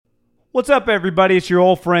What's up, everybody? It's your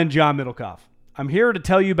old friend, John Middlecoff. I'm here to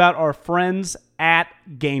tell you about our friends at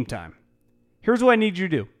Game Time. Here's what I need you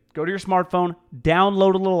to do. Go to your smartphone,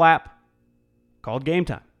 download a little app called Game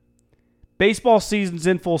Time. Baseball season's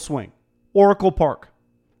in full swing. Oracle Park.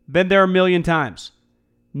 Been there a million times.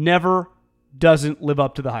 Never doesn't live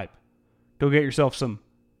up to the hype. Go get yourself some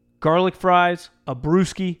garlic fries, a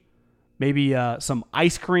brewski, maybe some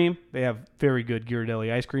ice cream. They have very good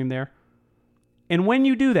Ghirardelli ice cream there. And when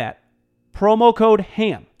you do that, promo code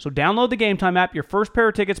HAM. So download the Game Time app. Your first pair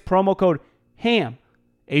of tickets, promo code HAM,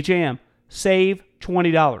 H-A-M, save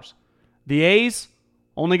 $20. The A's,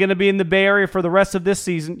 only going to be in the Bay Area for the rest of this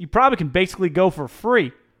season. You probably can basically go for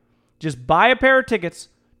free. Just buy a pair of tickets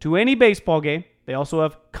to any baseball game. They also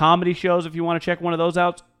have comedy shows if you want to check one of those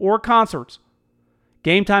out, or concerts.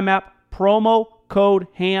 Game Time app, promo code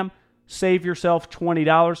HAM, save yourself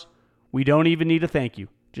 $20. We don't even need a thank you.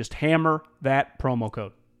 Just hammer that promo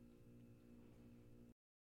code.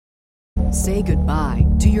 Say goodbye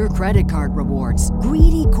to your credit card rewards.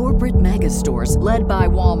 Greedy corporate mega stores, led by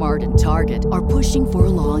Walmart and Target, are pushing for a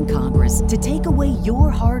law in Congress to take away your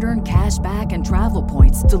hard-earned cash back and travel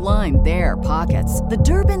points to line their pockets. The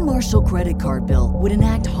Durbin-Marshall credit card bill would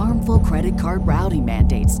enact harmful credit card routing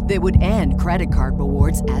mandates that would end credit card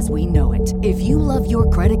rewards as we know it. If you love your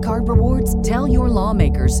credit card rewards, tell your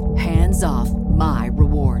lawmakers, hands off my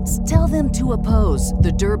rewards. Tell them to oppose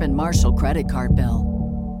the Durbin-Marshall credit card bill.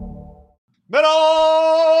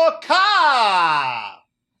 Middlecoff!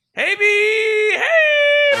 Hey, B! Hey!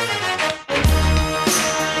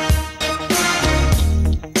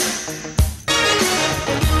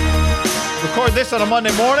 Record this on a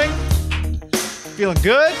Monday morning. Feeling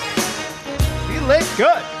good? Feeling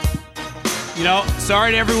good. You know,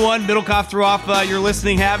 sorry to everyone. Middlecoff threw off your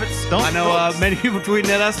listening habits. I know many people tweeting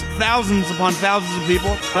at us. Thousands upon thousands of people.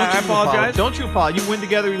 I apologize. Don't you apologize. You win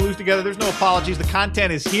together, you lose together. There's no apologies. The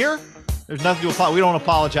content is here. There's nothing to apologize. We don't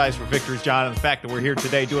apologize for victories, John. And the fact that we're here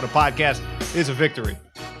today doing a podcast is a victory.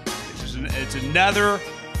 It's another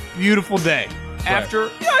beautiful day. Right. After,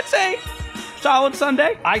 I'd say, solid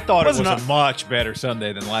Sunday. I thought it was a much better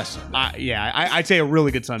Sunday than last Sunday. I'd say a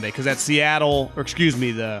really good Sunday because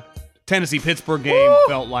the Tennessee-Pittsburgh game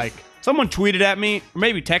felt like someone tweeted at me or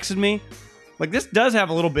maybe texted me. Like, this does have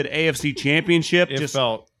a little bit of AFC Championship.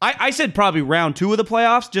 I said probably round 2 of the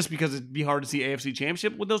playoffs just because it'd be hard to see AFC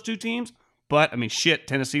Championship with those two teams. But, I mean,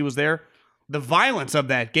 Tennessee was there. The violence of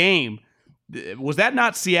that game, was that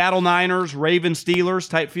not Seattle Niners, Ravens, Steelers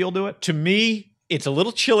type feel to it? To me, it's a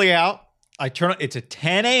little chilly out. It's a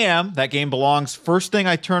 10 a.m. That game belongs. First thing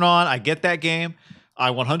I turn on, I get that game. I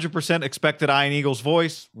 100% expected Ian Eagle's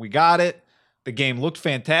voice. We got it. The game looked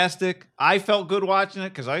fantastic. I felt good watching it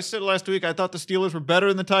because I said last week I thought the Steelers were better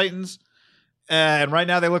than the Titans. And right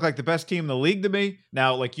now they look like the best team in the league to me.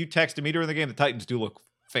 Now, like you texted me during the game, the Titans do look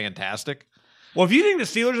fantastic. Well, if you think the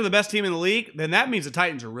Steelers are the best team in the league, then that means the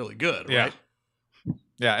Titans are really good, right?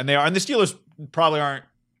 Yeah, and they are. And the Steelers probably aren't.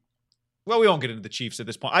 Well, we won't get into the Chiefs at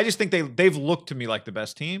this point. I just think they've looked to me like the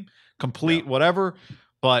best team. Whatever.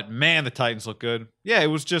 But, man, the Titans look good. Yeah, it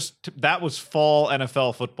was that was fall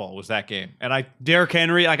NFL football was that game. And Derrick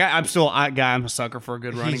Henry, like I'm a sucker for a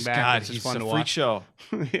good running back. He's fun to watch. Freak show.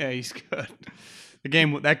 Yeah, he's good.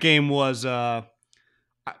 That game was, I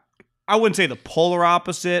wouldn't say the polar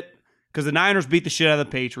opposite because the Niners beat the shit out of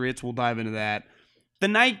the Patriots. We'll dive into that. The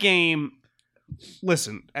night game,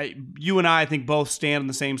 listen, you and I think both stand in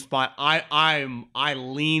the same spot. I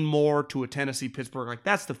lean more to a Tennessee-Pittsburgh. Like,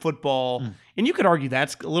 that's the football. And you could argue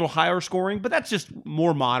that's a little higher scoring, but that's just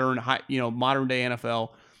more modern day NFL,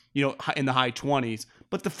 in the high 20s.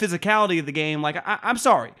 But the physicality of the game, like, I'm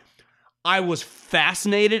sorry. I was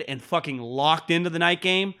fascinated and fucking locked into the night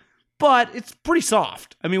game, but it's pretty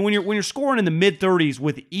soft. I mean, when you're scoring in the mid-30s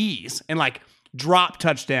with ease and, like, drop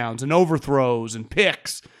touchdowns and overthrows and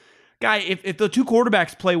picks, guy, if the two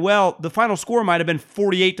quarterbacks play well, the final score might have been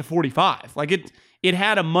 48-45. Like, it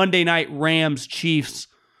had a Monday night Rams-Chiefs,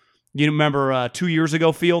 you remember 2 years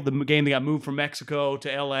ago, feel, the game that got moved from Mexico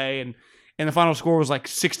to L.A., and the final score was like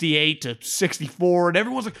 68-64, and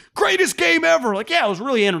everyone's like, greatest game ever. Like, yeah, it was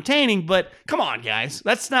really entertaining, but come on, guys.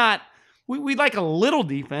 That's not... We like a little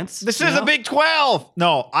defense. This is a Big 12.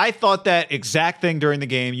 No, I thought that exact thing during the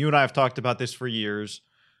game. You and I have talked about this for years.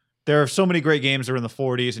 There are so many great games that are in the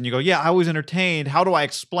 40s, and you go, yeah, I was entertained. How do I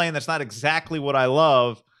explain that's not exactly what I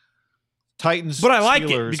love? Titans, but I like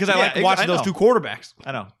Steelers. It because I like watching those two quarterbacks.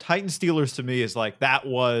 I know. Titans, Steelers to me is like, that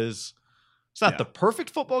was, it's not the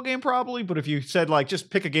perfect football game probably, but if you said like, just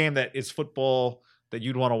pick a game that is football that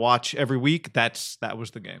you'd want to watch every week, that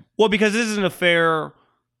was the game. Well, because this isn't a fair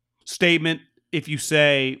statement if you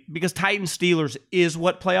say, because Titans Steelers is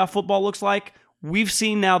what playoff football looks like. We've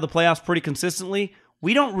seen now the playoffs pretty consistently.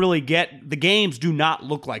 We don't really get, the games do not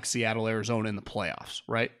look like Seattle, Arizona in the playoffs,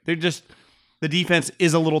 right? They're just, the defense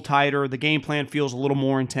is a little tighter. The game plan feels a little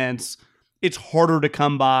more intense. It's harder to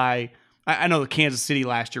come by. I know the Kansas City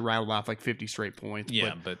last year rattled off like 50 straight points.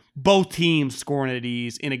 Yeah, but both teams scoring at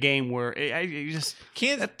ease in a game where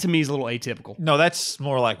that to me is a little atypical. No, that's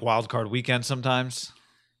more like wild card weekend sometimes.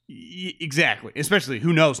 Exactly. Especially,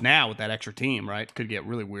 who knows now with that extra team, right? Could get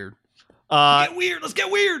really weird. Let's get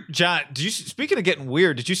weird. John, speaking of getting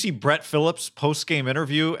weird, did you see Brett Phillips' post-game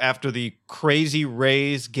interview after the crazy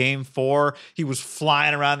Rays Game 4? He was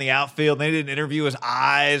flying around the outfield. They did an interview. His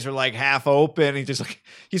eyes are like half open.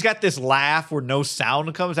 He's got this laugh where no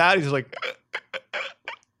sound comes out. He's just like.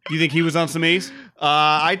 Do you think he was on some E's?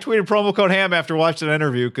 I tweeted promo code HAM after watching the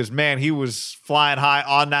interview because, man, he was flying high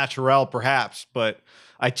on naturel, perhaps. But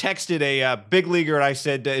I texted a big leaguer and I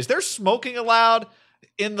said, "Is there smoking allowed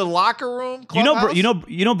in the locker room?" Clubhouse?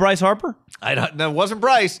 You know Bryce Harper? I don't. That wasn't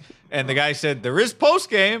Bryce. And the guy said there is post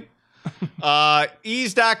game.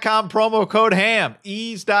 Ease.com promo code HAM.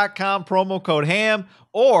 Ease.com promo code HAM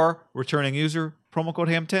or returning user promo code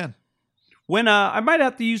HAM10. When I might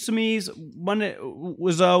have to use some E's. Monday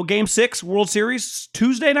was Game 6 World Series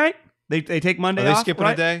Tuesday night. They take Monday off. They skipping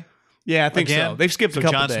right? a day? Yeah, I think so. They've skipped a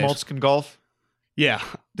couple John days. Smoltz can golf. Yeah.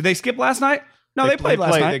 Did they skip last night? No, they played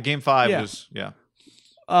last night. Game 5 was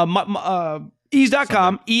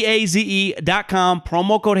Ease.com, EAZE.com,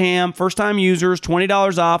 promo code HAM, first-time users,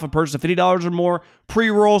 $20 off, a purchase of $50 or more,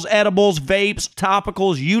 pre-rolls, edibles, vapes,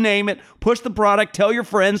 topicals, you name it. Push the product, tell your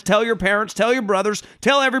friends, tell your parents, tell your brothers,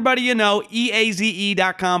 tell everybody you know,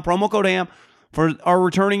 EAZE.com, promo code HAM. For our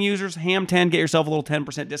returning users, HAM10, get yourself a little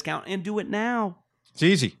 10% discount, and do it now. It's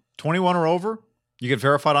easy. 21 or over, you get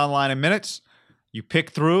verified online in minutes. You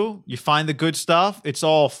pick through, you find the good stuff. It's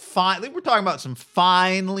all fine. We're talking about some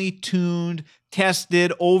finely tuned,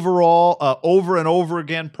 tested, overall, over and over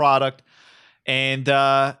again product. And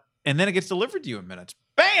then it gets delivered to you in minutes.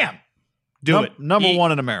 Bam! Do it. Number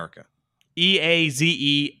one in America.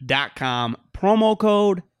 EAZE.com, promo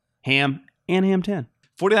code HAM and HAM10.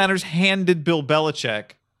 49ers handed Bill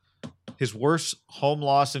Belichick his worst home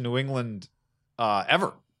loss in New England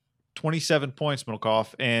ever. 27 points,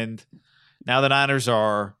 Middlecoff. And now the Niners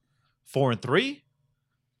are 4-3,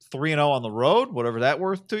 3-0 on the road, whatever that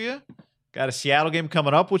worth to you. Got a Seattle game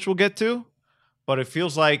coming up, which we'll get to. But it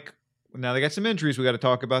feels like now they got some injuries we got to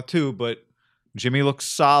talk about too. But Jimmy looks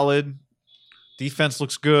solid. Defense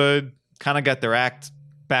looks good. Kind of got their act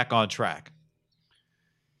back on track.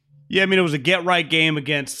 Yeah, I mean, it was a get-right game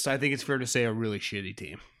against, I think it's fair to say, a really shitty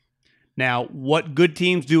team. Now, what good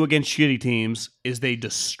teams do against shitty teams is they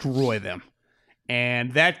destroy them.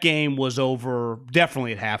 And that game was over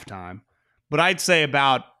definitely at halftime. But I'd say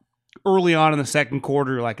about early on in the second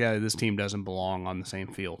quarter, like, this team doesn't belong on the same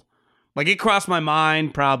field. Like, it crossed my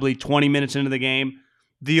mind probably 20 minutes into the game.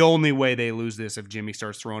 The only way they lose this if Jimmy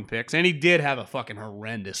starts throwing picks. And he did have a fucking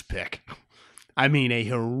horrendous pick. I mean, a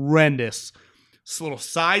horrendous little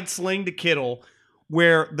side sling to Kittle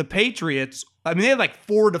where the Patriots, I mean, they had like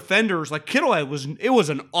 4 defenders. Like, Kittle, it was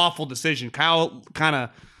an awful decision. Kyle kind of,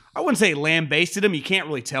 I wouldn't say lambasted him. You can't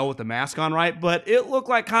really tell with the mask on, right? But it looked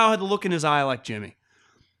like Kyle had the look in his eye like Jimmy.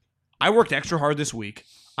 I worked extra hard this week.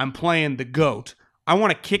 I'm playing the GOAT. I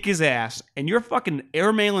want to kick his ass. And you're fucking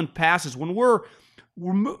airmailing passes when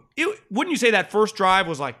wouldn't you say that first drive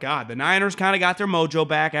was like, God, the Niners kind of got their mojo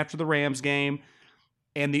back after the Rams game.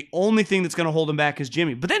 And the only thing that's going to hold him back is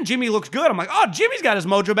Jimmy. But then Jimmy looks good. I'm like, oh, Jimmy's got his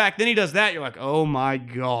mojo back. Then he does that. You're like, oh my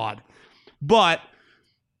God. But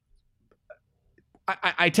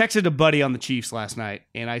I texted a buddy on the Chiefs last night,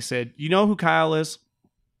 and I said, you know who Kyle is?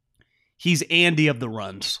 He's Andy of the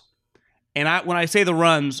runs. And when I say the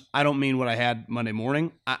runs, I don't mean what I had Monday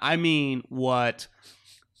morning. I mean what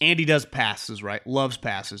Andy does passes, right? Loves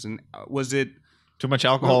passes. And was it too much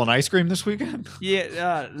alcohol and ice cream this weekend?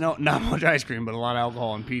 Yeah, no, not much ice cream, but a lot of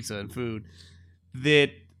alcohol and pizza and food.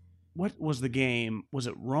 What was the game? Was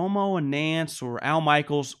it Romo and Nance or Al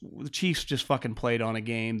Michaels? The Chiefs just fucking played on a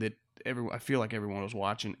game that I feel like everyone was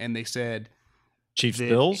watching, and they said Chiefs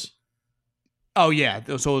Bills. Oh yeah,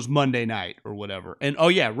 so it was Monday night or whatever, and oh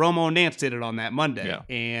yeah, Romo and Nance did it on that Monday, yeah.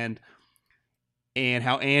 And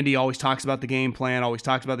how Andy always talks about the game plan, We're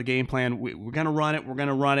gonna run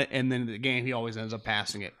it, and then the game he always ends up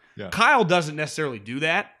passing it. Yeah. Kyle doesn't necessarily do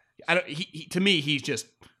that. To me, he's just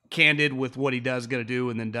candid with what he does gonna do,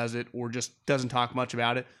 and then does it, or just doesn't talk much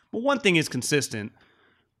about it. But one thing is consistent.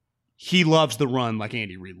 He loves the run like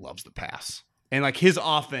Andy Reid loves the pass. And like his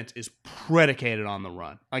offense is predicated on the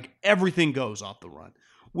run. Like everything goes off the run,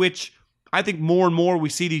 which I think more and more we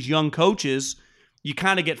see these young coaches, you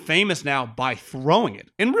kind of get famous now by throwing it.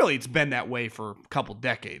 And really, it's been that way for a couple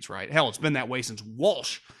decades, right? Hell, it's been that way since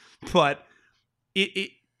Walsh. But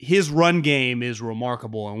his run game is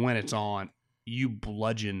remarkable, and when it's on, you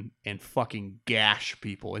bludgeon and fucking gash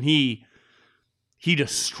people. And he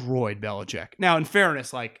destroyed Belichick. Now, in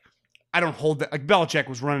fairness, like, I don't hold that. Like, Belichick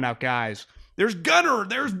was running out guys. There's Gunner.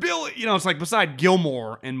 There's Billy. You know, it's like beside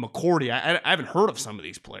Gilmore and McCourty, I haven't heard of some of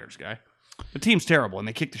these players, guy. The team's terrible, and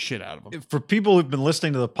they kick the shit out of them. For people who've been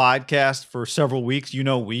listening to the podcast for several weeks, you and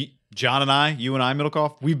I,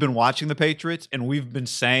 Middlecoff, we've been watching the Patriots, and we've been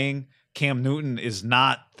saying Cam Newton is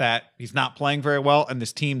he's not playing very well, and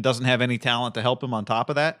this team doesn't have any talent to help him on top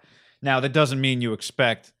of that. Now, that doesn't mean you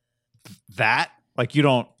expect that. Like, you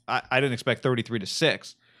don't, I didn't expect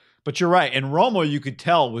 33-6, but you're right. And Romo, you could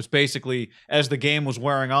tell, was basically, as the game was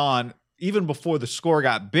wearing on, even before the score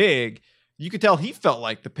got big, you could tell he felt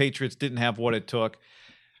like the Patriots didn't have what it took.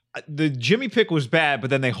 The Jimmy pick was bad, but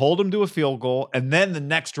then they hold him to a field goal. And then the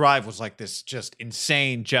next drive was like this just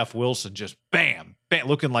insane Jeff Wilson, just bam, bam,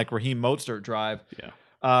 looking like Raheem Mostert drive. Yeah.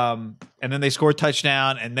 And then they scored a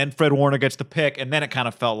touchdown, and then Fred Warner gets the pick. And then it kind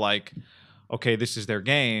of felt like, okay, this is their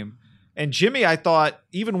game. And Jimmy, I thought,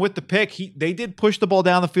 even with the pick, they did push the ball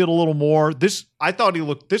down the field a little more. This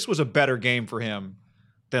was a better game for him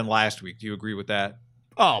than last week. Do you agree with that?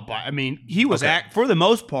 Oh, but I mean, he was for the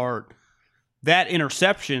most part, that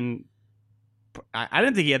interception. I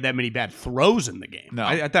didn't think he had that many bad throws in the game. No,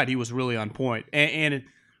 I thought he was really on point. And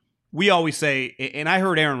we always say, and I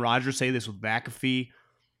heard Aaron Rodgers say this with McAfee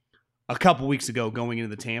a couple weeks ago going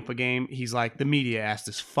into the Tampa game. He's like, the media asked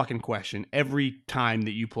this fucking question every time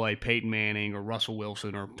that you play Peyton Manning or Russell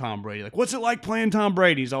Wilson or Tom Brady. Like, what's it like playing Tom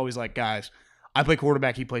Brady? He's always like, guys, I play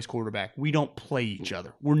quarterback, he plays quarterback. We don't play each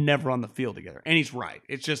other. We're never on the field together. And he's right.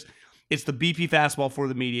 It's the BP fastball for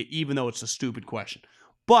the media, even though it's a stupid question.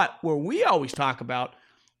 But where we always talk about,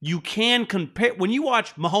 you can compare, when you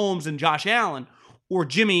watch Mahomes and Josh Allen or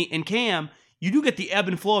Jimmy and Cam, you do get the ebb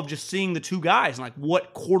and flow of just seeing the two guys and like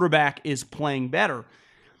what quarterback is playing better.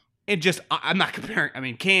 I'm not comparing. I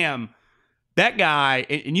mean, Cam, that guy,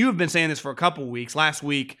 and you have been saying this for a couple of weeks. Last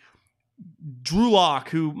week, Drew Lock,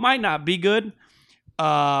 who might not be good, 10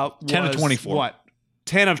 of 24. What?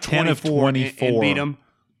 10 of 24 and beat him.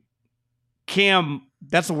 Cam,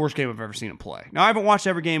 that's the worst game I've ever seen him play. Now, I haven't watched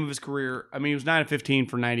every game of his career. I mean, he was 9 of 15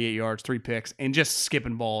 for 98 yards, 3 picks, and just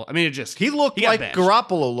skipping ball. I mean, he looked like benched.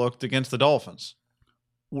 Garoppolo looked against the Dolphins.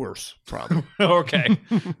 Worse, probably. Okay.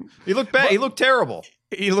 He looked bad. He looked terrible.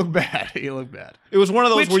 He looked bad. It was one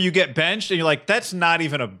of those where you get benched and you're like, that's not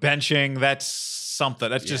even a benching. That's something.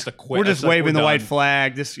 That's just a quit. We're just waving the white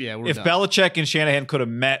flag. If done. Belichick and Shanahan could have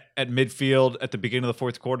met at midfield at the beginning of the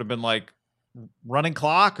fourth quarter, been like running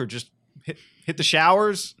clock or just hit the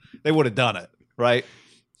showers, they would have done it, right?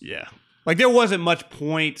 Yeah. Like, there wasn't much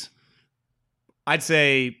point. I'd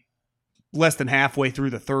say less than halfway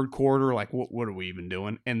through the third quarter, like, what are we even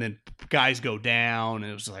doing? And then guys go down,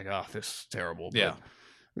 and it was like, oh, this is terrible. Yeah.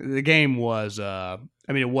 But the game was,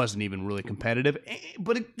 it wasn't even really competitive.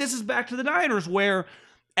 But this is back to the Niners, where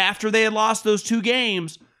after they had lost those 2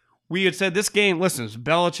 games, we had said this game, listen, it's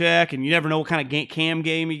Belichick, and you never know what kind of Cam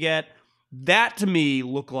game you get. That, to me,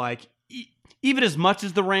 looked like, even as much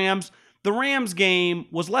as the Rams game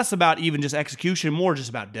was less about even just execution, more just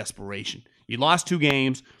about desperation. You lost 2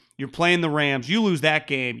 games. You're playing the Rams. You lose that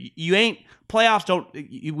game. You ain't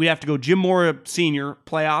playoffs. We have to go Jim Mora Sr.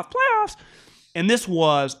 playoffs. And this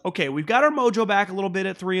was, okay, we've got our mojo back a little bit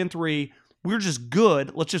at 3-3. We're just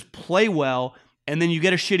good. Let's just play well. And then you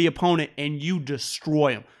get a shitty opponent and you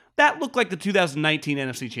destroy them. That looked like the 2019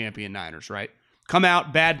 NFC champion Niners, right? Come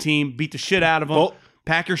out, bad team, beat the shit out of them.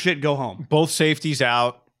 Pack your shit, go home. Both safeties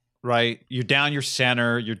out, right? You're down your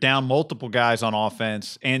center. You're down multiple guys on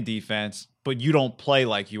offense and defense, but you don't play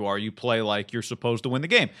like you are. You play like you're supposed to win the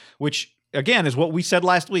game, which, again, is what we said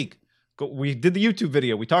last week. We did the YouTube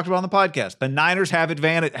video. We talked about it on the podcast. The Niners have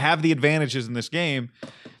the advantages in this game.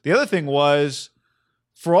 The other thing was,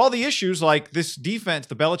 for all the issues, like this defense,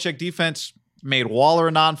 the Belichick defense made Waller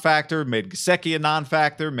a non-factor, made Gesicki a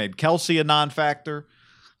non-factor, made Kelsey a non-factor.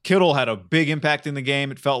 Kittle had a big impact in the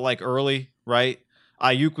game. It felt like early, right?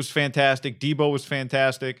 Ayuk was fantastic. Debo was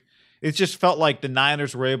fantastic. It just felt like the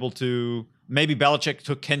Niners were able to, maybe Belichick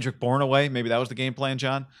took Kendrick Bourne away. Maybe that was the game plan,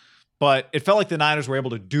 John. But it felt like the Niners were able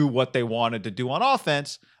to do what they wanted to do on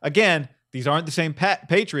offense. Again, these aren't the same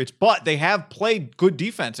Patriots, but they have played good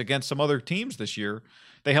defense against some other teams this year.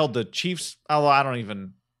 They held the Chiefs, although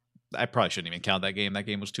I probably shouldn't even count that game. That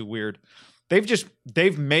game was too weird.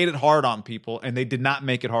 They've made it hard on people, and they did not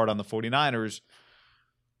make it hard on the 49ers.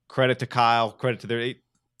 Credit to Kyle, credit to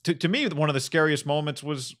to me, one of the scariest moments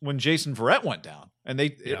was when Jason Verrett went down, and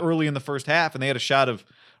they early in the first half, and they had a shot of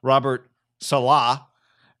Robert Salah,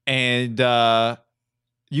 and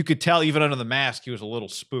you could tell even under the mask he was a little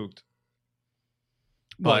spooked.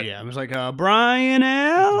 But it was like Brian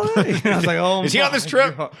Allen. I was like, oh, is he on this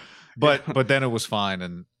trip? God. But then it was fine,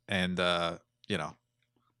 and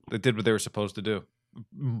they did what they were supposed to do,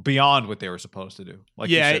 beyond what they were supposed to do. Like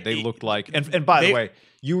you said, they looked like. And by the way,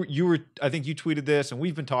 you were, I think you tweeted this, and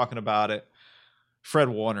we've been talking about it. Fred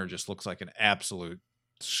Warner just looks like an absolute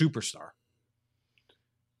superstar.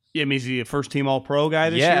 Yeah, I mean, is he a first team All Pro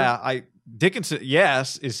guy this year? Yeah, Dickinson.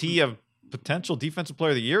 Yes, is he a potential defensive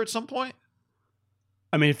player of the year at some point?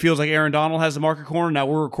 I mean, it feels like Aaron Donald has the market corner. Now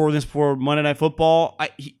we're recording this before Monday Night Football.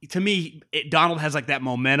 To me, Donald has like that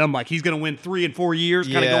momentum. Like he's going to win 3 and 4 years,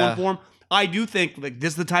 kind of going for him. I do think like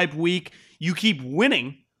this is the type of week you keep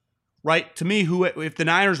winning, right? To me, if the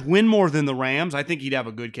Niners win more than the Rams, I think he'd have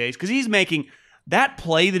a good case because he's making that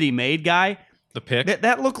play that he made, guy. The pick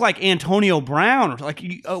that looked like Antonio Brown or like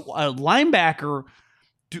a linebacker.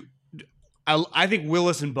 I think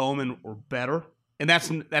Willis and Bowman were better, and that's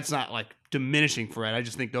not like diminishing Fred. I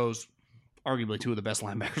just think those arguably 2 of the best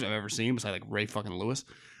linebackers I've ever seen, besides like Ray fucking Lewis.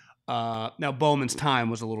 Now Bowman's time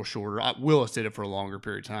was a little shorter. Willis did it for a longer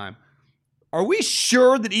period of time. Are we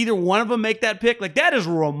sure that either one of them make that pick? Like that is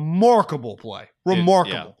a remarkable play.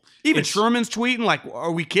 Remarkable. Even Sherman's tweeting like,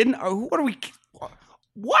 "Are we kidding? What are we?"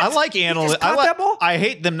 What? I like analysts. That ball? I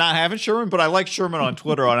hate them not having Sherman, but I like Sherman on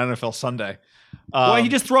Twitter on NFL Sunday. Well, he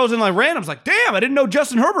just throws in like randoms, like, damn, I didn't know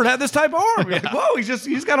Justin Herbert had this type of arm. You're like, whoa,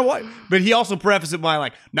 he's got a white. But he also prefaced it by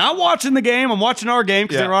like, not watching the game, I'm watching our game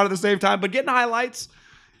because they're on at the same time, but getting highlights.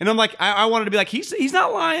 And I'm like, I wanted to be like, he's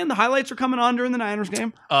not lying. The highlights are coming on during the Niners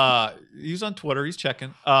game. He's on Twitter. He's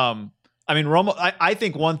checking. I mean, Romo. I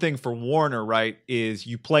think one thing for Warner, right, is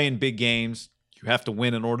you play in big games. You have to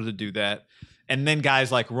win in order to do that. And then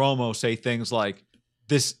guys like Romo say things like,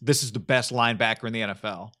 "This is the best linebacker in the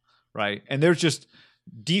NFL." Right, and there's just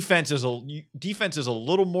defense is a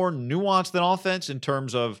little more nuanced than offense in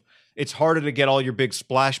terms of it's harder to get all your big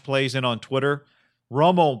splash plays in on Twitter.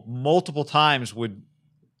 Romo multiple times would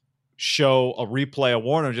show a replay of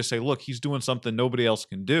Warner and just say, "Look, he's doing something nobody else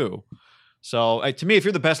can do." So to me, if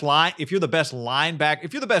you're the best linebacker,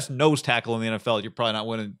 if you're the best nose tackle in the NFL, you're probably not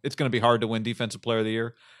winning. It's going to be hard to win Defensive Player of the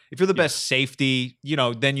Year. If you're the best safety,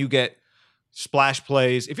 then you get splash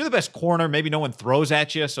plays. If you're the best corner, maybe no one throws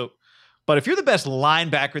at you. But if you're the best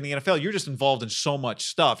linebacker in the NFL, you're just involved in so much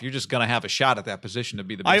stuff. You're just going to have a shot at that position to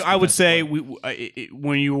be the best. I would say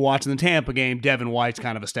when you were watching the Tampa game, Devin White's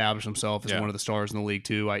kind of established himself as one of the stars in the league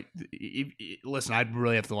too. Listen, I'd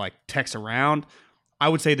really have to like text around. I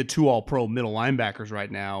would say the 2 All-Pro middle linebackers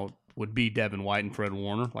right now would be Devin White and Fred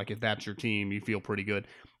Warner. Like if that's your team, you feel pretty good.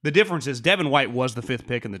 The difference is Devin White was the 5th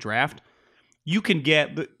pick in the draft. You can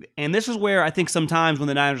get, and this is where I think sometimes when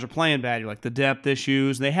the Niners are playing bad, you're like the depth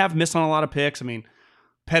issues. They have missed on a lot of picks. I mean,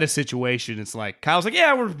 Petta's situation, it's like, Kyle's like,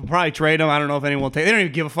 yeah, we'll probably trade him. I don't know if anyone will take. They don't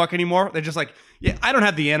even give a fuck anymore. They're just like, yeah, I don't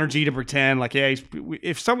have the energy to pretend like, yeah,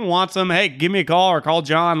 if someone wants him, hey, give me a call or call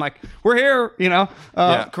John. Like, we're here,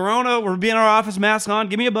 Corona, we're being our office mask on.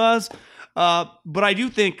 Give me a buzz. But I do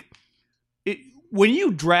think when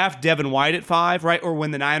you draft Devin White at 5, right, or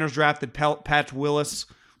when the Niners drafted Pat Willis,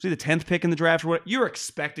 was he the 10th pick in the draft or what? You're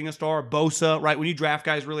expecting a star, Bosa, right? When you draft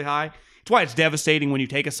guys really high, it's why it's devastating when you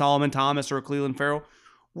take a Solomon Thomas or a Cleveland Farrell.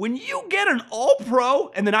 When you get an All-Pro,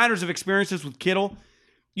 and the Niners have experienced this with Kittle,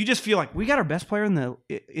 you just feel like we got our best player in the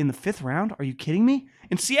 5th round. Are you kidding me?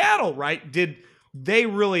 In Seattle, right? They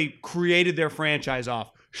really created their franchise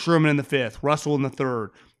off Sherman in the 5th, Russell in the 3rd,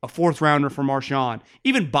 a 4th rounder for Marshawn,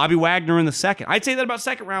 even Bobby Wagner in the 2nd. I'd say that about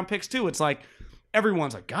 2nd round picks too. It's like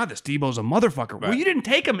everyone's like, God, this Debo's a motherfucker. Right. Well, you didn't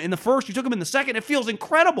take him in the 1st. You took him in the 2nd. It feels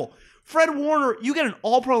incredible. Fred Warner, you get an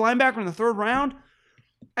All-Pro linebacker in the 3rd round.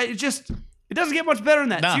 It doesn't get much better than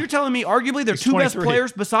that. No. So you're telling me arguably their 2 best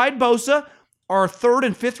players beside Bosa are 3rd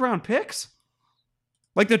and 5th round picks?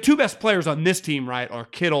 Like the 2 best players on this team, right, are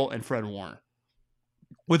Kittle and Fred Warner.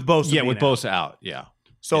 With Bosa Yeah, with Bosa out, yeah.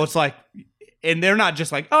 So it's like, and they're not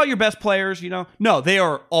just like, oh, your best players, No, they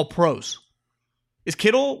are all pros. Is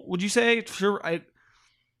Kittle, would you say, sure,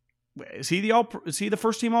 is he the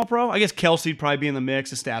first team All-Pro? I guess Kelsey'd probably be in the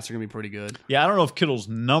mix. His stats are going to be pretty good. Yeah, I don't know if Kittle's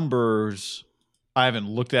numbers, I haven't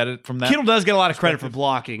looked at it from that. Kittle does get a lot of credit for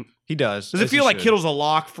blocking. He does. Does it feel like Kittle's a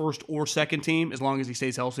lock 1st or 2nd team as long as he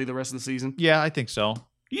stays healthy the rest of the season? Yeah, I think so.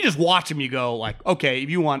 You just watch him, you go like, okay,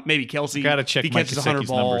 if you want maybe Kelsey, gotta check he catches 100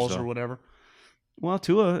 balls or whatever. Well,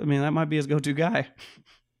 Tua, I mean, that might be his go-to guy.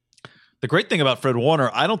 The great thing about Fred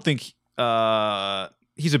Warner, I don't think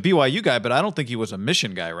he's a BYU guy, but I don't think he was a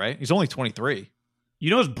Mission guy, right? He's only 23. You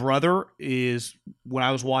know, his brother is, when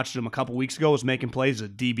I was watching him a couple weeks ago, was making plays as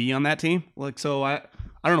a DB on that team. Like, so I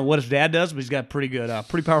don't know what his dad does, but he's got pretty good,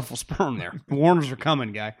 pretty powerful sperm there. The Warners are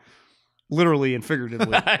coming, guy. Literally and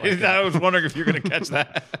figuratively. I was wondering if you're going to catch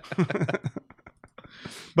that.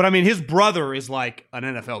 But I mean, his brother is like an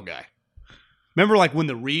NFL guy. Remember, like when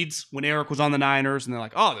Eric was on the Niners, and they're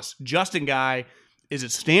like, "Oh, this Justin guy is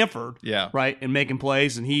at Stanford, right, and making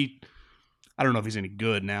plays." And I don't know if he's any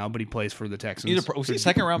good now, but he plays for the Texans. Was he a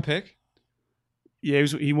second round pick? Yeah,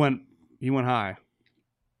 he went high.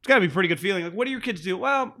 It's got to be a pretty good feeling. Like, what do your kids do?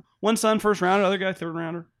 Well, one son first rounder, other guy third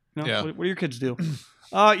rounder. You know, Yeah. What do your kids do? He's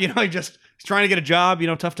trying to get a job.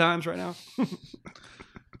 Tough times right now.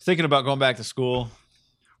 Thinking about going back to school.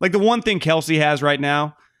 Like the one thing Kelsey has right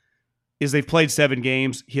now is they've played 7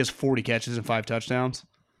 games. He has 40 catches and 5 touchdowns.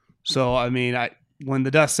 So, I mean, when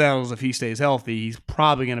the dust settles, if he stays healthy, he's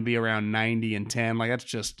probably going to be around 90 and 10. Like that's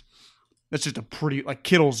just a pretty, like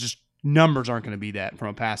Kittle's just numbers aren't going to be that from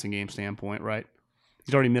a passing game standpoint, right?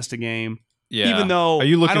 He's already missed a game. Yeah. Even though are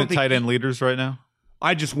you looking at tight end leaders right now?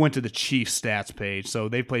 I just went to the Chiefs stats page. So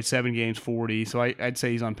they've played 7 games, 40. So I'd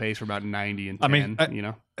say he's on pace for about 90 and 10. I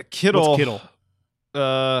mean, Kittle. What's Kittle?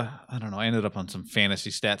 I don't know. I ended up on some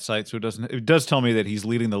fantasy stat site, so it does tell me that he's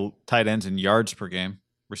leading the tight ends in yards per game,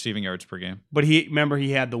 receiving yards per game. But he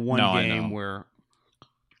had the one game where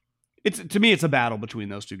to me it's a battle between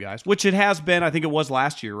those two guys, which it has been. I think it was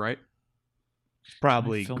last year, right?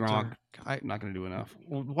 Probably Gronk. I'm not going to do enough.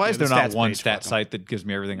 Why is there not one stat site that gives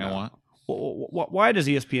me everything I want? Why does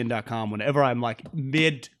ESPN.com, whenever I'm like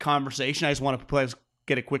mid conversation, I just want to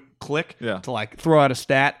get a quick click to like throw out a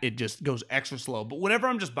stat, it just goes extra slow. But whenever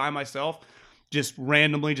I'm just by myself, just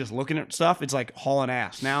randomly just looking at stuff, it's like hauling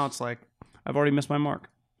ass. Now it's like I've already missed my mark.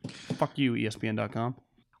 Fuck you, ESPN.com.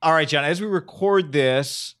 All right, John, as we record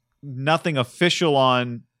this, nothing official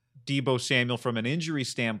on Deebo Samuel from an injury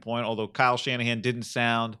standpoint, although Kyle Shanahan didn't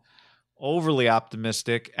sound overly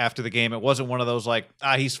optimistic after the game. It wasn't one of those like,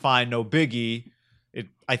 he's fine, no biggie.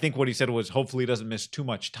 I think what he said was hopefully he doesn't miss too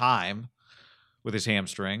much time with his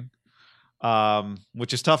hamstring,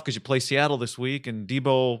 which is tough because you play Seattle this week, and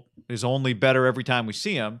Deebo is only better every time we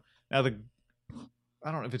see him. Now,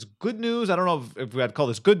 I don't know if it's good news. I don't know if we had to call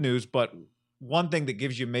this good news, but one thing that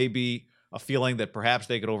gives you maybe a feeling that perhaps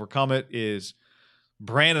they could overcome it is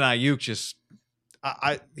Brandon Ayuk just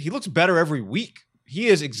he looks better every week. He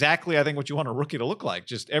is exactly, I think, what you want a rookie to look like.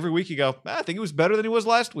 Just every week you go, I think he was better than he was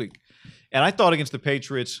last week. And I thought against the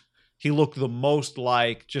Patriots, he looked the most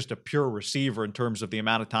like just a pure receiver in terms of the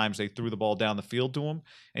amount of times they threw the ball down the field to him,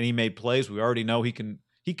 and he made plays. We already know he can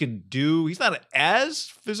do. He's not as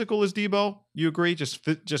physical as Deebo. You agree?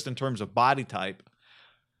 Just in terms of body type.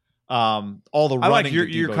 All the running. I like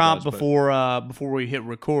your comp before we hit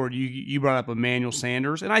record. You brought up Emmanuel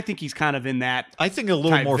Sanders, and I think he's kind of in that. I think a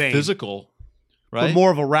little more physical, right? But more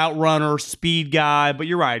of a route runner, speed guy. But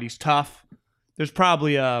you're right, he's tough. There's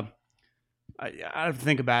probably I have to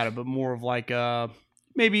think about it, but more of like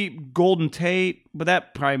maybe Golden Tate, but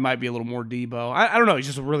that probably might be a little more Deebo. I don't know. He's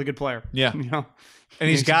just a really good player. Yeah, and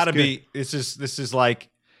he's got to be. This is like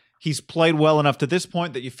he's played well enough to this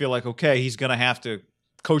point that you feel like okay, he's going to have to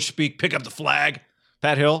coach speak, pick up the flag,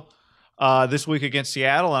 Pat Hill, this week against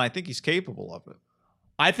Seattle, and I think he's capable of it.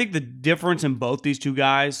 I think the difference in both these two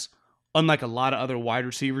guys, unlike a lot of other wide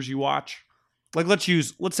receivers you watch, like let's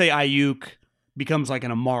say Ayuk becomes like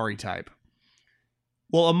an Amari type.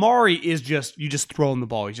 Well, Amari is you just throw him the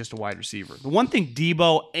ball. He's just a wide receiver. The one thing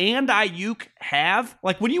Deebo and Ayuk have,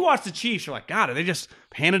 like when you watch the Chiefs, you're like, God, are they just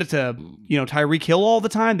handing it to Tyreek Hill all the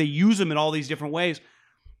time? They use him in all these different ways.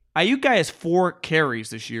 Ayuk guy has 4 carries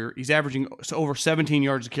this year. He's averaging over 17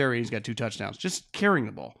 yards a carry. He's got 2 touchdowns. Just carrying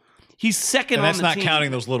the ball. He's second on the team. That's not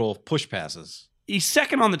counting those little push passes. He's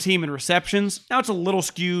second on the team in receptions. Now it's a little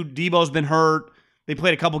skewed. Deebo's been hurt. They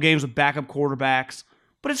played a couple games with backup quarterbacks.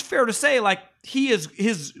 But it's fair to say, like, he is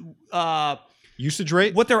his usage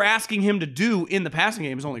rate. What they're asking him to do in the passing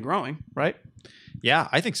game is only growing, right? Yeah,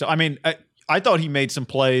 I think so. I mean, I thought he made some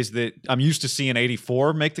plays that I'm used to seeing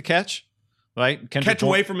 84 make the catch, right? Catch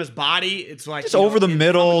away from his body. It's like it's over the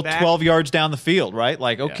middle, 12 yards down the field, right?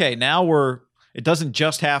 Like, okay, now it doesn't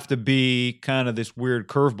just have to be kind of this weird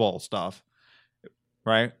curveball stuff,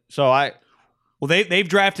 right? So they've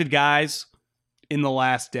drafted guys in the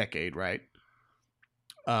last decade, right?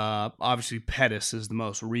 Obviously Pettis is the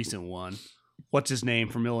most recent one. What's his name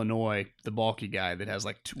from Illinois? The bulky guy that has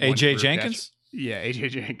like AJ Jenkins? Catch. Yeah,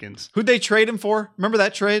 AJ Jenkins. Who'd they trade him for? Remember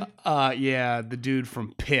that trade? Yeah, the dude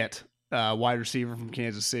from Pitt, wide receiver from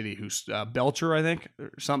Kansas City, who's Belcher, I think,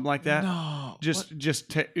 or something like that. No, just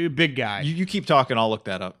big guy. You keep talking. I'll look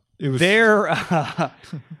that up. It was They're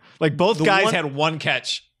like both the guys one- had one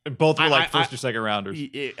catch. And both were like I- first or second rounders.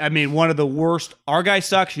 I mean, one of the worst. Our guy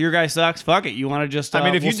sucks. Your guy sucks. Fuck it. You want to just? I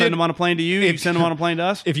mean, if we'll you send did- him on a plane to you, you send him on a plane to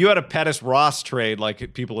us. If you had a Pettis Ross trade,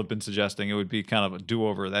 like people have been suggesting, it would be kind of a do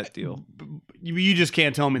over that deal. You just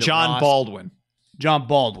can't tell me that John Baldwin. John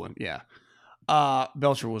Baldwin, yeah.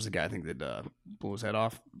 Belcher was the guy I think that blew his head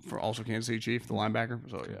off for also Kansas City Chief, the linebacker.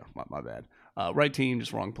 So yeah, my bad. Right team,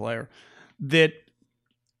 just wrong player. That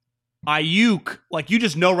Ayuk, like you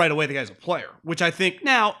just know right away the guy's a player, which I think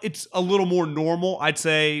now it's a little more normal. I'd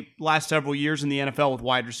say last several years in the NFL with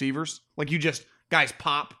wide receivers, like you just guys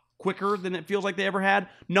pop quicker than it feels like they ever had.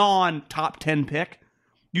 Non top 10 pick,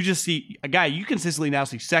 you just see a guy. You consistently now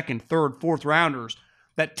see second, third, fourth rounders.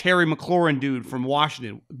 That Terry McLaurin dude from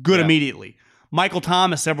Washington, good immediately. Michael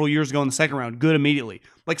Thomas several years ago in the second round, good immediately.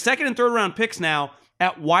 Like second and third round picks now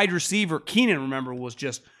at wide receiver. Keenan, remember, was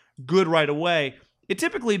just good right away. It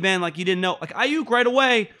typically been like you didn't know. Like Ayuk right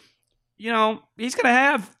away, you know, he's going to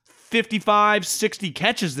have 55, 60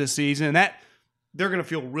 catches this season. And that they're going to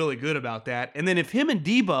feel really good about that. And then if him and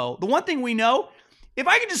Debo, the one thing we know, if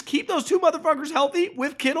I can just keep those two motherfuckers healthy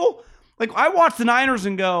with Kittle, like I watch the Niners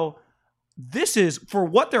and go, this is for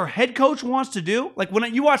what their head coach wants to do. Like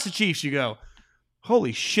when you watch the Chiefs, you go,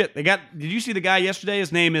 holy shit. Did you see the guy yesterday?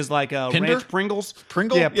 His name is like Ranch Pringles.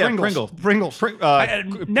 Pringle? Yeah, Yeah, Pringles. Pringle.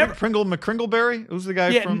 Pringles. Never Pringle McCringleberry? Who's the guy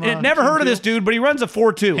Yeah, from never heard of this dude, but he runs a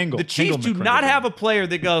 4.2. Hingle. The Chiefs Hingle do not McCringleberry. have a player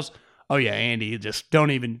that goes, oh yeah, Andy, you just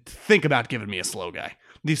don't even think about giving me a slow guy.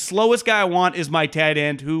 The slowest guy I want is my tight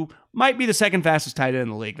end, who might be the second fastest tight end in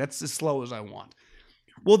the league. That's as slow as I want.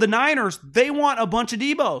 Well, the Niners, they want a bunch of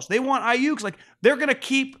Debos. They want Ayuks. Like, they're going to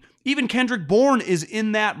keep, even Kendrick Bourne is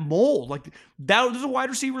in that mold. Like, those are the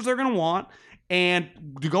wide receivers they're going to want. And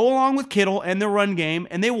to go along with Kittle and their run game,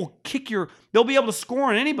 and they will they'll be able to score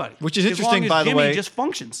on anybody. Which is as long interesting, as by the Jimmy way, just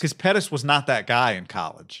functions. because Pettis was not that guy in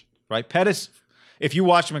college, right? Pettis, if you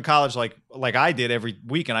watch him in college like I did every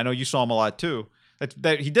week, and I know you saw him a lot too,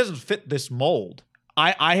 that he doesn't fit this mold.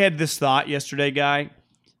 I had this thought yesterday, Guy.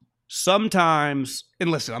 Sometimes, and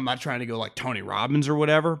listen, I'm not trying to go like Tony Robbins or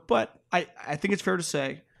whatever, but I think it's fair to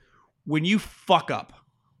say when you fuck up,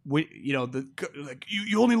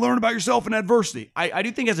 you only learn about yourself in adversity. I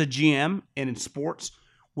do think as a GM and in sports,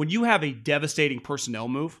 when you have a devastating personnel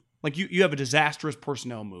move, like you have a disastrous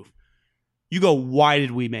personnel move, you go, why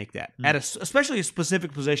did we make that? Especially a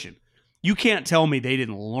specific position. You can't tell me they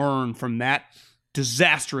didn't learn from that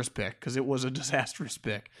disastrous pick, because it was a disastrous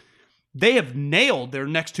pick. They have nailed their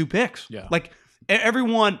next two picks. Yeah. Like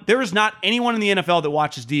there is not anyone in the NFL that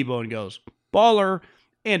watches Debo and goes, baller.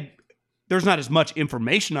 And there's not as much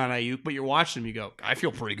information on Ayuk, but you're watching him, you go, I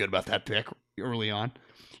feel pretty good about that pick early on.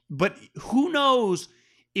 But who knows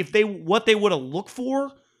if what they would have looked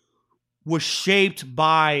for was shaped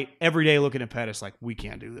by every day looking at Pettis like, we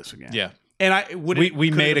can't do this again. Yeah. And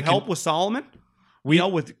we made a help with Solomon?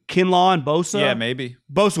 With Kinlaw and Bosa. Yeah, maybe.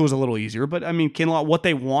 Bosa was a little easier, but I mean, Kinlaw, what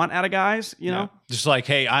they want out of guys, you know? Just like,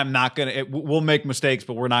 hey, I'm not going to, we'll make mistakes,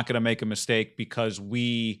 but we're not going to make a mistake because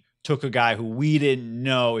we took a guy who we didn't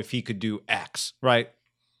know if he could do X, right?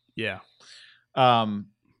 Yeah. I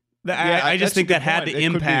I just think that had the It could be.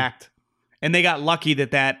 impact, and they got lucky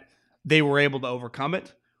that they were able to overcome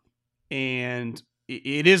it. And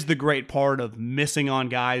it is the great part of missing on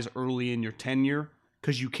guys early in your tenure,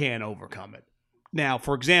 because you can overcome it. Now,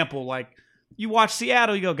 for example, like you watch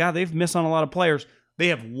Seattle, you go, God, they've missed on a lot of players. They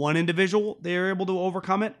have one individual they're able to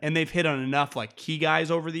overcome it, and they've hit on enough like key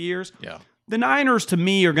guys over the years. Yeah. The Niners, to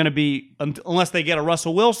me, are going to be, unless they get a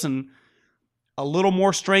Russell Wilson, a little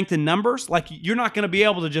more strength in numbers. Like, you're not going to be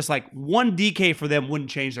able to just, like, one DK for them wouldn't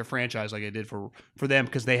change their franchise like it did for them,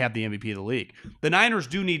 because they have the MVP of the league. The Niners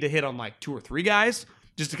do need to hit on, like, 2 or 3 guys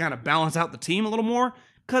just to kind of balance out the team a little more,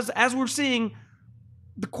 because as we're seeing,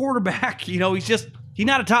 the quarterback, he's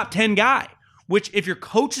not a top 10 guy, which if your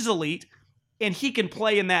coach is elite and he can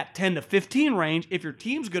play in that 10 to 15 range, if your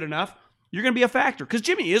team's good enough, you're going to be a factor, because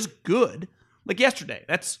Jimmy is good. Like yesterday,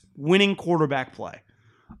 that's winning quarterback play.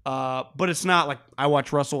 But it's not like I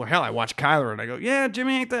watch Russell, or hell, I watch Kyler and I go, yeah,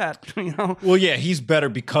 Jimmy ain't that. Well, yeah, he's better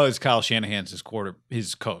because Kyle Shanahan's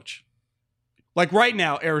his coach. Like right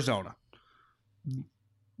now, Arizona,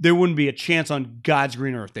 there wouldn't be a chance on God's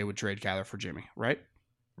green earth they would trade Kyler for Jimmy, right?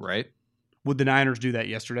 Right. Would the Niners do that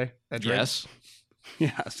yesterday? Yes.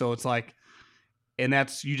 Yeah. So it's like, and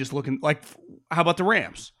that's you just looking like, how about the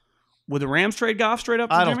Rams? Would the Rams trade Goff straight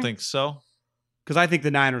up for I Jimmy? don't think so. Because I think the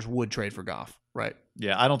Niners would trade for Goff, right?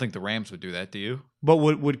 Yeah, I don't think the Rams would do that. Do you? But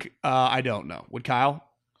would I don't know. Would Kyle?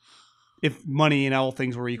 If money and all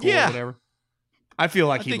things were equal or whatever. I feel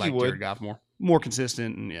like I he'd think he like would. Jared Goff more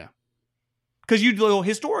consistent, and yeah. because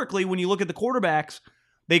historically, when you look at the quarterbacks,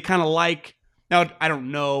 they kind of like, now I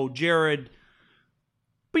don't know Jared,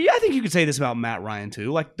 but yeah, I think you could say this about Matt Ryan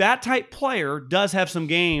too. Like that type player does have some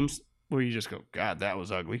games where you just go, God, that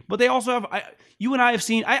was ugly. But they also have, you and I have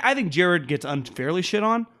seen, I think Jared gets unfairly shit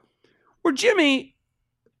on. Where Jimmy,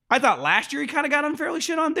 I thought last year he kind of got unfairly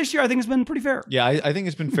shit on. This year I think it's been pretty fair. Yeah, I think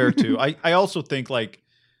it's been fair too. I also think like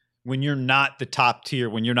when you're not the top tier,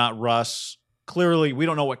 when you're not Russ, clearly we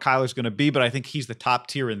don't know what Kyler's going to be, but I think he's the top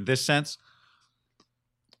tier in this sense.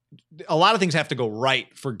 A lot of things have to go right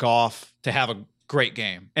for Goff to have a great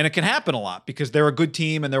game. And it can happen a lot because they're a good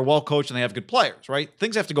team and they're well coached and they have good players, right?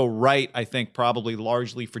 Things have to go right, I think, probably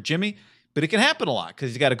largely for Jimmy, but it can happen a lot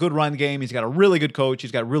because he's got a good run game. He's got a really good coach.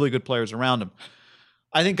 He's got really good players around him.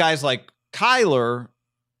 I think guys like Kyler,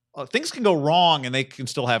 things can go wrong and they can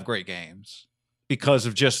still have great games because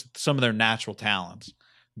of just some of their natural talents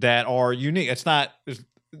that are unique. It's not,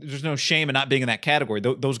 there's no shame in not being in that category.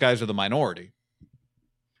 Those guys are the minority.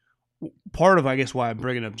 Part of, I guess, why I'm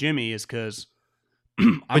bringing up Jimmy is because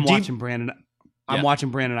I'm watching Brandon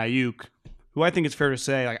Ayuk, who I think it's fair to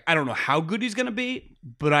say, like, I don't know how good he's going to be,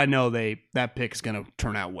 but I know that pick is going to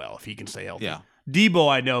turn out well if he can stay healthy. Yeah. Debo,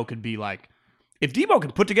 I know, could be like, if Debo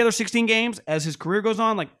can put together 16 games as his career goes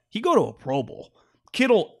on, like, he go to a Pro Bowl.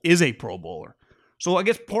 Kittle is a Pro Bowler. So I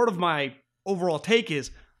guess part of my overall take is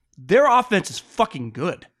their offense is fucking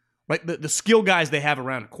good. Like, the skill guys they have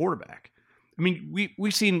around a quarterback. I mean,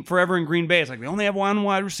 we've seen forever in Green Bay. It's like they only have one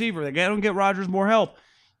wide receiver. They don't get Rodgers more help.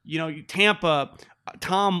 You know, Tampa,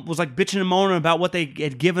 Tom was like bitching and moaning about what they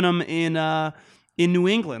had given him in New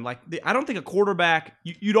England. Like, I don't think a quarterback,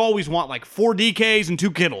 you'd always want like 4 DKs and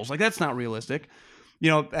 2 Kittles. Like, that's not realistic.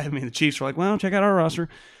 You know, I mean, the Chiefs are like, well, check out our roster.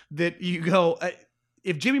 That you go,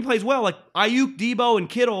 if Jimmy plays well, like Ayuk, Debo, and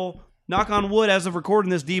Kittle, knock on wood, as of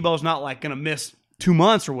recording this, Debo's not like going to miss 2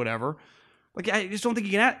 months or whatever. Like, I just don't think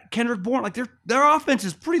you can. Kendrick Bourne, like, their offense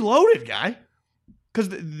is pretty loaded, guy. Because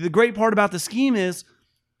the great part about the scheme is,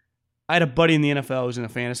 I had a buddy in the NFL who's in a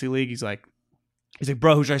fantasy league. He's like,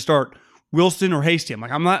 bro, who should I start? Wilson or Hasty? I'm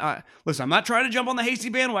like, I'm not trying to jump on the Hasty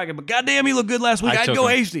bandwagon, but goddamn, he looked good last week. I'd go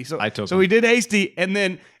Hasty. So he did Hasty, and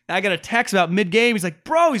then I got a text about mid-game. He's like,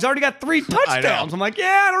 bro, he's already got 3 touchdowns. I'm like,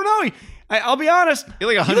 yeah, I don't know. I'll be honest. He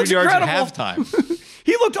like 100 yards at halftime.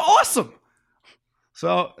 He looked awesome.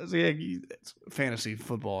 So, yeah, fantasy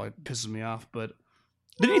football, it pisses me off. But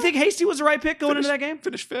didn't you think Hasty was the right pick going into that game?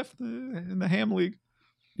 Finished 5th in the Ham League.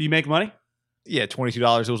 Do you make money? Yeah,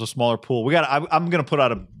 $22. It was a smaller pool. I'm going to put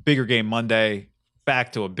out a bigger game Monday,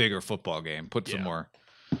 back to a bigger football game. Put some more.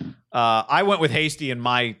 I went with Hasty in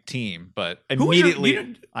my team, but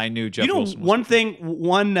immediately I knew Jeff Wilson. One thing,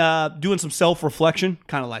 doing some self-reflection,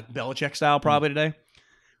 kind of like Belichick style probably today,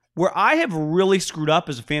 where I have really screwed up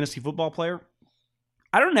as a fantasy football player.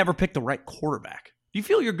 I don't ever pick the right quarterback. Do you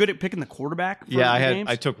feel you're good at picking the quarterback?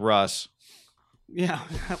 I took Russ. Yeah,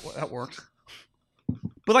 that works.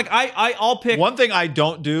 But like I'll pick one thing I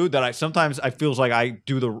don't do that I sometimes feels like I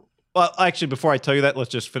do the. Well, actually, before I tell you that, let's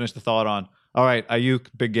just finish the thought on. All right, Ayuk,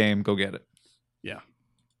 big game, go get it. Yeah.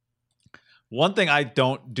 One thing I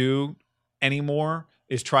don't do anymore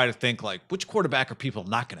is try to think like, which quarterback are people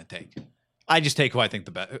not going to take? I just take who I think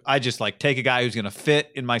the best. I just like take a guy who's going to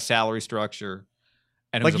fit in my salary structure.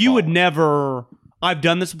 And like you would never. I've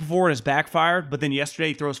done this before and it's backfired. But then yesterday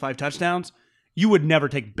he throws 5 touchdowns. You would never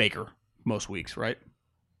take Baker most weeks, right?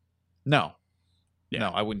 No. Yeah. No,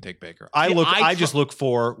 I wouldn't take Baker. I just look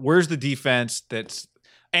for where's the defense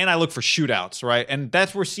and I look for shootouts, right? And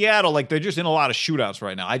that's where Seattle, like they're just in a lot of shootouts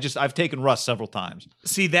right now. I've taken Russ several times.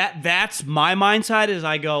 See, that's my mindset is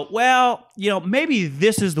I go, well, maybe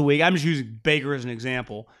this is the week. I'm just using Baker as an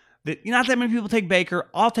example. That not that many people take Baker.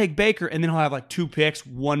 I'll take Baker, and then he'll have like 2 picks,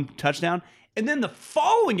 1 touchdown. And then the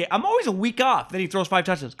following game, I'm always a week off. Then he throws 5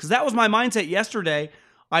 touchdowns. Because that was my mindset yesterday.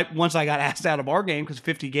 Once I got asked out of our game, because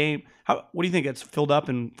 50 game. What do you think? It's filled up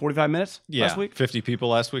in 45 minutes last week? 50 people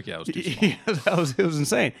last week? Yeah, it was too small. Yeah, it was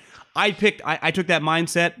insane. I took that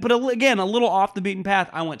mindset, but again, a little off the beaten path.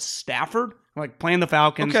 I went Stafford, like playing the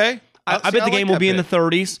Falcons. Okay. I bet the game will be in the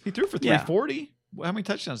 30s. He threw for 340. Yeah. How many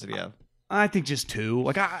touchdowns did he have? I think just 2.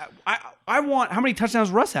 Like I want. How many touchdowns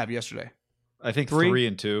did Russ have yesterday? I think 3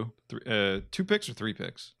 and 2. 2 picks or 3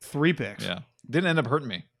 picks? 3 picks. Yeah, didn't end up hurting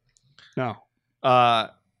me. No.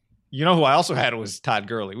 You know who I also had was Todd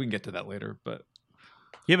Gurley. We can get to that later, but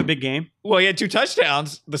you have a big game. Well, he had 2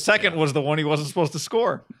 touchdowns. The second was the one he wasn't supposed to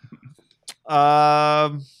score.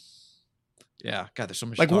 Yeah, God, there's so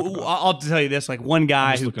much. Like I'll tell you this: like one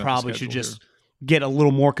guy who probably should just get a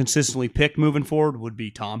little more consistently picked moving forward would be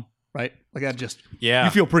Tom. right? Like that just Yeah.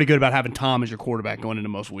 you feel pretty good about having Tom as your quarterback going into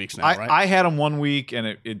most weeks now, right? I had him 1 week and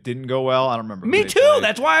it didn't go well. I don't remember. who Me they too. played.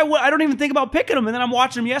 That's why I don't even think about picking him. And then I'm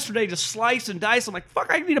watching him yesterday just slice and dice. I'm like, fuck,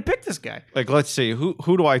 I need to pick this guy. Like, let's see. Who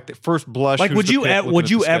do I first blush? Like, who's would the you pick looking would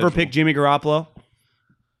at you the ever schedule? pick Jimmy Garoppolo?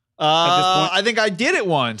 point? I think I did it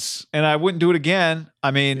once, and I wouldn't do it again.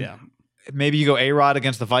 I mean, Yeah. maybe you go A-Rod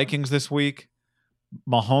against the Vikings this week,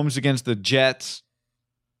 Mahomes against the Jets.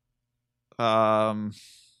 Don't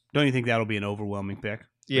you think that'll be an overwhelming pick?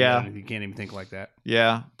 Yeah, You can't even think like that.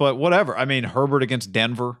 yeah, but whatever. I mean, Herbert against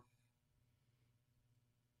Denver.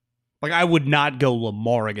 Like, I would not go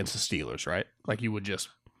Lamar against the Steelers, right? Like, you would just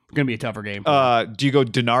going to be a tougher game. Do you go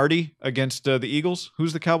Denardi against the Eagles?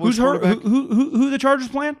 Who's the Cowboys Who's hurt? quarterback? Who the Chargers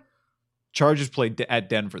playing? Chargers played at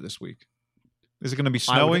Denver this week. Is it going to be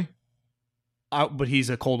snowy? But he's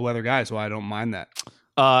a cold weather guy, so I don't mind that.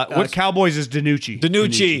 What's Cowboys is DiNucci.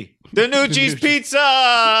 DiNucci? DiNucci's Pizza.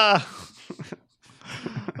 I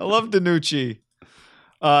love DiNucci.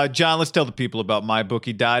 John, let's tell the people about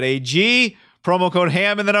mybookie.ag. Promo code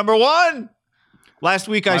HAM in the number 1. Last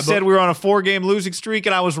week I said we were on a 4-game losing streak,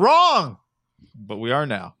 and I was wrong. But we are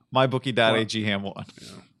now. Mybookie.ag HAM 1.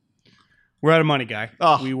 We're out of money, guy.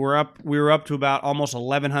 Oh. We were up to about almost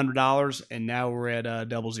 $1,100, and now we're at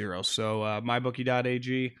double zero. So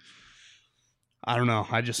mybookie.ag. I don't know.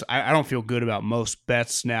 I don't feel good about most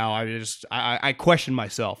bets now. I question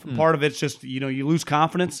myself. Part of it's just, you lose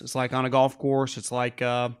confidence. It's like on a golf course. It's like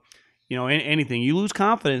anything. You lose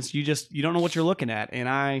confidence. You don't know what you're looking at. And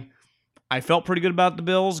I felt pretty good about the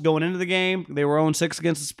Bills going into the game. They were 0-6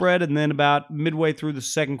 against the spread, and then about midway through the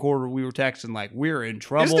second quarter, we were texting like, we're in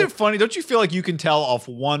trouble. Isn't it funny? Don't you feel like you can tell off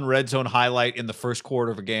one red zone highlight in the first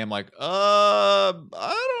quarter of a game, like, I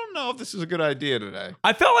don't know if this is a good idea today.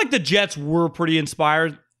 I felt like the Jets were pretty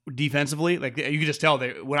inspired defensively. Like, you could just tell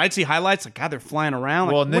when I'd see highlights, like, God, they're flying around.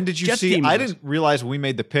 Like, Well, and then what did you Jets see? team is I this? didn't realize when we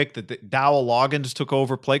made the pick that Dowell Loggins took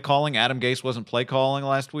over play calling. Adam Gase wasn't play calling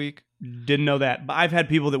last week. Didn't know that. But I've had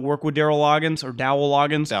people that work with Daryl Loggins or Dowell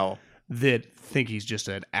Loggins Dowell. that think he's just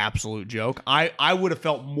an absolute joke. I would have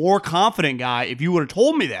felt more confident, guy, if you would have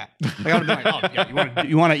told me that. Like, I would have been like, oh, yeah,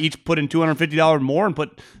 you want to each put in $250 more and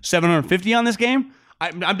put $750 on this game?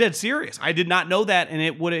 I'm dead serious. I did not know that, and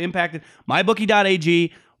it would have impacted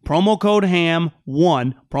mybookie.ag, promo code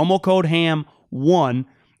HAM1, promo code HAM1.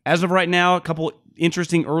 As of right now, a couple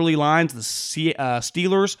interesting early lines. The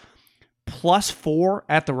Steelers +4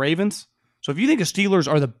 at the Ravens. So if you think the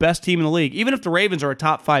Steelers are the best team in the league, even if the Ravens are a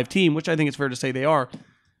top 5 team, which I think it's fair to say they are,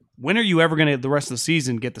 when are you ever going to, the rest of the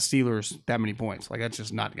season, get the Steelers that many points? Like, that's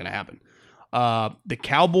just not going to happen. The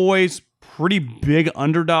Cowboys, pretty big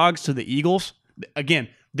underdogs to the Eagles. Again,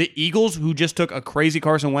 the Eagles, who just took a crazy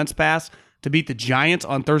Carson Wentz pass to beat the Giants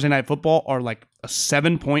on Thursday Night Football, are like a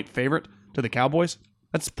 7-point favorite to the Cowboys.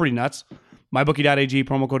 That's pretty nuts. MyBookie.ag,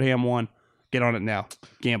 promo code HAM1. Get on it now.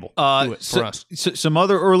 Gamble. Do it for us. Some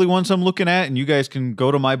other early ones I'm looking at, and you guys can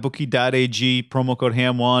go to mybookie.ag, promo code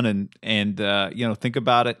HAM1, and think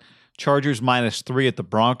about it. Chargers -3 at the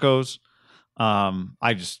Broncos.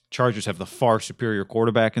 Chargers have the far superior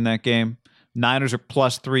quarterback in that game. Niners are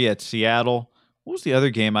 +3 at Seattle. What was the other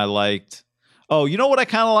game I liked? Oh, you know what I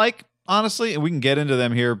kind of like, honestly? And we can get into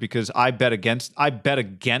them here because I took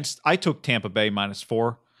Tampa Bay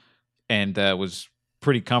 -4 and was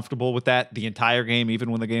pretty comfortable with that the entire game, even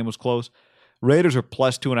when the game was close. Raiders are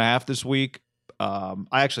 +2.5 this week. I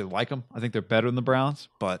actually like them. I think they're better than the Browns,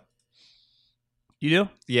 but You do?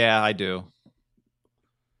 yeah, I do.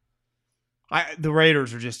 The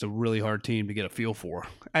Raiders are just a really hard team to get a feel for.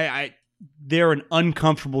 They're an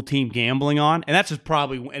uncomfortable team gambling on, and that's just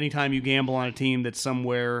probably anytime you gamble on a team that's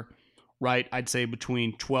somewhere, right, I'd say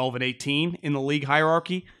between 12 and 18 in the league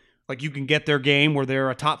hierarchy. Like, you can get their game where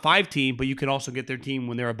they're a top 5 team, but you can also get their team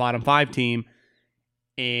when they're a bottom 5 team.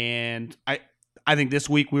 And I think this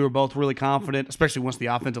week we were both really confident, especially once the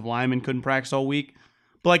offensive lineman couldn't practice all week.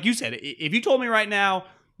 But like you said, if you told me right now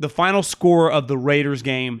the final score of the Raiders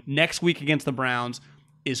game next week against the Browns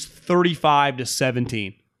is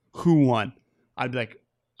 35-17, who won? I'd be like,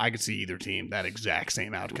 I could see either team that exact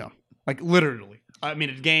same outcome. Like, literally. I mean,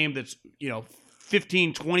 a game that's,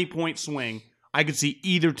 15, 20-point swing. I could see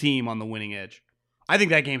either team on the winning edge. I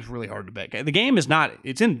think that game's really hard to bet. The game is not.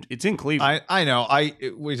 It's in Cleveland. I know.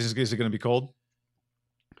 Is it going to be cold?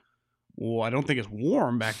 Well, I don't think it's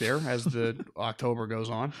warm back there as the October goes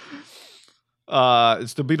on.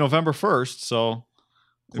 It's to be November 1st, so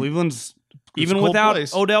Cleveland's it's even a cold without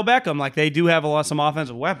place. Odell Beckham, like, they do have some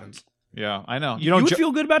offensive weapons. Yeah, I know. You would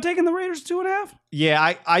feel good about taking the Raiders 2.5?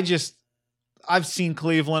 Yeah, I've seen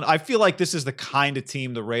Cleveland. I feel like this is the kind of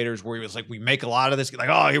team, the Raiders, where it was like, we make a lot of this. Like,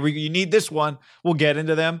 oh, you need this one. We'll get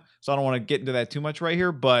into them. So I don't want to get into that too much right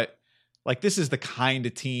here. But like, this is the kind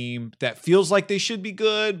of team that feels like they should be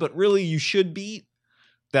good, but really you should beat.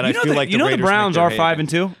 That I feel like the Raiders Browns are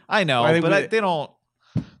 5-2. I know, but they don't.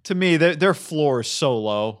 To me, their floor is so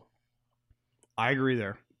low. I agree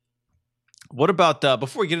there. What about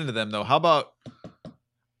before we get into them though? How about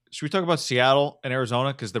should we talk about Seattle and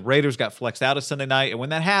Arizona? Because the Raiders got flexed out of Sunday night, and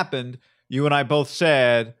when that happened, you and I both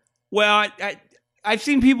said, "Well, I've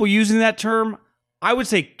seen people using that term. I would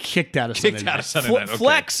say kicked out of Sunday night. Okay.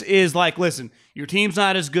 Flex is like, listen, your team's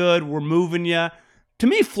not as good. We're moving you." To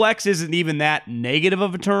me, flex isn't even that negative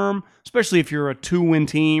of a term, especially if you're a 2-win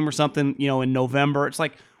team or something. In November, it's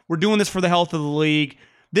like we're doing this for the health of the league.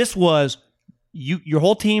 This was your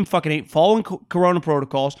whole team fucking ain't following Corona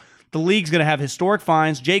protocols. The league's going to have historic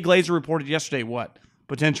fines. Jay Glazer reported yesterday what?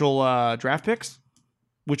 Potential draft picks,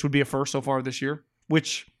 which would be a first so far this year.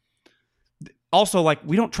 Which also, like,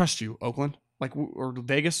 we don't trust you, Oakland, or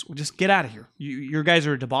Vegas. Just get out of here. Your guys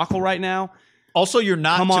are a debacle right now. Also, you're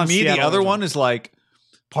not. To me, Seattle, the other one is like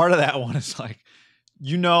part of that one is like,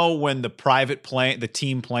 when the private plane, the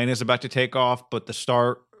team plane is about to take off, but the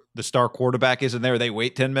star quarterback isn't there. They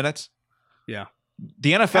wait 10 minutes. Yeah.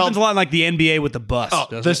 The NFL happens a lot like the NBA with the bus.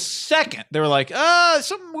 The second they were like,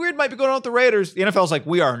 something weird might be going on with the Raiders. The NFL's like,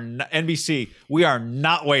 NBC, we are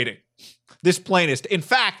not waiting. This plane is, in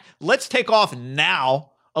fact, let's take off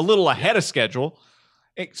now, a little ahead of schedule,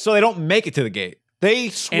 so they don't make it to the gate. They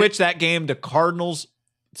switched that game to Cardinals,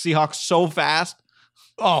 Seahawks so fast.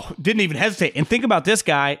 Oh, didn't even hesitate. And think about this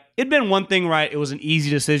guy. It'd been one thing, right? It was an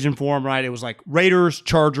easy decision for him, right? It was like Raiders,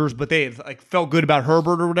 Chargers, but they like felt good about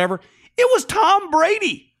Herbert or whatever. It was Tom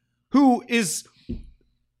Brady, who is,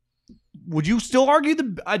 would you still argue,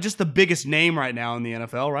 just the biggest name right now in the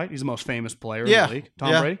NFL, right? He's the most famous player in the league.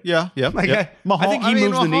 Tom Brady? Yeah. I think he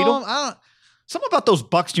moves the needle. Something about those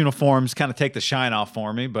Bucs uniforms kind of take the shine off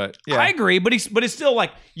for me, but yeah. I agree, but it's still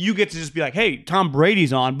like you get to just be like, hey, Tom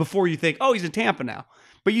Brady's on before you think, oh, he's in Tampa now.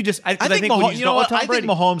 But you just, I think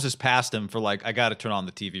Mahomes has passed him for like, I got to turn on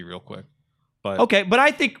the TV real quick. But okay, but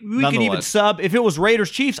I think we could even sub, if it was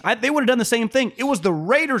Raiders Chiefs, they would have done the same thing. It was the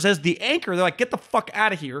Raiders as the anchor. They're like, get the fuck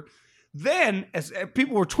out of here. Then, as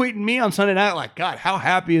people were tweeting me on Sunday night, like, God, how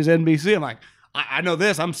happy is NBC? I'm like, I know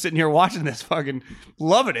this. I'm sitting here watching this, fucking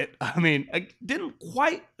loving it. I mean, I didn't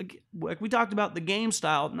quite, like we talked about, the game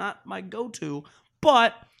style, not my go-to,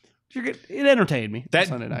 but it entertained me that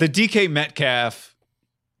Sunday night. The DK Metcalf,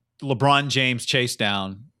 LeBron James chase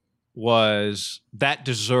down that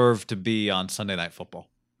deserved to be on Sunday Night Football.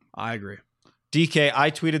 I agree. DK,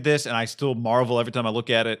 I tweeted this, and I still marvel every time I look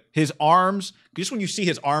at it. His arms, just when you see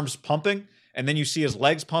his arms pumping, and then you see his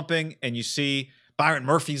legs pumping, and you see Byron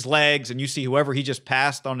Murphy's legs, and you see whoever he just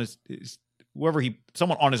passed on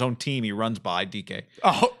someone on his own team he runs by, DK.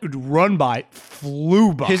 Oh,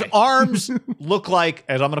 flew by. His arms look like,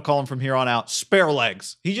 as I'm going to call him from here on out, spare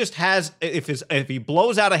legs. He just has, if he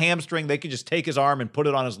blows out a hamstring, they could just take his arm and put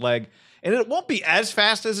it on his leg. And it won't be as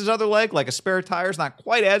fast as his other leg, like a spare tire. It's not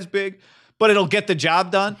quite as big, but it'll get the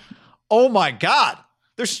job done. Oh my God.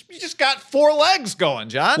 You just got 4 legs going,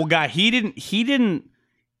 John. Well, guy, he didn't,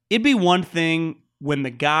 it'd be one thing when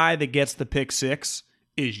the guy that gets the pick six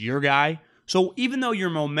is your guy. So even though your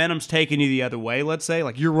momentum's taking you the other way, let's say,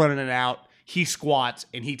 like you're running it out, he squats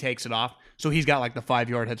and he takes it off. So he's got like the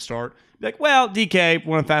 5-yard head start. Like, well, DK,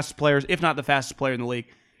 one of the fastest players, if not the fastest player in the league.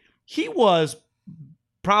 He was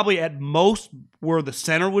probably at most where the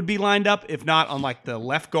center would be lined up, if not on like the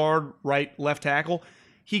left guard, left tackle.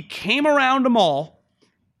 He came around them all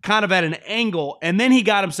kind of at an angle, and then he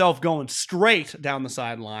got himself going straight down the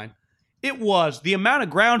sideline. It was the amount of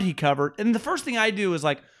ground he covered. And the first thing I do is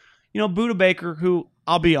like, Budda Baker, who,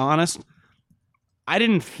 I'll be honest, I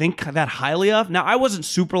didn't think that highly of. Now, I wasn't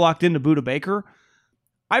super locked into Budda Baker.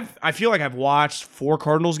 I feel like I've watched 4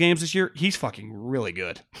 Cardinals games this year. He's fucking really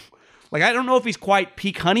good. Like, I don't know if he's quite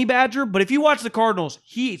peak Honey Badger, but if you watch the Cardinals,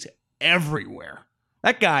 he's everywhere.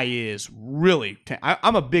 That guy is really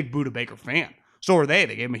I'm a big Budda Baker fan. So are they.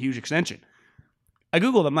 They gave him a huge extension. I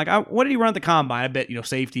Googled him. Like, what did he run at the combine? I bet,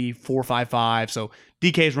 safety, 4.55. So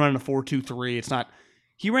DK's running a 4.23. It's not...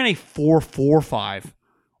 He ran a 4.45,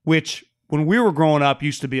 which when we were growing up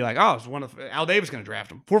used to be like, oh, it's one of Al Davis going to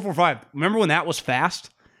draft him. 4.45. Remember when that was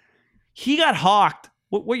fast? He got hawked.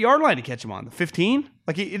 What yard line did he catch him on? The 15?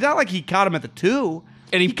 Like it's not like he caught him at the 2.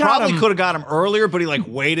 And he probably could have got him earlier, but he like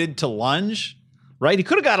waited to lunge, right? He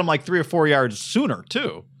could have got him like 3 or 4 yards sooner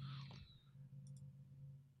too.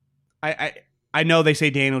 I know they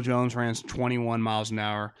say Daniel Jones ran 21 miles an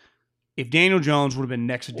hour. if Daniel Jones would have been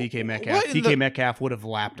next to DK Metcalf, What in DK the- Metcalf would have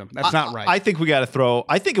lapped him. That's not right. I think we got to throw.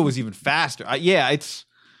 I think it was even faster. It's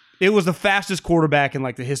it was the fastest quarterback in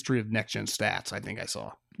like the history of next gen stats. I think I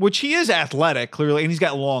saw. which he is athletic clearly, and he's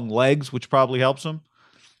got long legs, which probably helps him.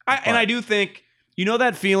 And I do think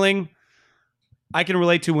that feeling I can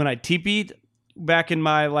relate to when I TP'd back in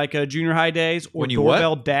my like junior high days, or When you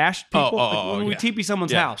doorbell dashed people. When we yeah. TP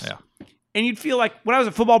someone's Yeah, house. yeah. And you'd feel like when I was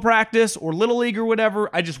at football practice or little league or whatever,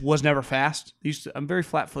 I just was never fast. I'm very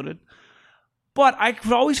flat footed. But I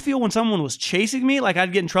could always feel when someone was chasing me, like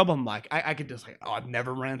I'd get in trouble. I'm like, I could just like, oh, I've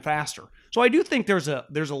never ran faster. So I do think there's a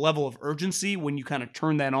level of urgency when you kind of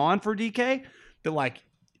turn that on for DK. That like,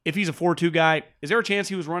 if he's a 4.2 guy, is there a chance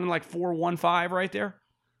he was running like 4.15 right there?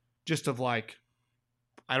 Just of like,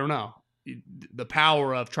 I don't know, the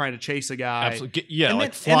power of trying to chase a guy. Absolutely. Yeah, And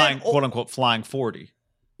like then- flying, and then- quote unquote, flying 40.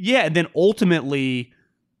 Yeah, and then ultimately,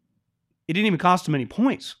 it didn't even cost them any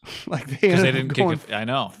points. Like they Because they ended didn't up kick going it. I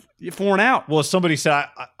know. 4 and out. Well, somebody said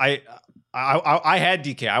I had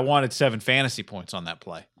DK. I wanted 7 fantasy points on that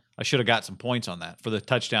play. I should have got some points on that for the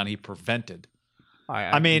touchdown he prevented.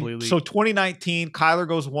 I mean, completely- so 2019, Kyler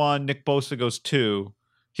goes 1, Nick Bosa goes 2.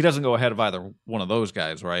 He doesn't go ahead of either one of those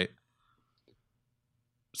guys, right?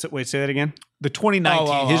 Wait, say that again. The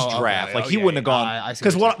 2019, his draft, like he wouldn't have gone. I see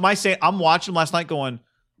Because what what am I saying? I'm watching last night going,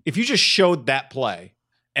 if you just showed that play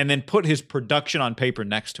and then put his production on paper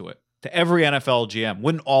next to it, to every NFL GM,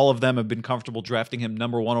 wouldn't all of them have been comfortable drafting him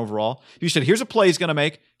number 1 overall? If you said, here's a play he's going to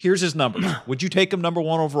make, here's his numbers. Would you take him number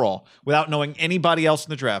 1 overall without knowing anybody else in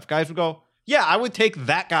the draft? Guys would go, yeah, I would take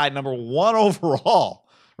that guy number 1 overall,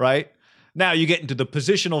 right? Now you get into the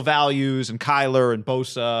positional values and Kyler and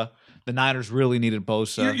Bosa. The Niners really needed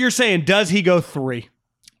Bosa. You're saying, does he go 3?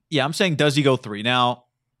 Yeah, I'm saying, does he go 3? Now,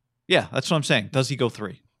 yeah, that's what I'm saying. Does he go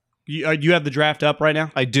 3? You have the draft up right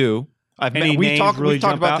now? I do. Any We've names talked really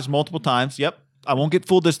about jump out? this multiple times. Yep. I won't get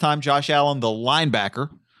fooled this time. Josh Allen, the linebacker.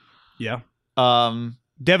 Yeah. Um,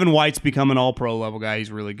 Devin White's become an all-pro level guy.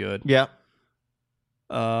 He's really good. yeah.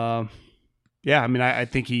 Yeah, I mean, I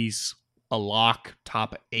think he's a lock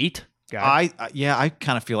top 8 guy. I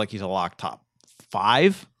kind of feel like he's a lock top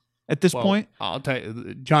 5 at this Well, point. I'll tell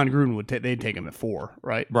you, John Gruden they'd take him at 4,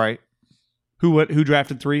 right? Right. Who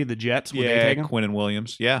drafted 3? The Jets? Would they take him? Quinn and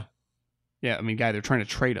Williams. Yeah. Yeah, I mean, guy, they're trying to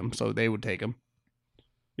trade him, so they would take him.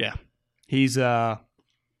 Yeah. He's I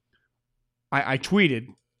tweeted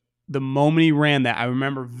the moment he ran that. I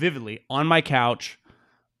remember vividly on my couch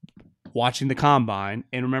watching the combine,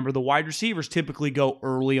 and remember the wide receivers typically go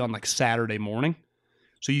early on like Saturday morning.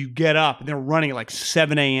 So you get up and they're running at like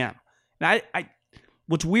 7 a.m. And I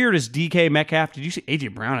what's weird is DK Metcalf. Did you see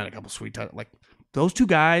AJ Brown had a couple sweet touchdowns? Like those two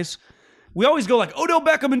guys, we always go like Odell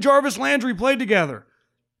Beckham and Jarvis Landry played together.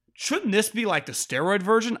 Shouldn't this be like the steroid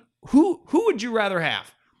version? Who would you rather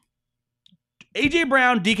have? AJ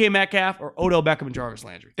Brown, DK Metcalf, or Odell Beckham and Jarvis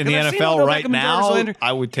Landry? In the 'Cause I've seen NFL Odell right Beckham and Jarvis now, Landry.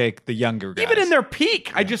 I would take the younger guys. Even in their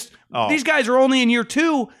peak, Oh. these guys are only in year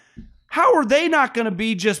 2. How are they not going to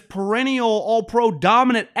be just perennial all-pro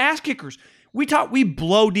dominant ass kickers? We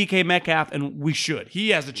blow DK Metcalf, and we should. He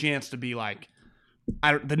has a chance to be like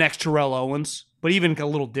the next Terrell Owens, but even a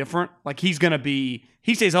little different. Like he's going to be,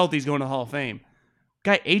 he stays healthy, he's going to the Hall of Fame.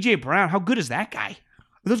 Guy, AJ Brown, how good is that guy?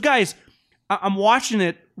 Those guys, I'm watching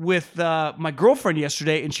it with my girlfriend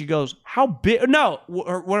yesterday, and she goes, how big? No,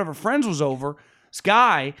 one of her friends was over, this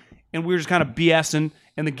guy, and we were just kind of BSing.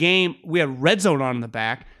 And the game, we had Red Zone on in the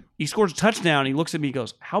back. He scores a touchdown. He looks at me, he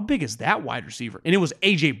goes, how big is that wide receiver? And it was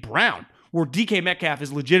AJ Brown, where DK Metcalf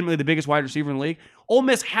is legitimately the biggest wide receiver in the league. Ole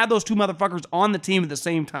Miss had those two motherfuckers on the team at the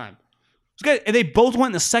same time. And they both went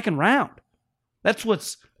in the second round. That's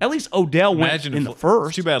what's, at least Odell went in the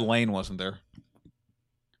first. Too bad Lane wasn't there.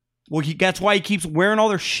 Well, that's why he keeps wearing all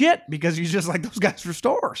their shit, because he's just like, those guys are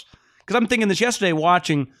stars. Because I'm thinking this yesterday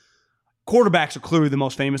watching, quarterbacks are clearly the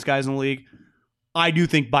most famous guys in the league. I do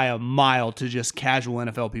think by a mile to just casual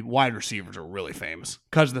NFL people, wide receivers are really famous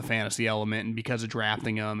because of the fantasy element and because of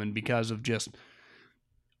drafting them and because of just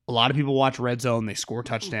a lot of people watch Red Zone. They score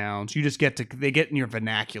touchdowns. You just they get in your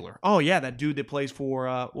vernacular. Oh yeah, that dude that plays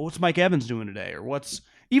for what's Mike Evans doing today, or what's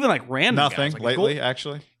even like random Nothing guys, like lately,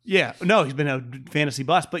 actually. Yeah, no, he's been a fantasy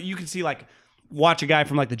bust. But you can see like watch a guy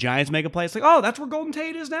from like the Giants make a play. It's like, oh, that's where Golden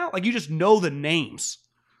Tate is now. Like you just know the names.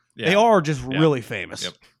 Yeah. They are just really famous.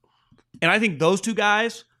 Yep. And I think those two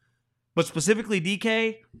guys, but specifically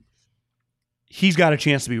DK, he's got a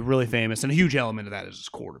chance to be really famous. And a huge element of that is his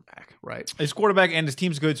quarterback, right? His quarterback and his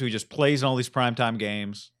team's good, so he just plays in all these primetime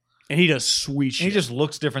games. And he does sweet shit. And he just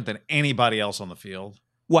looks different than anybody else on the field.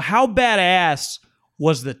 Well, how badass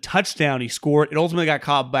was the touchdown he scored? It ultimately got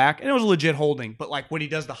called back, and it was a legit holding. But like when he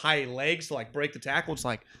does the high legs to like break the tackle, it's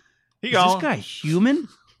like, Is this guy human?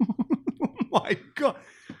 Oh my God.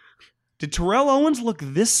 Did Terrell Owens look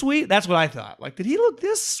this sweet? That's what I thought. Like, did he look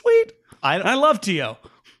this sweet? I love T.O.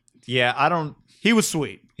 Yeah, I don't. He was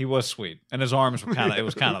sweet. He was sweet, and his arms were kind of. It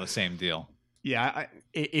was kind of the same deal. Yeah,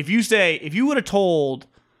 if you would have told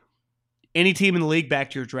any team in the league,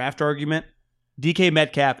 back to your draft argument, DK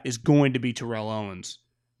Metcalf is going to be Terrell Owens,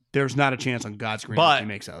 there's not a chance on God's green if he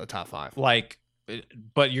makes out of the top 5.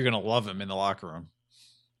 But you're gonna love him in the locker room.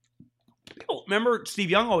 Remember,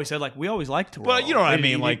 Steve Young always said, like, we always liked Terrell. Well, you know what I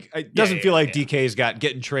mean. Like, it doesn't feel like DK's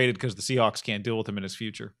getting traded because the Seahawks can't deal with him in his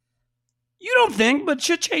future. You don't think, but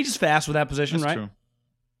shit changes fast with that position, That's right? True.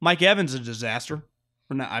 Mike Evans is a disaster.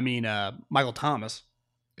 Or not, Michael Thomas.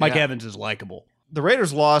 Mike Evans is likable. The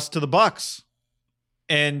Raiders lost to the Bucks,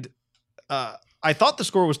 and I thought the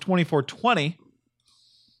score was 24-20,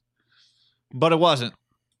 but it wasn't.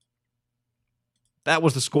 That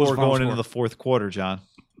was the score going into the fourth quarter, John.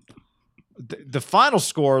 The final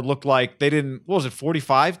score looked like they didn't. What was it?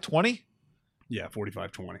 45-20. Yeah,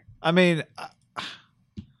 45-20. I mean,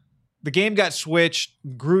 the game got switched.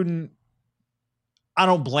 Gruden. I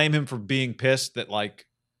don't blame him for being pissed that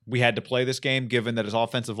we had to play this game, given that his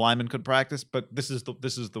offensive lineman could practice. But this is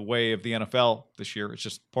the way of the NFL this year. It's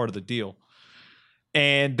just part of the deal.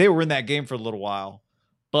 And they were in that game for a little while,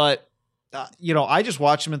 but I just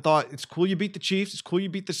watched them and thought, it's cool you beat the Chiefs. It's cool you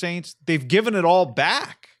beat the Saints. They've given it all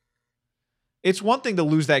back. It's one thing to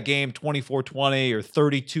lose that game 24-20 or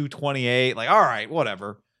 32-28. Like, all right,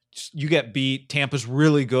 whatever. You get beat. Tampa's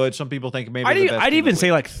really good. Some people think maybe I'd even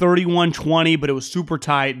say like 31-20, but it was super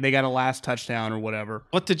tight and they got a last touchdown or whatever.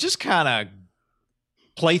 But to just kind of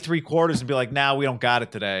play 3 quarters and be like, nah, we don't got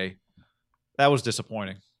it today, that was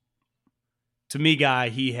disappointing. To me, Guy,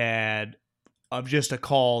 he had of just a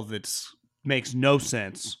call that makes no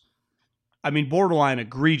sense. I mean, borderline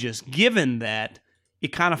egregious, given that it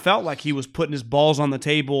kind of felt like he was putting his balls on the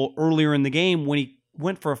table earlier in the game when he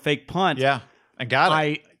went for a fake punt. Yeah, and got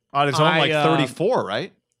it. On his own, 34,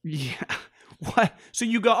 right? Yeah. What? So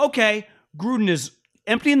you go, okay, Gruden is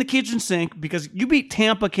emptying the kitchen sink because you beat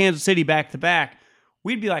Tampa, Kansas City back-to-back.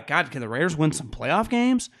 We'd be like, God, can the Raiders win some playoff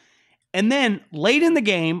games? And then late in the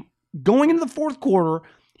game, going into the fourth quarter,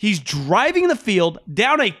 he's driving the field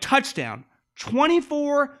down a touchdown,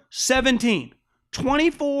 24-17.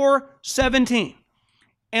 24-17.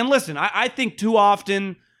 And listen, I think too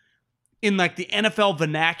often in like the NFL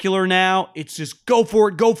vernacular now, it's just go for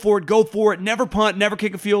it, go for it, go for it. Never punt, never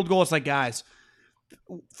kick a field goal. It's like, guys,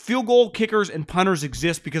 field goal kickers and punters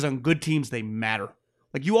exist because on good teams, they matter.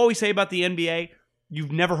 Like you always say about the NBA,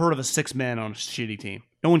 you've never heard of a 6 man on a shitty team.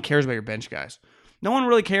 No one cares about your bench guys. No one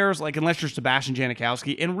really cares, like unless you're Sebastian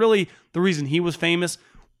Janikowski. And really, the reason he was famous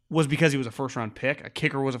was because he was a first-round pick. A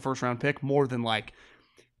kicker was a first-round pick more than like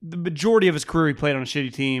the majority of his career he played on a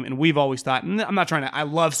shitty team. And we've always thought, and I'm not trying to, I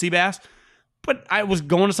love Seabass, but I was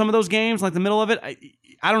going to some of those games, like the middle of it.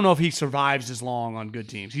 I don't know if he survives as long on good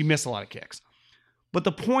teams. He missed a lot of kicks. But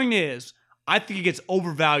the point is, I think he gets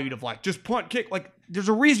overvalued of like, just punt, kick. Like, there's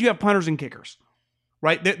a reason you have punters and kickers,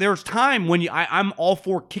 right? There's time when I'm all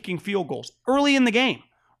for kicking field goals early in the game,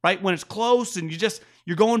 right? When it's close and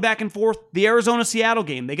you're going back and forth. The Arizona-Seattle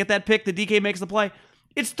game, they get that pick, the DK makes the play.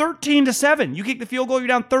 It's 13-7. You kick the field goal, you're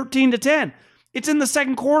down 13-10. It's in the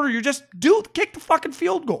second quarter. You're just, kick the fucking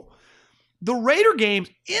field goal. The Raider game's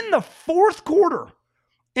in the fourth quarter.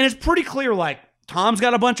 And it's pretty clear, like, Tom's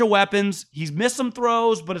got a bunch of weapons. He's missed some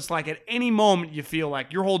throws, but it's like at any moment you feel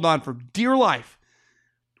like you're holding on for dear life.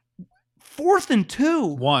 4th and 2.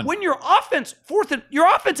 1. When your offense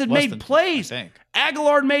had made plays.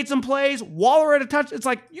 Aguilar made some plays. Waller had a touch. It's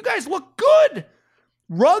like, you guys look good.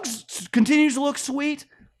 Ruggs continues to look sweet.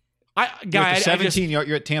 You're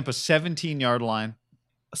at Tampa's 17-yard line.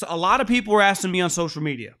 So a lot of people were asking me on social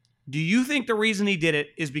media, do you think the reason he did it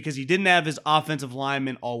is because he didn't have his offensive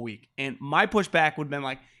linemen all week? And my pushback would have been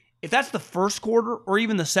like, if that's the first quarter or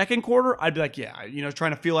even the second quarter, I'd be like, yeah,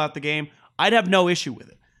 trying to feel out the game. I'd have no issue with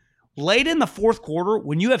it. Late in the fourth quarter,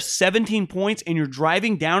 when you have 17 points and you're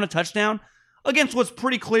driving down a touchdown against what's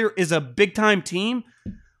pretty clear is a big-time team,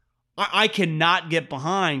 I cannot get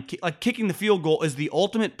behind. Like, kicking the field goal is the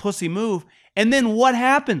ultimate pussy move. And then what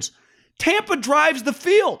happens? Tampa drives the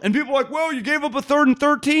field. And people are like, well, you gave up a 3rd and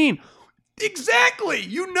 13. Exactly.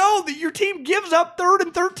 You know that your team gives up 3rd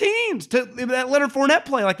and 13s to that Leonard Fournette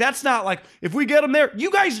play. Like, that's not like, if we get them there, you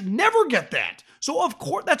guys never get that. So, of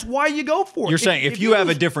course, that's why you go for it. You're saying if you have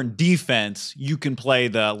a different defense, you can play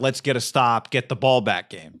the let's get a stop, get the ball back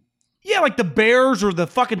game. Yeah, like the Bears or the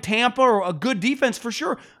fucking Tampa or a good defense for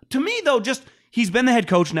sure. To me, though, he's been the head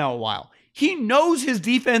coach now a while. He knows his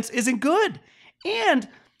defense isn't good. And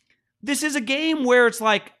this is a game where it's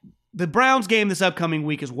like the Browns game this upcoming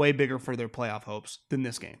week is way bigger for their playoff hopes than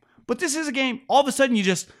this game. But this is a game, all of a sudden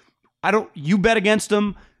you bet against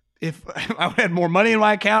them. If I had more money in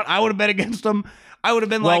my account, I would have bet against them. I would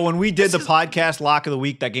have been when we did the podcast lock of the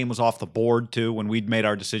week, that game was off the board too, when we'd made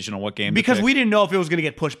our decision on what game because to pick. we didn't know if it was going to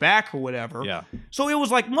get pushed back or whatever. Yeah. So it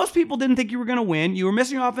was like most people didn't think you were going to win. You were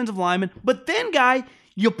missing your offensive lineman. But then, guy,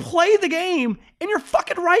 you play the game and you're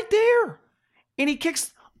fucking right there. And he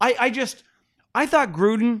kicks. I thought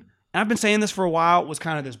Gruden, and I've been saying this for a while, was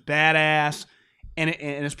kind of this badass. And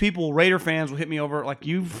as people, Raider fans will hit me over, like,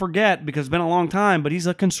 you forget because it's been a long time, but he's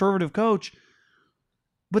a conservative coach.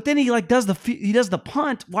 But then he does the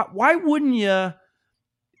punt. Why wouldn't you?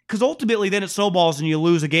 Because ultimately, then it snowballs and you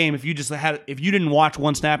lose a game. If you didn't watch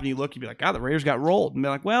one snap and you look, you'd be like, God, the Raiders got rolled. And be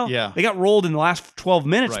like, well, yeah, they got rolled in the last 12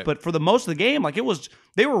 minutes, right. But for the most of the game,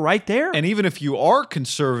 they were right there. And even if you are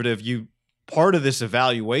conservative, part of this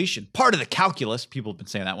evaluation, part of the calculus, people have been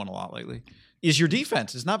saying that one a lot lately, is your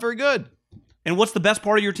defense is not very good. And what's the best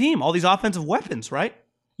part of your team? All these offensive weapons, right?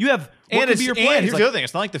 You have and here's the other thing.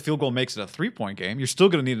 It's not like the field goal makes it a 3-point game. You're still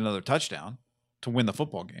going to need another touchdown to win the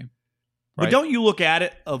football game. Right? But don't you look at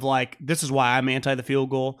it of like, this is why I'm anti the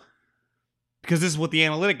field goal. Because this is what the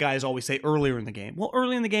analytic guys always say earlier in the game. Well,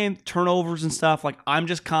 early in the game, turnovers and stuff, like I'm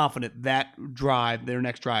just confident that their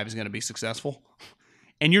next drive is going to be successful.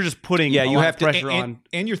 And you're just putting a lot of pressure on.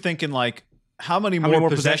 And you're thinking like, how many more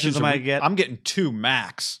possessions am I get? I'm getting 2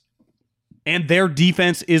 max. And their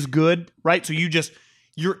defense is good, right? So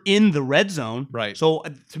you're in the red zone. Right. So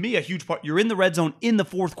to me, a huge part, you're in the red zone in the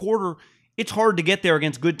fourth quarter. It's hard to get there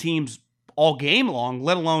against good teams all game long,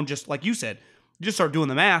 let alone just like you said, you just start doing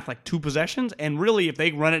the math, like 2 possessions. And really, if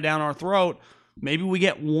they run it down our throat, maybe we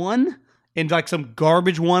get 1 and like some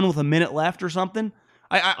garbage 1 with a minute left or something.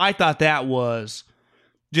 I thought that was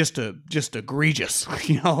just egregious.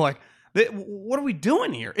 Like what are we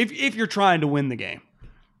doing here? If you're trying to win the game.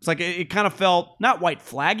 It's like it kind of felt not white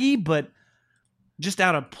flaggy, but just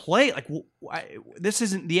out of play. Like this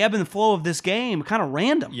isn't the ebb and flow of this game. Kind of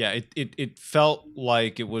random. Yeah, it felt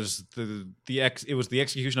like it was the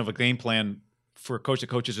execution of a game plan for a coach that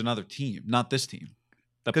coaches another team, not this team.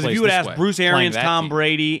 Because if you would ask Bruce Arians, Tom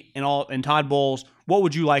Brady, and Todd Bowles, what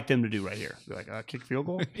would you like them to do right here? Be like kick field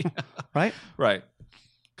goal, yeah. Right? Right.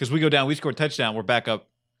 Because we go down, we score a touchdown, we're back up,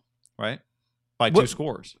 right, by 2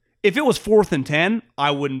 scores. If it was 4th and 10,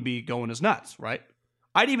 I wouldn't be going as nuts, right?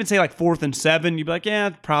 I'd even say like 4th and 7. You'd be like, yeah,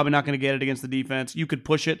 probably not going to get it against the defense. You could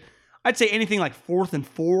push it. I'd say anything like 4th and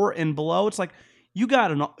 4 and below. It's like you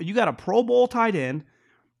got a Pro Bowl tight end.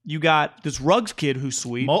 You got this Ruggs kid who's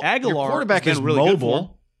sweet. Aguilar, your quarterback is really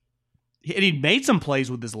mobile, and he made some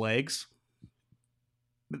plays with his legs.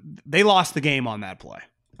 They lost the game on that play.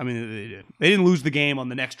 I mean, they did. They didn't lose the game on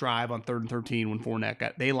the next drive on 3rd and 13 when Fournette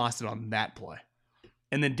got. They lost it on that play.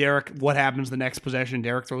 And then Derek, what happens the next possession?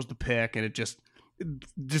 Derek throws the pick, and it just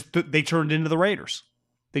they turned into the Raiders.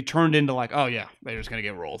 They turned into like, oh yeah, Raiders gonna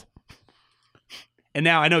get rolled. And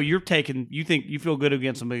now I know you feel good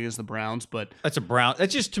against the Browns, but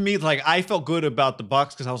that's just to me like I felt good about the Bucs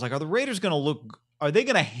because I was like, are the Raiders are they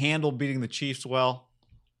gonna handle beating the Chiefs well?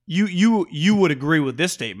 You would agree with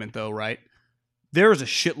this statement though, right? There is a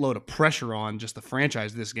shitload of pressure on just the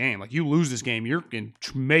franchise this game. Like you lose this game, you're in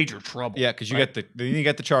major trouble. Yeah, because you get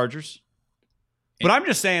the Chargers. But I'm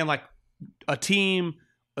just saying, like a team,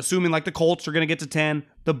 assuming like the Colts are going to get to 10,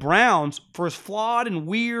 the Browns, for as flawed and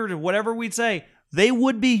weird and whatever we'd say, they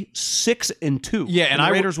would be 6-2. Yeah, and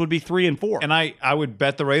the Raiders would be 3-4. And I would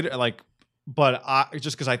bet the Raiders but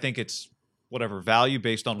just because I think it's whatever value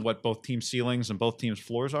based on what both teams' ceilings and both teams'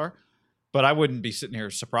 floors are. But I wouldn't be sitting here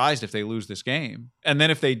surprised if they lose this game. And then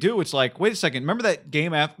if they do, it's like, wait a second. Remember that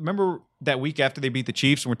game remember that week after they beat the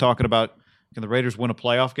Chiefs and we're talking about can the Raiders win a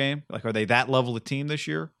playoff game? Like, are they that level of team this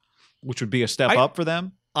year? Which would be a step up for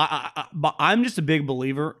them. But I'm just a big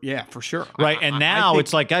believer. Yeah, for sure. Right. And now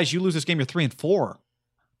it's like, guys, you lose this game, you're 3-4.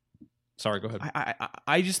 Sorry, go ahead.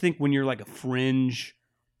 I just think when you're like a fringe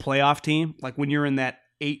playoff team, like when you're in that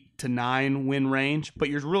 8 to 9 win range, but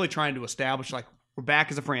you're really trying to establish like we're back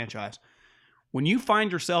as a franchise. When you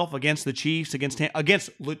find yourself against the Chiefs, against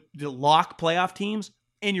the lock playoff teams,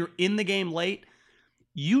 and you're in the game late,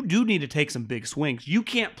 you do need to take some big swings. You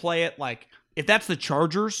can't play it like, if that's the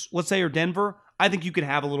Chargers, let's say, or Denver, I think you could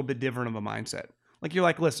have a little bit different of a mindset. Like you're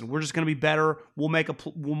like, listen, we're just going to be better. We'll make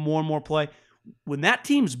more and more play. When that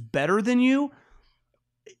team's better than you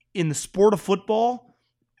in the sport of football,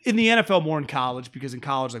 in the NFL more in college, because in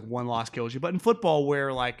college, like one loss kills you, but in football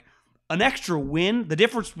where like, an extra win, the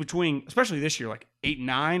difference between, especially this year, like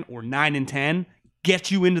 8-9 or 9-10,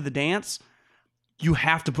 gets you into the dance. You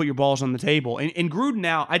have to put your balls on the table. And Gruden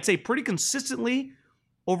now, I'd say pretty consistently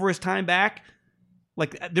over his time back,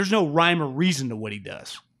 like there's no rhyme or reason to what he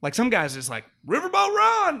does. Like some guys it's like Riverboat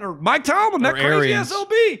Ron or Mike Tomlin, that crazy Arians.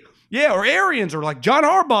 SLB. Yeah, or Arians or like John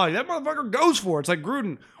Harbaugh. That motherfucker goes for it. It's like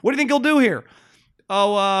Gruden. What do you think he'll do here?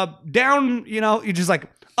 Oh, down, you just like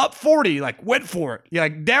up 40, like went for it. Yeah,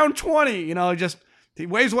 like down 20, just he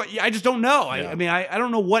weighs what I just don't know. Yeah. I mean, I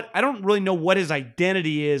don't know I don't really know what his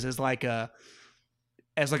identity is as like a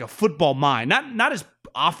football mind. Not his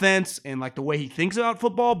offense and like the way he thinks about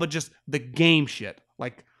football, but just the game shit.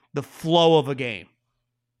 Like the flow of a game.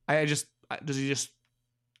 Does he just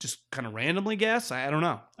kind of randomly guess? I don't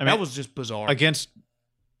know. I mean, that was just bizarre. Against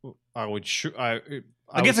Against a would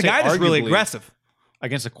say guy that's really arguably, aggressive.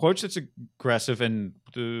 Against a coach that's aggressive and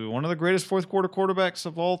one of the greatest fourth quarter quarterbacks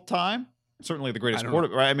of all time. Certainly the greatest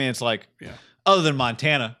quarterback, right? I mean, it's like, other than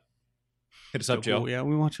Montana. Hit us up, Joe. Yeah,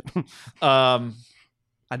 we want you. I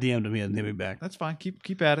DM'd him. He hasn't hit me back. That's fine.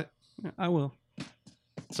 Keep at it. Yeah, I will.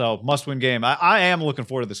 So, must-win game. I am looking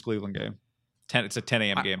forward to this Cleveland game. It's a 10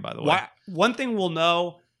 a.m. game, by the way. One thing we'll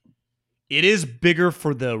know, it is bigger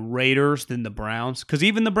for the Raiders than the Browns. Because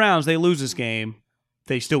even the Browns, they lose this game,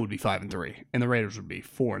 they still would be 5-3. And the Raiders would be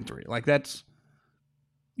 4-3. Like that's,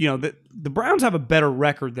 the Browns have a better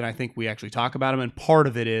record than I think we actually talk about them. And part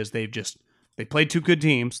of it is they played two good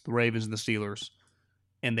teams, the Ravens and the Steelers,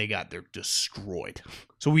 and they're destroyed.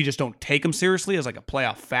 So we just don't take them seriously as like a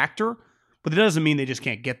playoff factor. But it doesn't mean they just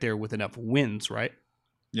can't get there with enough wins, right?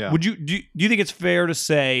 Yeah. Do you think it's fair to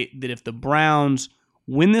say that if the Browns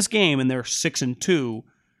win this game and they're 6-2,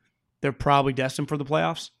 they're probably destined for the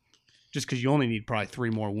playoffs? Just because you only need probably 3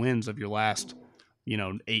 more wins of your last,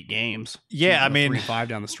 8 games. Yeah, I mean 3-5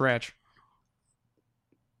 down the stretch.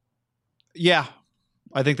 Yeah,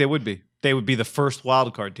 I think they would be. They would be the first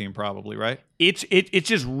wild card team, probably, right? It's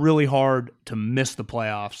just really hard to miss the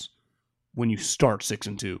playoffs when you start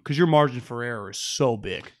 6-2 because your margin for error is so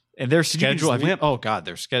big. And their schedule,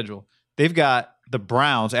 their schedule. They've got the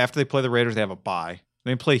Browns. After they play the Raiders, they have a bye.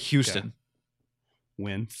 They play Houston,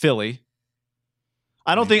 win Philly.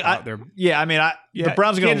 I don't think. The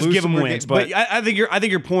Browns are going to lose give them some wins, games, but I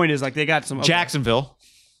think your point is like they got some Jacksonville.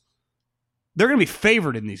 They're going to be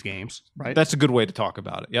favored in these games, right? That's a good way to talk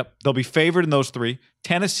about it. Yep, they'll be favored in those 3.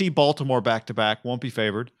 Tennessee, Baltimore, back to back won't be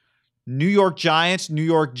favored. New York Giants, New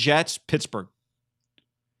York Jets, Pittsburgh.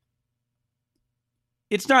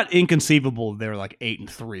 It's not inconceivable they're like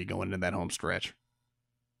 8-3 going into that home stretch.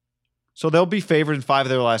 So they'll be favored in 5 of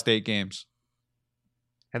their last 8 games.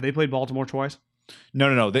 Have they played Baltimore twice?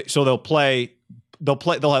 No. So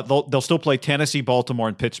they'll still play Tennessee, Baltimore,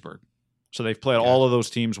 and Pittsburgh. So they've played all of those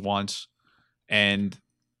teams once, and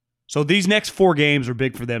so these next 4 games are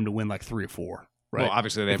big for them to win like 3 or 4. Right? Well,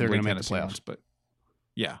 obviously they haven't played Tennessee once, but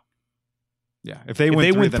yeah. If they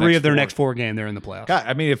win 3 of their next 4 games, they're in the playoffs. God,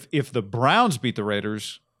 I mean, if the Browns beat the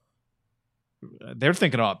Raiders, they're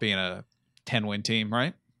thinking about being a 10-win team,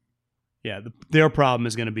 right? Yeah, their problem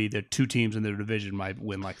is going to be the 2 teams in their division might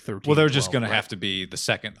win like 13. Well, they're just going to have to be the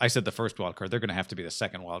second. I said the first wild card. They're going to have to be the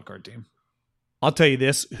second wild card team. I'll tell you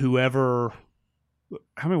this: how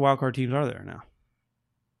many wild card teams are there now?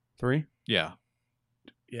 3? Yeah.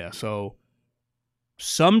 Yeah. So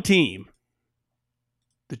some team,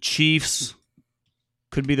 the Chiefs,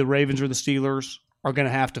 could be the Ravens or the Steelers, are going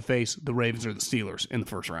to have to face the Ravens or the Steelers in the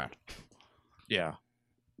first round. Yeah.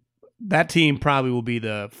 That team probably will be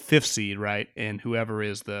the 5th seed, right? And whoever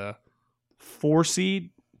is the 4 seed,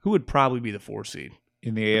 who would probably be the 4 seed?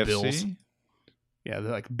 In the AFC? Bills. Yeah,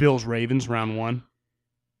 they're like Bills, Ravens, round 1.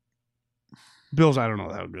 Bills, I don't know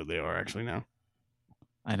how good they are actually now.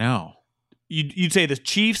 I know. You'd say the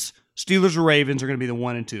Chiefs, Steelers, or Ravens are going to be the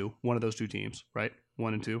 1 and 2, one of those 2 teams, right?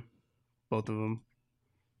 1 and 2, both of them.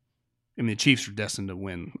 I mean, the Chiefs are destined to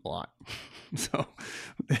win a lot, so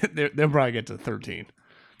they'll probably get to 13.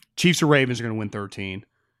 Chiefs or Ravens are going to win 13.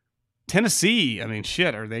 Tennessee, I mean,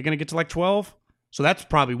 shit, are they going to get to like 12? So that's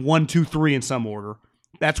probably 1, 2, 3 in some order.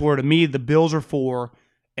 That's where, to me, the Bills are 4,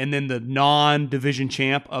 and then the non-division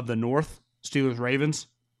champ of the North, Steelers, Ravens,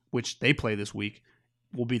 which they play this week,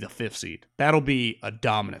 will be the 5th seed. That'll be a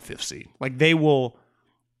dominant 5th seed. Like they will.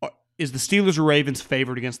 Is the Steelers or Ravens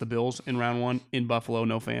favored against the Bills in round 1 in Buffalo?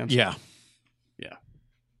 No fans. Yeah.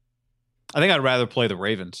 I think I'd rather play the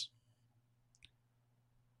Ravens.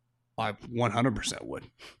 I 100% would.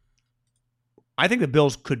 I think the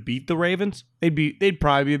Bills could beat the Ravens. They'd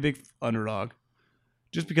probably be a big underdog,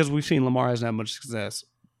 just because we've seen Lamar hasn't had much success.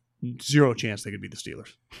 0 chance they could beat the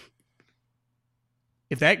Steelers.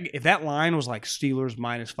 If that line was like Steelers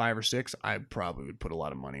 -5 or 6, I probably would put a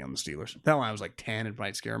lot of money on the Steelers. If that line was like 10, it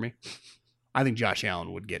might scare me. I think Josh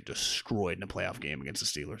Allen would get destroyed in a playoff game against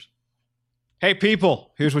the Steelers. Hey,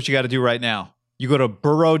 people, here's what you got to do right now. You go to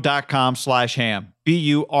burrow.com/ham,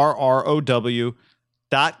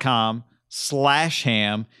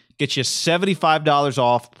 burrow.com/ham. Get you $75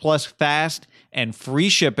 off plus fast and free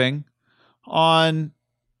shipping on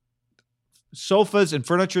sofas and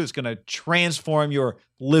furniture that's going to transform your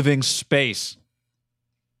living space.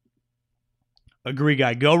 Agree,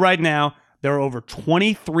 guy. Go right now. There are over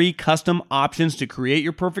 23 custom options to create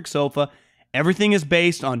your perfect sofa. Everything is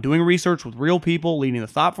based on doing research with real people, leading to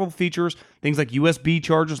thoughtful features, things like USB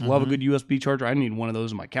chargers. Love a good USB charger. I need one of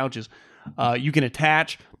those in my couches. You can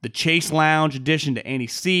attach the Chase Lounge edition to any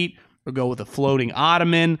seat or go with a floating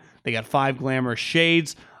ottoman. They got 5 glamorous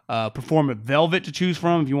shades. Performant velvet to choose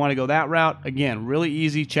from if you want to go that route. Again, really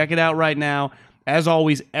easy. Check it out right now. As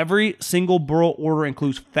always, every single Burrow order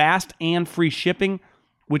includes fast and free shipping,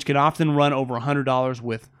 which can often run over $100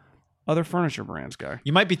 with other furniture brands, guy.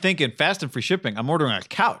 You might be thinking, fast and free shipping, I'm ordering a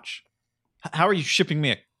couch. How are you shipping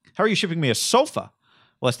me a sofa?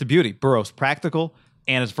 Well, that's the beauty. Burrow's practical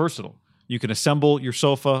and it's versatile. You can assemble your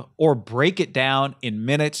sofa or break it down in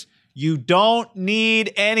minutes. You don't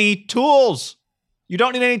need any tools.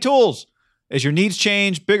 As your needs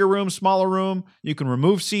change, bigger room, smaller room, you can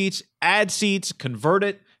remove seats, add seats, convert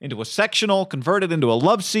it into a sectional, convert it into a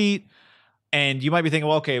love seat. And you might be thinking,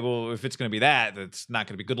 well, okay, well, if it's going to be that, it's not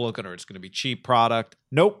going to be good looking or it's going to be cheap product.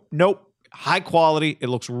 Nope. High quality. It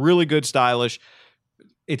looks really good, stylish.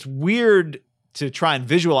 It's weird to try and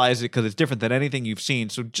visualize it because it's different than anything you've seen.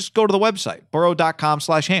 So just go to the website,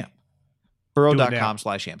 burrow.com/ham.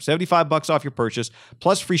 Burrow.com/ham. $75 off your purchase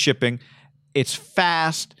plus free shipping. It's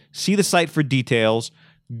fast. See the site for details.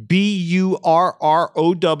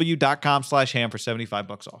 burrow.com/ham for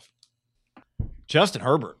 $75 off. Justin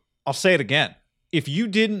Herbert. I'll say it again. If you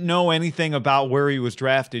didn't know anything about where he was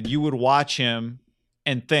drafted, you would watch him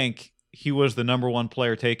and think he was the number 1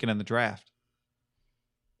 player taken in the draft.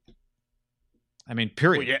 I mean,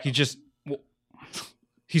 period. Well, yeah.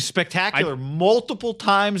 He's spectacular multiple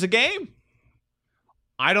times a game.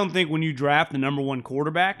 I don't think when you draft the number 1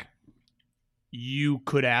 quarterback, you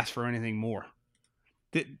could ask for anything more.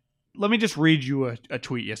 Let me just read you a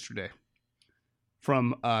tweet yesterday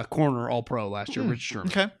from corner All-Pro last year, Richard Sherman.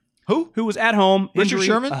 Okay. Who was at home. Richard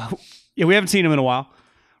Sherman? Yeah, we haven't seen him in a while.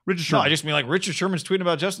 Richard Sherman. No, I just mean like Richard Sherman's tweeting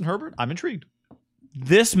about Justin Herbert. I'm intrigued.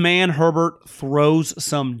 This man, Herbert, throws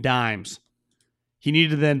some dimes. He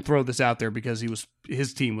needed to then throw this out there because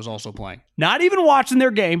his team was also playing. Not even watching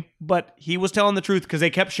their game, but he was telling the truth because they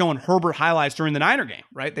kept showing Herbert highlights during the Niner game,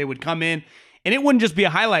 right? They would come in, and it wouldn't just be a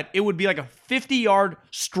highlight. It would be like a 50-yard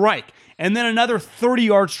strike and then another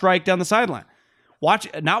 30-yard strike down the sideline.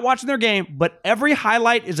 Not watching their game, but every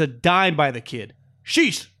highlight is a dime by the kid.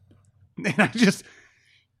 Sheesh. And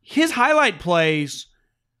his highlight plays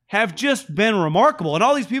have just been remarkable. And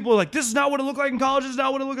all these people are like, this is not what it looked like in college. This is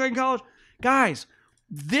not what it looked like in college. Guys,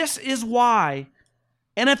 this is why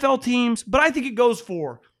NFL teams, but I think it goes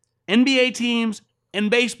for NBA teams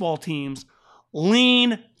and baseball teams,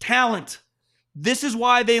 lean talent. This is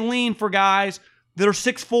why they lean for guys that are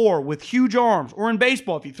 6'4" with huge arms. Or in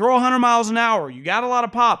baseball, if you throw 100 miles an hour, you got a lot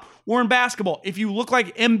of pop. Or in basketball, if you look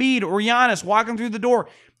like Embiid or Giannis walking through the door,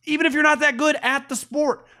 even if you're not that good at the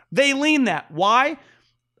sport, they lean that. Why?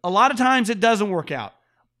 A lot of times it doesn't work out.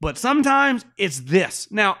 But sometimes it's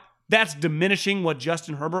this. Now, that's diminishing what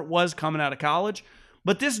Justin Herbert was coming out of college.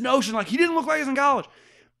 But this notion, like, he didn't look like he was in college.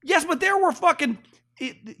 Yes, but there were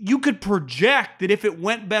you could project that if it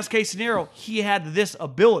went best case scenario, he had this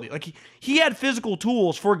ability. Like, he had physical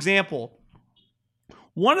tools. For example,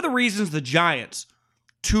 one of the reasons the Giants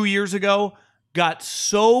 2 years ago got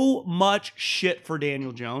so much shit for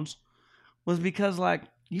Daniel Jones was because, like,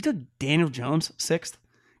 you took Daniel Jones 6th.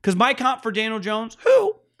 Because my comp for Daniel Jones,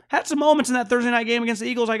 who had some moments in that Thursday night game against the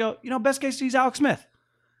Eagles, I go, best case he's Alex Smith.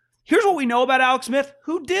 Here's what we know about Alex Smith,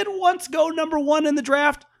 who did once go number 1 in the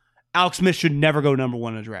draft. Alex Smith should never go number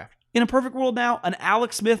 1 in the draft. In a perfect world now, an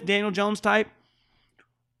Alex Smith, Daniel Jones type,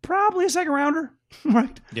 probably a second rounder,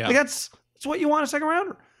 right? Yeah. Like that's what you want, a second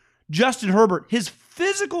rounder. Justin Herbert, his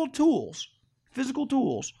physical tools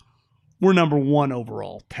were number 1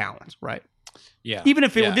 overall talent, right? Yeah. Even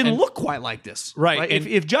if it didn't look quite like this. Right.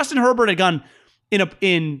 If Justin Herbert had gone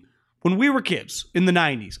in when we were kids in the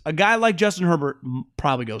 90s, a guy like Justin Herbert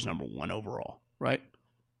probably goes number 1 overall, right?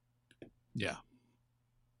 Yeah.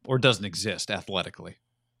 Or doesn't exist athletically.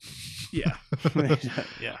 Yeah.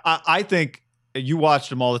 Yeah. I think you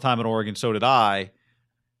watched him all the time at Oregon, so did I.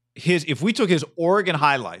 If we took his Oregon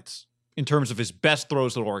highlights in terms of his best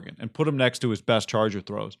throws at Oregon and put him next to his best Charger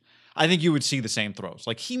throws, I think you would see the same throws.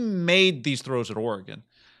 Like, he made these throws at Oregon.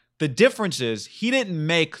 The difference is he didn't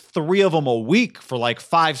make 3 of them a week for like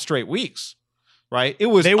 5 straight weeks. right? It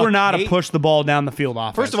was They were not a okay. push the ball down the field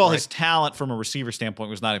offense. First of all, right? his talent from a receiver standpoint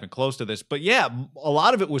was not even close to this. But yeah, a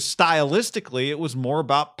lot of it was stylistically, it was more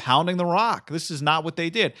about pounding the rock. This is not what they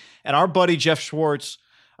did. And our buddy Jeff Schwartz,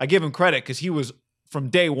 I give him credit because he was, from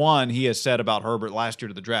day one, he has said about Herbert last year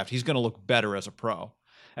to the draft, he's going to look better as a pro.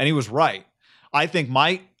 And he was right. I think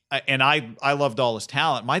I loved all his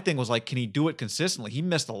talent. My thing was like, can he do it consistently? He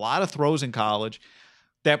missed a lot of throws in college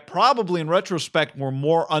that probably in retrospect were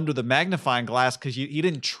more under the magnifying glass because you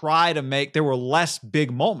didn't try to make, there were less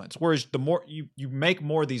big moments. Whereas the more you make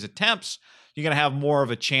more of these attempts, you're going to have more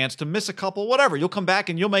of a chance to miss a couple, whatever. You'll come back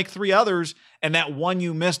and you'll make 3 others, and that one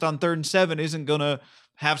you missed on 3rd and 7 isn't going to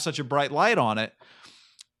have such a bright light on it.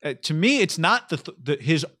 To me, it's not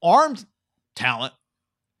his arm talent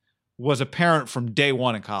was apparent from day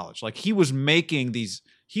one in college. Like he was making these,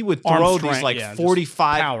 he would throw these like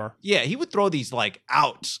 45 power. Yeah, he would throw these like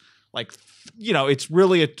outs. Like, it's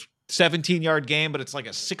really a 17-yard game, but it's like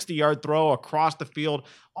a 60-yard throw across the field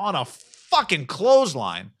on a fucking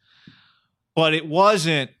clothesline. But it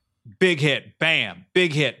wasn't big hit, bam,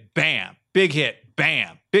 big hit, bam, big hit,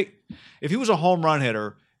 bam. If he was a home run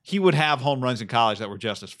hitter, he would have home runs in college that were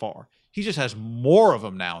just as far. He just has more of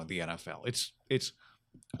them now in the NFL.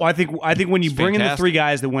 Well, I think when you bring in the 3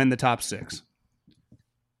 guys that win the top 6,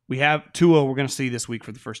 we have Tua we're going to see this week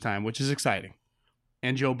for the first time, which is exciting.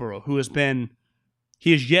 And Joe Burrow, who has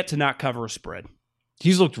yet to not cover a spread.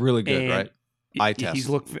 He's looked really good, And right? Eye test. He's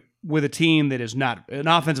looked with a team that is not an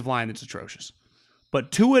offensive line that's atrocious.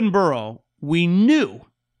 But Tua and Burrow, we knew,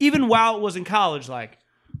 even while it was in college, like,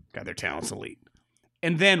 God, their talent's elite.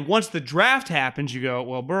 And then once the draft happens, you go,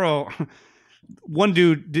 well, Burrow, one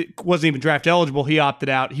dude wasn't even draft eligible. He opted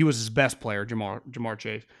out. He was his best player, Jamar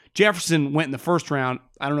Chase. Jefferson went in the first round.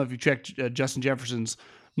 I don't know if you checked Justin Jefferson's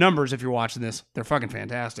numbers if you're watching this. They're fucking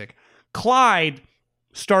fantastic. Clyde,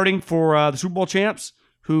 starting for the Super Bowl champs,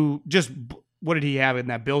 who just, what did he have in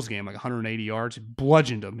that Bills game? Like 180 yards.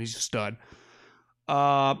 Bludgeoned him. He's a stud.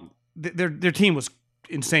 Their team was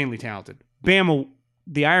insanely talented. Bama,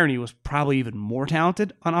 the irony was probably even more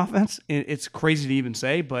talented on offense. It's crazy to even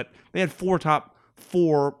say, but they had top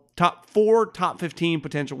 15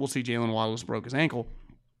 potential. We'll see Jalen Waddle broke his ankle.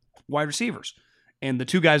 Wide receivers. And the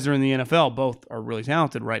 2 guys that are in the NFL both are really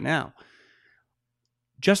talented right now.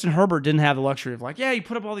 Justin Herbert didn't have the luxury of like, yeah, he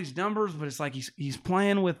put up all these numbers, but it's like he's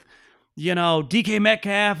playing with, DK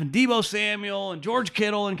Metcalf and Deebo Samuel and George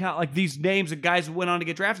Kittle and like these names of guys that went on to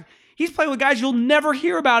get drafted. He's playing with guys you'll never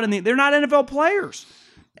hear about they're not NFL players,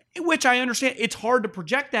 which I understand. It's hard to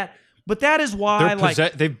project that, but that is why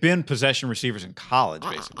they've been possession receivers in college,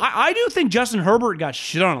 basically. I do think Justin Herbert got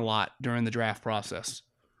shit on a lot during the draft process.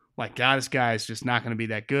 Like, God, this guy's just not going to be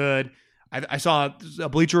that good. I saw a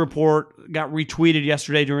Bleacher Report got retweeted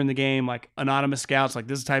yesterday during the game, like anonymous scouts, like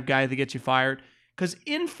this is the type of guy that gets you fired. Because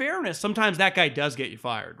in fairness, sometimes that guy does get you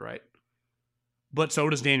fired, right? But so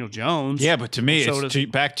does Daniel Jones. Yeah, but to me,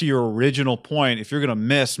 back to your original point, if you're going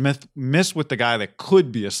to miss with the guy that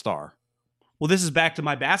could be a star. Well, this is back to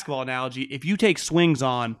my basketball analogy. If you take swings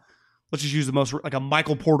on, let's just use the most, like a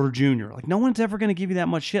Michael Porter Jr., like no one's ever going to give you that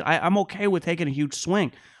much shit. I'm okay with taking a huge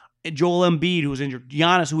swing. Joel Embiid, who was injured,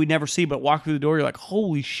 Giannis, who we'd never see, but walk through the door, you're like,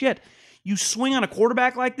 holy shit. You swing on a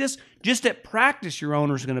quarterback like this, just at practice, your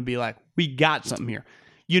owner's going to be like, we got something here.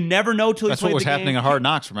 You never know till you play the game. That's what was happening at Hard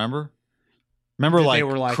Knocks, remember? Remember,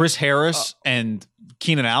 like Chris Harris and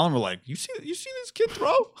Keenan Allen were like, you see this kid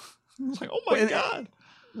throw? I was like, oh my God.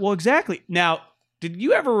 Well, exactly. Now, did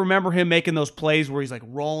you ever remember him making those plays where he's like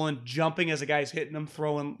rolling, jumping as a guy's hitting him,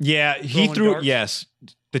 throwing? Yeah, he threw, darts? yes.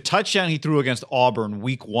 The touchdown he threw against Auburn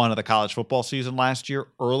week 1 of the college football season last year,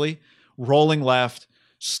 early, rolling left,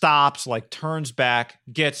 stops, like turns back,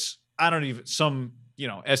 gets, some,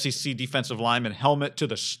 SEC defensive lineman helmet to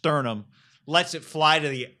the sternum, lets it fly to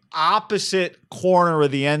the opposite corner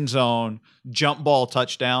of the end zone, jump ball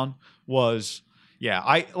touchdown was,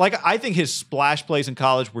 I think his splash plays in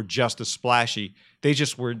college were just as splashy. They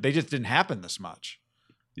just didn't happen this much.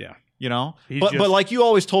 Yeah. But like you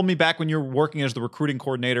always told me back when you were working as the recruiting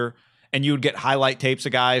coordinator and you would get highlight tapes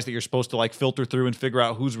of guys that you're supposed to like filter through and figure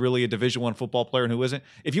out who's really a Division I football player and who isn't.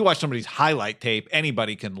 If you watch somebody's highlight tape,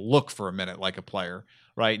 anybody can look for a minute like a player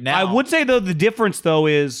right now. I would say though, the difference though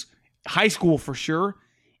is high school for sure.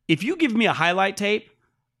 If you give me a highlight tape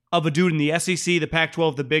of a dude in the SEC, the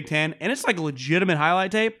Pac-12, the Big Ten, and it's like a legitimate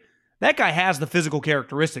highlight tape, that guy has the physical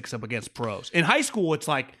characteristics up against pros. In high school, it's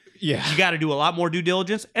like, you got to do a lot more due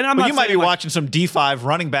diligence. And you might be watching some D5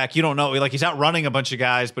 running back. You don't know. Like he's out running a bunch of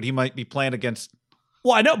guys, but he might be playing against.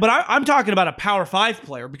 Well, I know, but I'm talking about a Power 5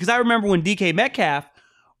 player because I remember when DK Metcalf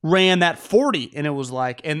ran that 40 and it was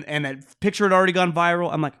like, and that picture had already gone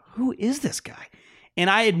viral. I'm like, who is this guy? And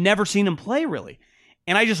I had never seen him play really.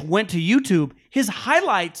 And I just went to YouTube. His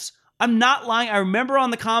highlights, I'm not lying. I remember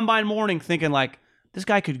on the combine morning thinking like, this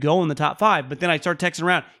guy could go in the top 5. But then I started texting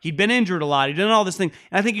around. He'd been injured a lot. He'd done all this thing.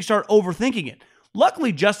 And I think you start overthinking it.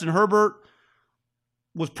 Luckily, Justin Herbert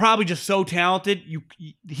was probably just so talented.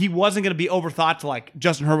 He wasn't going to be overthought to like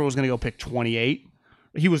Justin Herbert was going to go pick 28.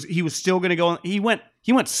 He was still going to go. He went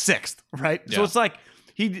 6th, right? Yeah. So it's like,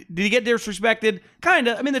 did he get disrespected? Kind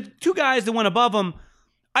of. I mean, the two guys that went above him,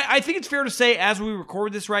 I think it's fair to say as we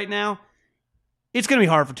record this right now, it's going to be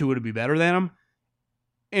hard for Tua to be better than him.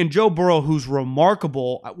 And Joe Burrow, who's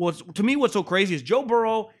remarkable, to me what's so crazy is Joe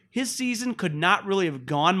Burrow, his season could not really have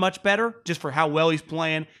gone much better just for how well he's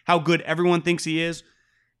playing, how good everyone thinks he is.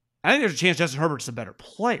 I think there's a chance Justin Herbert's a better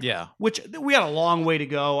player. Yeah. Which we got a long way to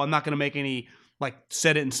go. I'm not going to make any, like,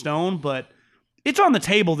 set it in stone, but it's on the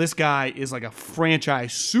table. This guy is like a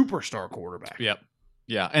franchise superstar quarterback. Yep.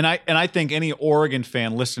 Yeah. And I think any Oregon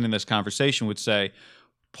fan listening to this conversation would say,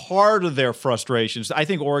 part of their frustrations, I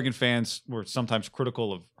think Oregon fans were sometimes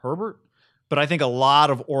critical of Herbert, but I think a lot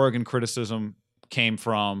of Oregon criticism came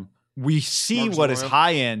from, we see what his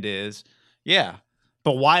high end is. Yeah.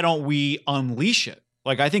 But why don't we unleash it?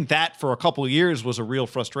 Like, I think that for a couple of years was a real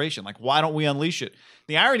frustration. Like, why don't we unleash it?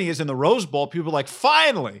 The irony is in the Rose Bowl, people are like,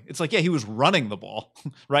 finally. It's like, yeah, he was running the ball,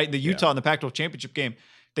 right? The Utah in the Pac-12 championship game,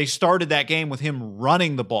 they started that game with him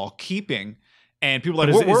running the ball, keeping, and people are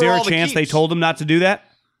like, is there a chance they told him not to do that?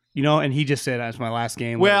 You know, and he just said, that's my last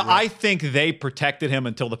game. Well, I think they protected him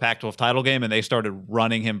until the Pac-12 title game, and they started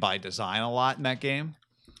running him by design a lot in that game.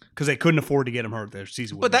 Because they couldn't afford to get him hurt their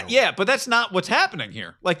season. But that's not what's happening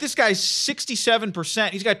here. Like, this guy's 67%.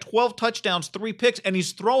 He's got 12 touchdowns, 3 picks, and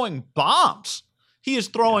he's throwing bombs. He is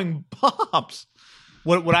throwing bombs.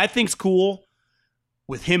 What I think's cool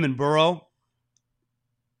with him and Burrow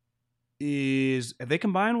is, if they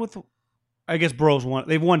combine with, I guess Burrow's won.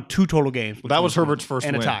 They've won 2 total games. Well, that was Herbert's first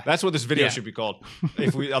win. A tie. That's what this video should be called.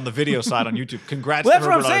 If we on the video side on YouTube. Congrats to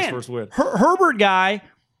Herbert on his first win. Herbert guy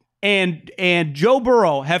and Joe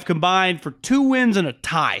Burrow have combined for 2 wins and a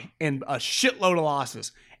tie and a shitload of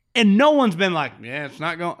losses. And no one's been like, yeah, it's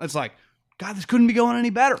not going. It's like, God, this couldn't be going any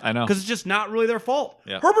better. I know. Because it's just not really their fault.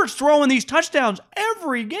 Yep. Herbert's throwing these touchdowns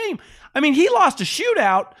every game. I mean, he lost a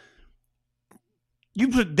shootout. You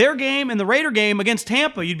put their game and the Raider game against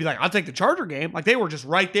Tampa, you'd be like, I'll take the Charger game. Like, they were just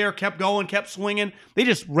right there, kept going, kept swinging. They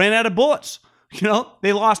just ran out of bullets. You know,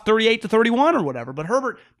 they lost 38-31 or whatever. But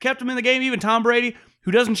Herbert kept them in the game. Even Tom Brady,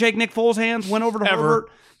 who doesn't shake Nick Foles' hands, went over to Herbert.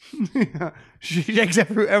 She shakes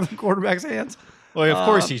every quarterback's hands. Well, of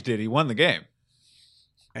course he did. He won the game.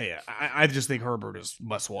 Yeah, I just think Herbert is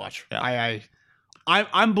must watch. Yeah.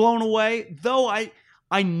 I'm blown away, though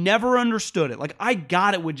I never understood it. Like, I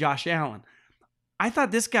got it with Josh Allen. I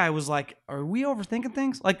thought this guy was like, are we overthinking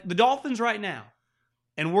things? Like, the Dolphins right now,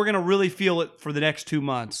 and we're going to really feel it for the next 2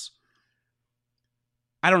 months.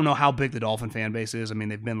 I don't know how big the Dolphin fan base is. I mean,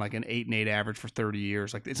 they've been like an 8-8 average for 30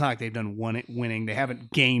 years. Like, it's not like they've done winning. They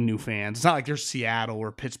haven't gained new fans. It's not like there's Seattle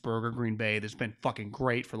or Pittsburgh or Green Bay that's been fucking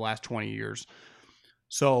great for the last 20 years.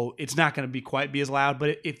 So it's not going to be quite as loud.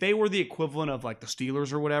 But if they were the equivalent of like the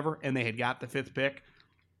Steelers or whatever, and they had got the 5th pick,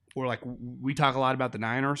 or like we talk a lot about the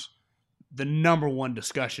Niners, the number one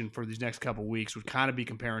discussion for these next couple of weeks would kind of be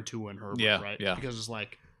comparing Tua and Herbert, right? Yeah. Because it's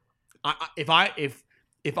like, if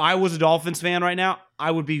I was a Dolphins fan right now, I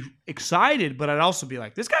would be excited, but I'd also be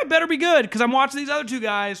like, this guy better be good because I'm watching these other 2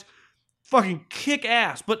 guys fucking kick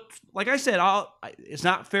ass. But like I said, it's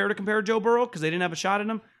not fair to compare Joe Burrow because they didn't have a shot at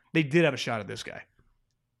him. They did have a shot at this guy.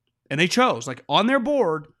 And they chose. Like, on their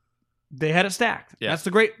board, they had it stacked. Yeah. That's the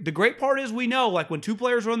great part is we know, like, when 2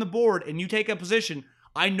 players are on the board and you take a position,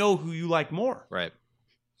 I know who you like more. Right.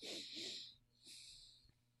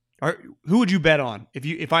 Who would you bet on if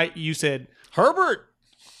you said Herbert?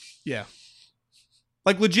 Yeah.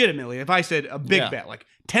 Like, legitimately, if I said a big bet, like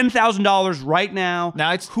 $10,000 right now,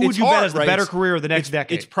 who would you bet as the better career of the next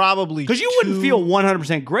decade? It's probably because you wouldn't feel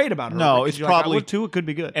 100% great about Herbert. No, it's probably like, Tua could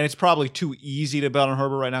be good, and it's probably too easy to bet on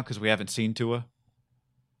Herbert right now because we haven't seen Tua,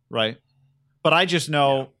 right? But I just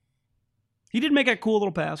know he did make a cool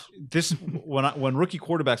little pass. This when rookie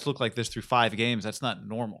quarterbacks look like this through 5 games, that's not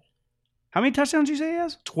normal. How many touchdowns did you say he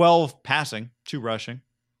has? 12 passing, 2 rushing.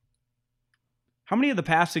 How many of the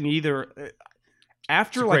passing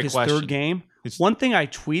after like his question. 3rd game? One thing I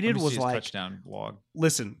tweeted was like touchdown log.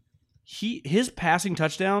 Listen, his passing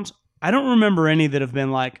touchdowns, I don't remember any that have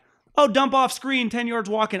been like, oh, dump off screen, 10 yards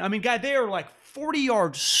walking. I mean, guy, they are like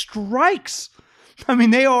 40-yard strikes. I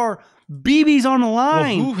mean, they are BBs on the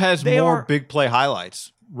line. Well, who has more big play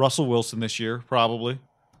highlights? Russell Wilson this year, probably.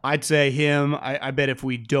 I'd say him. I bet if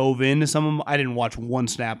we dove into some of them, I didn't watch one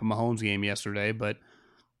snap of Mahomes' game yesterday, but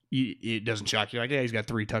it doesn't shock you. Like, yeah, he's got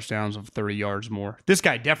 3 touchdowns of 30 yards more. This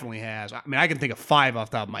guy definitely has. I mean, I can think of 5 off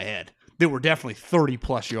the top of my head that were definitely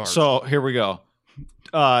 30-plus yards. So here we go.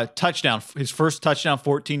 Touchdown. His first touchdown,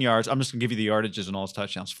 14 yards. I'm just going to give you the yardages and all his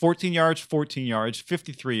touchdowns. 14 yards,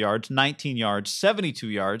 53 yards, 19 yards, 72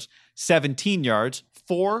 yards, 17 yards,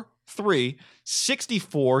 4, 3,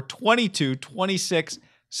 64, 22, 26,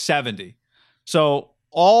 70. So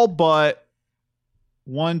all but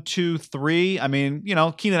 1, 2, 3. I mean,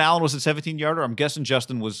 Keenan Allen was a 17-yarder. I'm guessing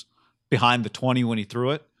Justin was behind the 20 when he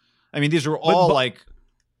threw it. I mean, these are all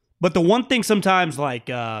But the one thing sometimes, like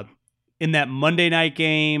in that Monday night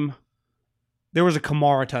game, there was a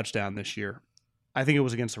Kamara touchdown this year. I think it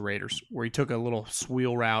was against the Raiders, where he took a little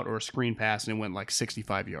wheel route or a screen pass and it went like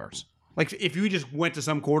 65 yards. Like, if you just went to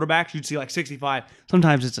some quarterbacks, you'd see like 65.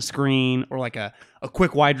 Sometimes it's a screen or like a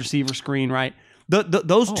quick wide receiver screen, right?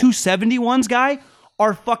 Those 270 ones, guy,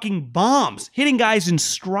 are fucking bombs, hitting guys in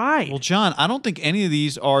stride. Well, John, I don't think any of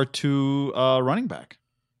these are to running back.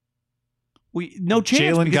 No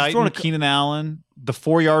chance. Jalen Guyton, Keenan Allen. The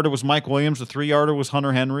 4-yarder was Mike Williams. The 3-yarder was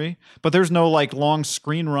Hunter Henry. But there's no like long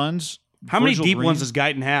screen runs. How many deep ones does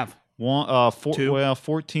Guyton have? 2. Well,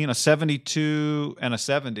 14, a 72, and a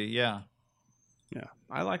 70. Yeah. Yeah,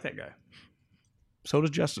 I like that guy. So does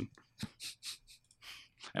Justin.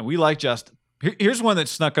 And we like Justin. Here's one that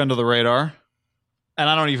snuck under the radar. And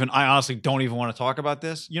I honestly don't even want to talk about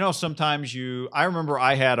this. Sometimes I remember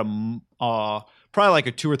I had probably like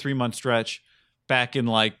a 2 or 3 month stretch back in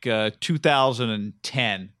like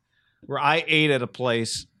 2010 where I ate at a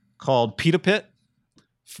place called Pita Pit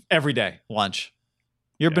every day, lunch.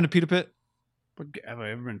 You ever been to Pita Pit? Have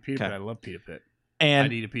I ever been to Pita Pit? I love Pita Pit. And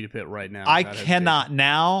I'd eat a Pita Pit right now. I cannot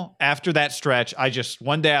now, after that stretch,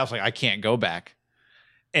 one day I was like, I can't go back.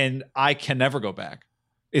 And I can never go back.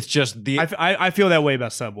 It's just I feel that way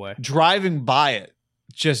about Subway. Driving by it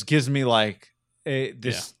just gives me like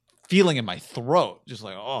this feeling in my throat. Just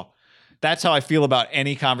like, oh, that's how I feel about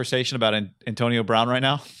any conversation about Antonio Brown right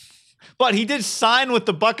now. But he did sign with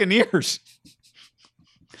the Buccaneers.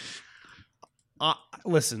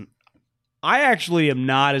 Listen, I actually am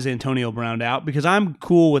not as Antonio Browned out because I'm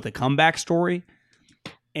cool with a comeback story.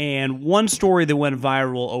 And one story that went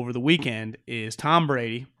viral over the weekend is Tom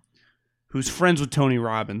Brady, who's friends with Tony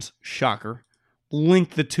Robbins, shocker,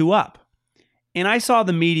 linked the two up. And I saw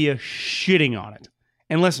the media shitting on it.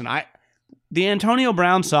 And listen, the Antonio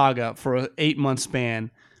Brown saga for an 8-month span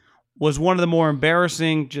was one of the more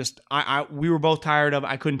embarrassing, we were both tired of it.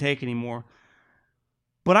 I couldn't take anymore.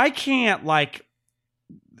 But I can't,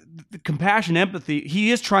 the compassion, empathy,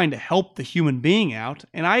 he is trying to help the human being out.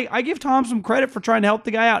 And I give Tom some credit for trying to help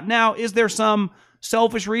the guy out. Now, is there some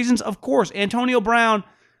selfish reasons? Of course. Antonio Brown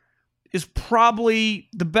is probably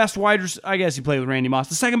the best wide receiver. I guess he played with Randy Moss.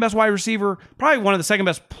 The second best wide receiver, probably one of the second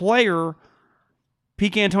best player,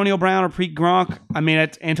 peak Antonio Brown or peak Gronk. I mean,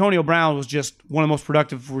 Antonio Brown was just one of the most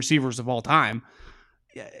productive receivers of all time.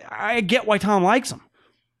 I get why Tom likes him.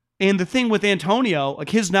 And the thing with Antonio,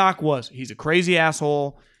 his knock was he's a crazy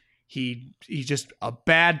asshole. He's just a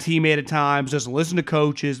bad teammate at times, doesn't listen to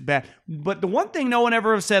coaches, bad. But the one thing no one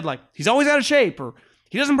ever said, he's always out of shape or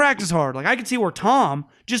he doesn't practice hard. I could see where Tom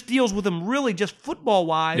just deals with him really just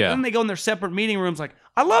football-wise. Yeah. And then they go in their separate meeting rooms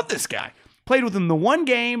I love this guy. Played with him the one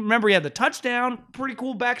game. Remember, he had the touchdown. Pretty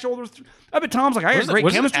cool back shoulders. I bet Tom's I got great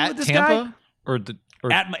chemistry with this Tampa? Guy.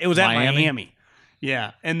 It was at Miami.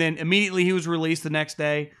 Yeah. And then immediately he was released the next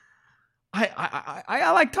day.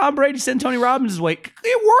 I like Tom Brady sent Tony Robbins' way.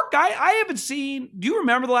 It worked. I haven't seen. Do you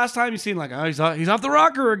remember the last time you seen he's off the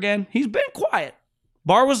rocker again? He's been quiet.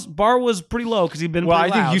 Bar was pretty low because he'd been. Well,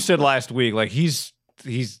 pretty I think loud. You said last week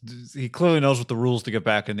he clearly knows what the rules to get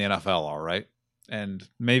back in the NFL are, right? And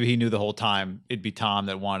maybe he knew the whole time it'd be Tom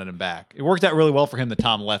that wanted him back. It worked out really well for him that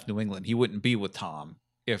Tom left New England. He wouldn't be with Tom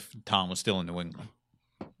if Tom was still in New England.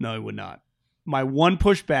 No, he would not. My one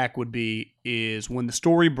pushback is when the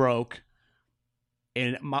story broke.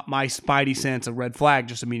 And my spidey sense of red flag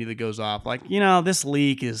just immediately goes off. This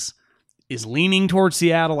leak is leaning towards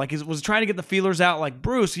Seattle. Was trying to get the feelers out.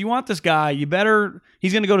 Bruce, you want this guy, he's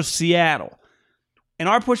going to go to Seattle. And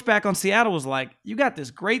our pushback on Seattle was you got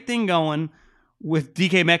this great thing going with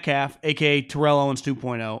DK Metcalf, a.k.a. Terrell Owens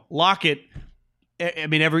 2.0. Lockett, I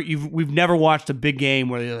mean, we've never watched a big game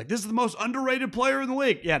where they're this is the most underrated player in the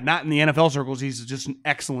league. Yeah, not in the NFL circles. He's just an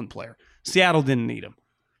excellent player. Seattle didn't need him.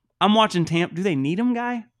 I'm watching Tampa. Do they need him,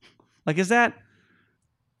 guy? Is that?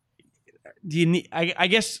 Do you need? I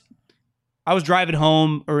guess I was driving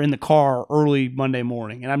home or in the car early Monday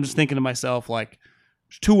morning, and I'm just thinking to myself,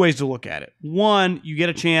 there's two ways to look at it. One, you get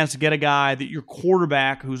a chance to get a guy that your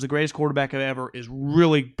quarterback, who's the greatest quarterback ever, is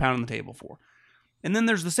really pounding the table for. And then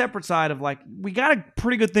there's the separate side of like, we got a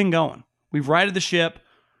pretty good thing going. We've righted the ship.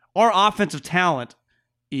 Our offensive talent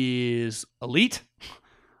is elite.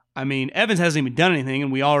 I mean, Evans hasn't even done anything,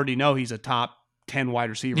 and we already know he's a top 10 wide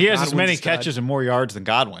receiver. He has as Godwin's many a stud. catches and more yards than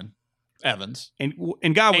Godwin, Evans. And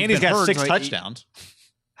Godwin's And he's been got hurt, 6 so touchdowns.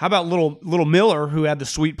 How about little Miller, who had the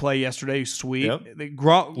sweet play yesterday? He's sweet. Yep.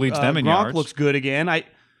 Gronk, Leads them in Gronk yards. looks good again. I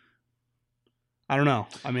don't know.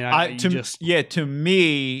 I mean, to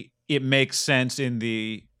me, it makes sense in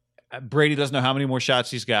the Brady doesn't know how many more shots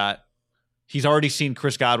he's got. He's already seen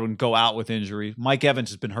Chris Godwin go out with injury. Mike Evans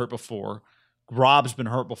has been hurt before. Rob's been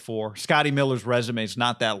hurt before. Scotty Miller's resume is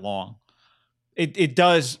not that long. It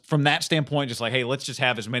does, from that standpoint, just like, hey, let's just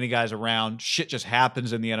have as many guys around. Shit just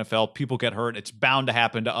happens in the NFL. People get hurt. It's bound to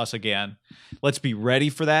happen to us again. Let's be ready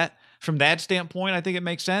for that. From that standpoint, I think it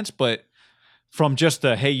makes sense. But from just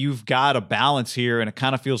the, hey, you've got a balance here, and it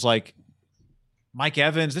kind of feels like Mike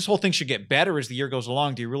Evans, this whole thing should get better as the year goes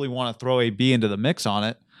along. Do you really want to throw AB into the mix on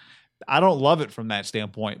it? I don't love it from that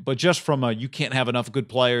standpoint. But just from you can't have enough good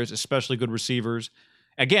players, especially good receivers.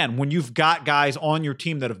 Again, when you've got guys on your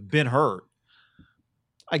team that have been hurt,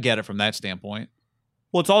 I get it from that standpoint.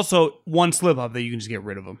 Well, it's also one slip up that you can just get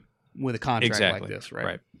rid of them with a contract like this,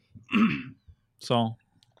 right? So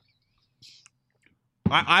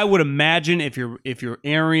I would imagine if you're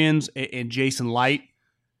Arians and Jason Light,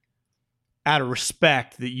 out of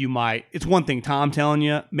respect, that you might. It's one thing Tom telling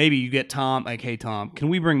you. Maybe you get Tom like, hey Tom, can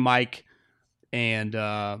we bring Mike and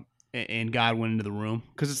Godwin into the room?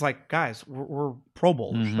 Because it's like, guys, we're Pro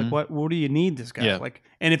Bowlers. Mm-hmm. Like, what do you need this guy? Yeah. Like,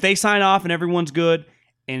 and if they sign off and everyone's good,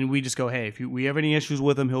 and we just go, hey, if we have any issues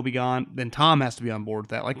with him, he'll be gone. Then Tom has to be on board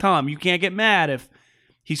with that. Like, Tom, you can't get mad if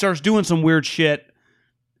he starts doing some weird shit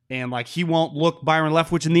and like he won't look Byron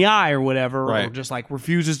Leftwich in the eye or whatever, or Right. just like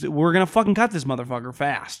refuses. We're gonna fucking cut this motherfucker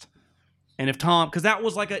fast. And if Tom, because that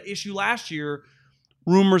was like an issue last year,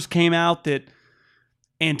 rumors came out that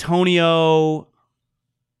Antonio,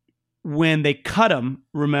 when they cut him,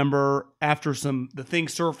 remember, after the thing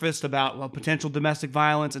surfaced about potential domestic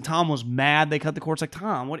violence, and Tom was mad they cut the courts. Like,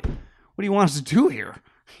 Tom, what do you want us to do here?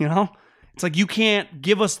 You know, it's like, you can't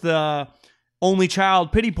give us the only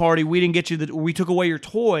child pity party. We didn't get you we took away your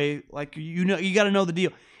toy. Like, you know, you got to know the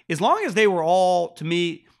deal. As long as they were all, to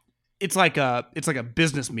me, it's like a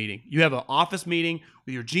business meeting. You have an office meeting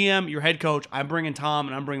with your GM, your head coach. I'm bringing Tom,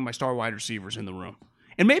 and I'm bringing my star wide receivers in the room.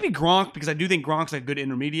 And maybe Gronk, because I do think Gronk's a good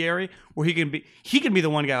intermediary, where he can be the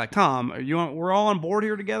one guy like, Tom, we're all on board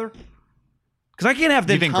here together? Because I can't have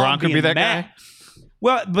Do you think Tom Gronk could be that mad. guy?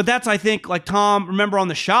 Well, but that's, I think, like Tom, remember on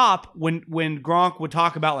the shop when Gronk would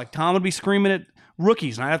talk about, like, Tom would be screaming at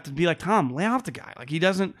rookies, and I'd have to be like, Tom, lay off the guy. Like, he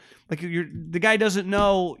doesn't, like, the guy doesn't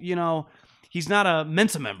know, you know, he's not a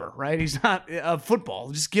Mensa member, right? He's not a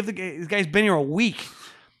football. Just give this guy's been here a week.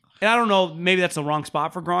 And I don't know, maybe that's the wrong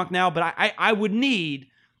spot for Gronk now, but I would need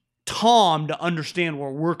Tom to understand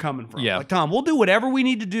where we're coming from. Yeah. Like, Tom, we'll do whatever we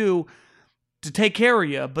need to do to take care of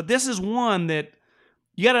you, but this is one that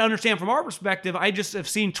you got to understand from our perspective. I just have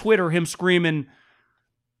seen Twitter, him screaming,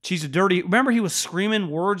 she's a dirty... Remember he was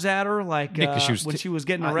screaming words at her like when she was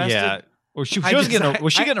getting arrested? Yeah. Or was she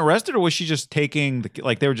getting arrested, or was she just taking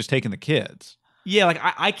they were just taking the kids? Yeah, like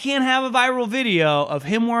I can't have a viral video of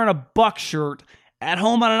him wearing a Buck shirt at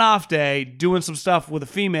home on an off day doing some stuff with a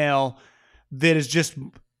female that is just,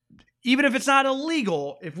 even if it's not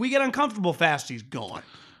illegal, if we get uncomfortable fast, he's gone.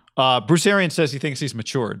 Bruce Arians says he thinks he's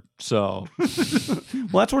matured. So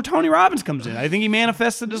Well, that's where Tony Robbins comes in. I think he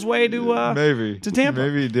manifested his way to Tampa.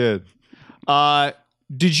 Maybe he did.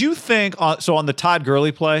 Did you think so on the Todd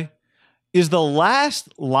Gurley play? Is the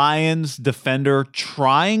last Lions defender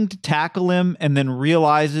trying to tackle him and then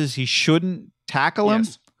realizes he shouldn't tackle him?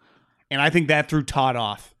 Yes. And I think that threw Todd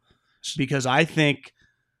off, because I think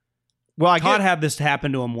Todd had this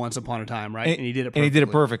happen to him once upon a time, right? And he did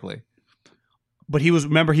it perfectly. But he was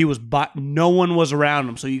no one was around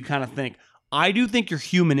him, so you kind of think. I do think your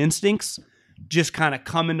human instincts just kind of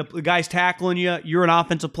come into the guy's tackling you. You're an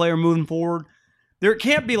offensive player moving forward. There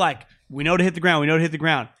can't be like, we know to hit the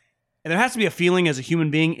ground. And there has to be a feeling as a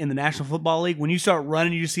human being in the National Football League. When you start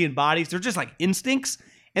running, you're seeing bodies. They're just like instincts.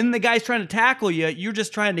 And the guy's trying to tackle you. You're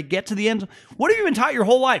just trying to get to the end. What have you been taught your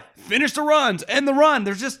whole life? Finish the runs, end the run.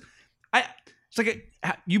 There's just, it's like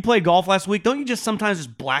you played golf last week. Don't you just sometimes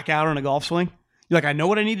just black out on a golf swing? You're like, I know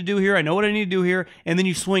what I need to do here. And then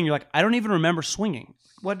you swing. You're like, I don't even remember swinging.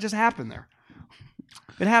 What just happened there?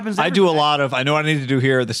 It happens. I do a lot of, I know what I need to do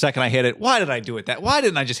here. The second I hit it, why did I do it that? Why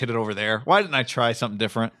didn't I just hit it over there? Why didn't I try something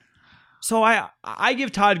different? So I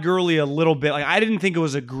give Todd Gurley a little bit. Like I didn't think it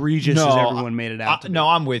was egregious as everyone made it out to be. No,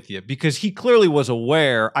 I'm with you because he clearly was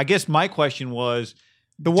aware. I guess my question was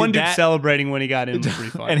the one dude celebrating when he got in was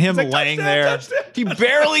pretty funny. And him like, laying there. He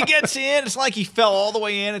barely gets in. It's like he fell all the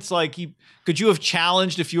way in. It's like could you have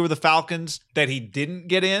challenged if you were the Falcons that he didn't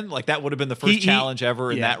get in? Like that would have been the first challenge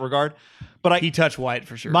ever in that regard. But he touched White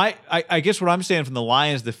for sure. I guess what I'm saying from the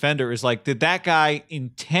Lions defender is like, did that guy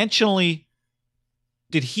intentionally?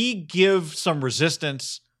 Did he give some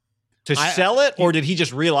resistance to sell it, or did he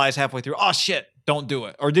just realize halfway through, oh shit, don't do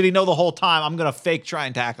it? Or did he know the whole time I'm gonna fake try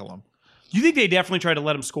and tackle him? You think they definitely tried to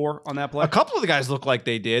let him score on that play? A couple of the guys look like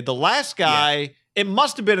they did. The last guy, it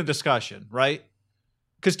must have been a discussion, right?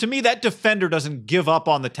 Because to me, that defender doesn't give up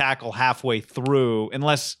on the tackle halfway through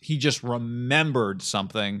unless he just remembered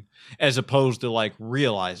something as opposed to like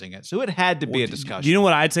realizing it. So it had to be a discussion. Do you know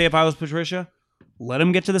what I'd say if I was Patricia? Let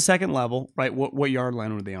him get to the second level, right? What yard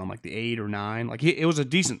line were they on? Like the 8 or 9? Like it was a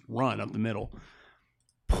decent run up the middle.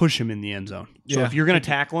 Push him in the end zone. So if you're going to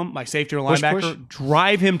tackle him, like safety or linebacker,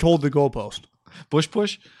 drive him toward the goalpost.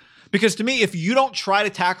 Push. Because to me, if you don't try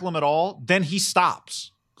to tackle him at all, then he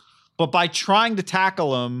stops. But by trying to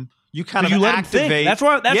tackle him, you kind of activate. That's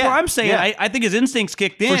what I'm saying. Yeah. I think his instincts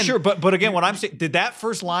kicked in. For sure. But again, what I'm saying, did that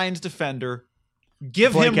first Lions defender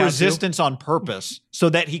give him resistance on purpose so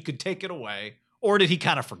that he could take it away? Or did he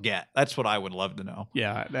kind of forget? That's what I would love to know.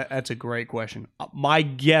 Yeah, that's a great question. My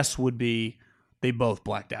guess would be they both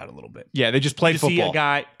blacked out a little bit. Yeah, they just played football. See a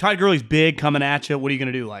guy, Todd Gurley's big coming at you. What are you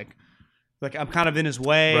going to do? Like I'm kind of in his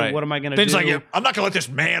way. Right. What am I going to do? Like, I'm not going to let this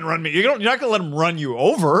man run me. You're not going to let him run you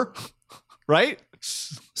over, right?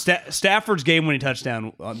 Stafford's game-winning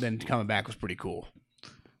touchdown, then coming back was pretty cool.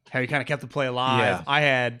 How he kind of kept the play alive.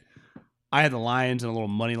 Yeah. I had the Lions and a little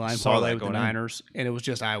money line parlay with the Niners, and it was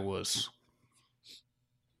just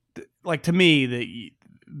like to me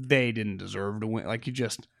they didn't deserve to win. Like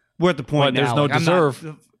we're at the point now. There's no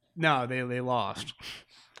deserve. No, they lost.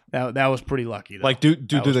 That was pretty lucky. Though. Like do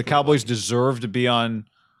the Cowboys deserve to be on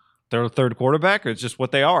their third quarterback, or it's just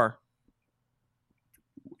what they are?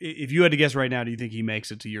 If you had to guess right now, do you think he makes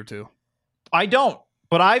it to year 2? I don't.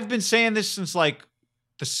 But I've been saying this since like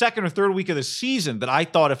the second or third week of the season that I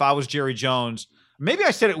thought if I was Jerry Jones, maybe I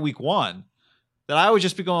said it week 1. That I would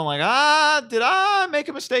just be going like, did I make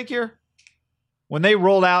a mistake here? When they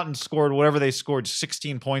rolled out and scored whatever they scored,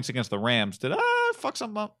 16 points against the Rams, did I fuck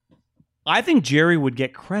something up? I think Jerry would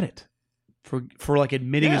get credit for like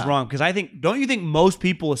admitting he's wrong. Because don't you think most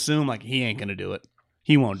people assume like he ain't going to do it?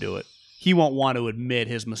 He won't do it. He won't want to admit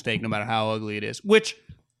his mistake no matter how ugly it is. Which,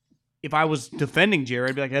 if I was defending Jerry,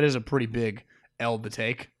 I'd be like, that is a pretty big L to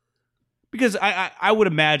take. Because I would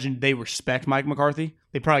imagine they respect Mike McCarthy.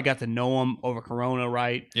 They probably got to know him over Corona,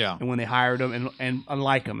 right? Yeah. And when they hired him and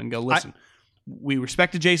like him and go, listen, we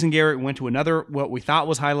respected Jason Garrett, went to another, what we thought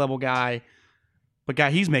was high-level guy.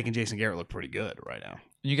 But, he's making Jason Garrett look pretty good right now.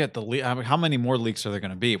 You got how many more leaks are there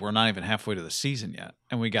going to be? We're not even halfway to the season yet.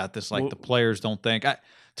 And we got this, the players don't think.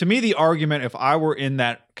 To me, the argument, if I were in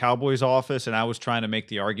that Cowboys office and I was trying to make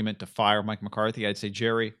the argument to fire Mike McCarthy, I'd say,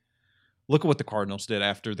 Jerry, look at what the Cardinals did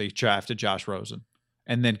after they drafted Josh Rosen.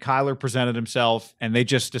 And then Kyler presented himself, and they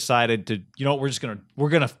just decided to, we're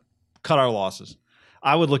gonna cut our losses.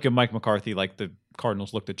 I would look at Mike McCarthy like the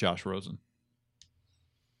Cardinals looked at Josh Rosen.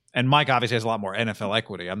 And Mike obviously has a lot more NFL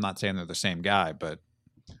equity. I'm not saying they're the same guy, but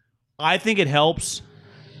I think it helps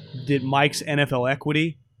that Mike's NFL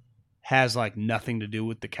equity has nothing to do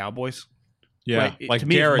with the Cowboys. Yeah, right? Like to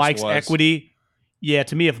me, if Mike's equity. Yeah,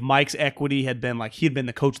 to me, if Mike's equity had been he had been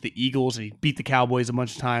the coach of the Eagles and he beat the Cowboys a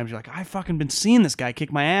bunch of times, you're like, I've fucking been seeing this guy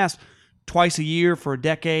kick my ass twice a year for a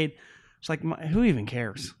decade. It's like, who even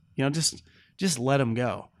cares? Just let him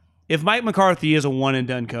go. If Mike McCarthy is a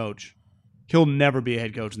one-and-done coach, he'll never be a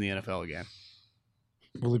head coach in the NFL again.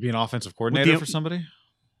 Will he be an offensive coordinator for somebody?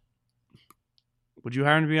 Would you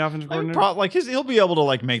hire him to be offensive coordinator? He'll be able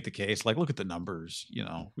to make the case. Look at the numbers.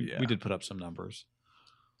 We did put up some numbers.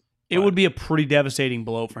 It would be a pretty devastating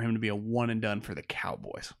blow for him to be a one-and-done for the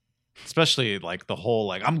Cowboys. Especially the whole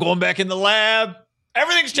I'm going back in the lab.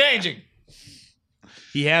 Everything's changing.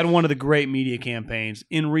 He had one of the great media campaigns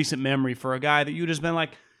in recent memory for a guy that you just been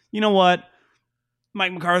like, you know what?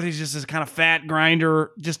 Mike McCarthy's just this kind of fat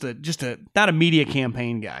grinder, just a not a media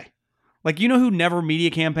campaign guy. Who never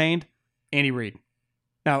media campaigned? Andy Reid.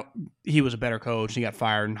 Now, he was a better coach. He got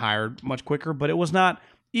fired and hired much quicker, but it was not,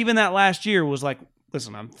 even that last year was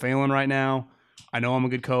listen, I'm failing right now. I know I'm a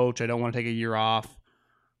good coach. I don't want to take a year off.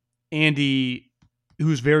 Andy,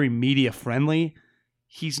 who's very media friendly,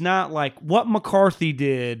 he's not what McCarthy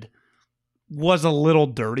did was a little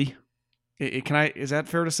dirty. Is that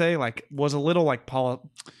fair to say? Was a little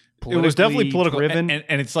It was definitely politically political. driven.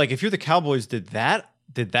 And it's like, if you're the Cowboys, did that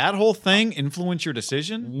whole thing influence your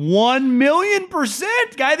decision?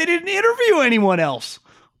 1,000,000%, guy. They didn't interview anyone else.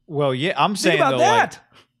 Well, yeah, I'm Think saying about though, that.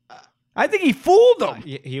 I think he fooled them.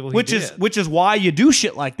 which did. is why you do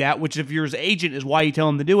shit like that. Which, if you're his agent, is why you tell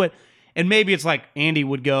him to do it. And maybe it's like Andy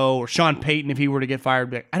would go, or Sean Payton, if he were to get fired,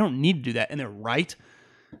 be like, I don't need to do that. And they're right.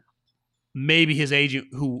 Maybe his agent,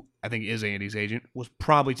 who I think is Andy's agent, was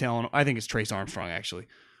probably telling him, I think it's Trace Armstrong actually,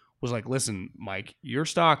 was like, listen, Mike, your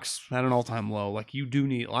stock's at an all-time low. Like, you do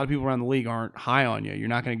need, a lot of people around the league aren't high on you. You're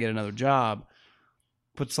not going to get another job.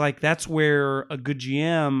 But it's like, that's where a good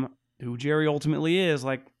GM, who Jerry ultimately is,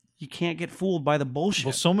 like, you can't get fooled by the bullshit.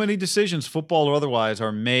 Well, so many decisions, football or otherwise,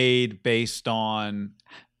 are made based on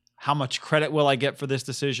how much credit will I get for this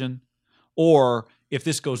decision? Or if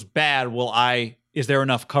this goes bad, is there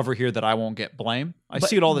enough cover here that I won't get blame? I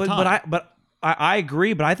see it all the time. But I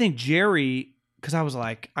agree. But I think Jerry, because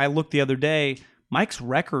I looked the other day, Mike's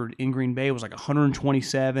record in Green Bay was like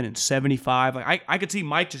 127 and 75. Like I could see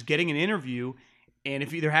Mike just getting an interview, and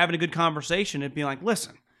if they're having a good conversation, it'd be like,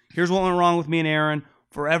 listen, here's what went wrong with me and Aaron.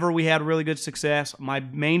 Forever we had really good success. My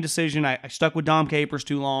main decision, I stuck with Dom Capers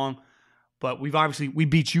too long, but we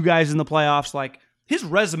beat you guys in the playoffs. Like, his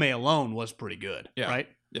resume alone was pretty good, right?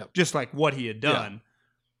 Yeah. Just like what he had done.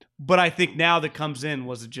 Yeah. But I think now that comes in,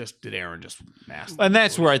 did Aaron just master? And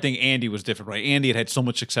that's where I think Andy was different, right? Andy had so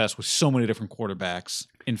much success with so many different quarterbacks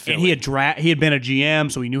in Philly. And he had been a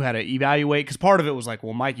GM, so he knew how to evaluate. Because part of it was like,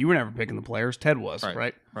 well, Mike, you were never picking the players. Ted was,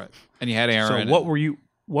 right? Right. And you had Aaron. So what were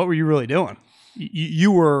you really doing?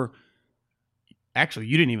 You were actually,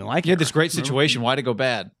 you didn't even like it. You had this great situation. Why'd it go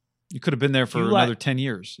bad? You could have been there for another 10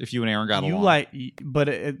 years if you and Aaron got along.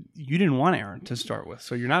 But you didn't want Aaron to start with,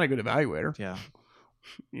 so you're not a good evaluator. Yeah.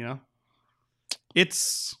 You know?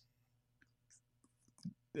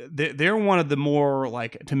 They're one of the more,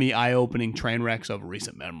 like, to me, eye-opening train wrecks of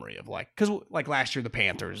recent memory of, like, because, like, last year the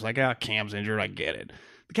Panthers, like, Cam's injured, I get it.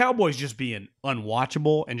 The Cowboys just being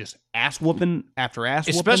unwatchable and just ass-whooping after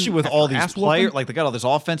ass-whooping. Especially with all these players. Like, they got all these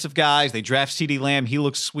offensive guys. They draft CeeDee Lamb. He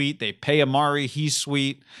looks sweet. They pay Amari. He's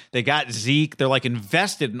sweet. They got Zeke. They're, like,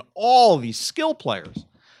 invested in all these skill players.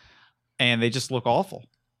 And they just look awful.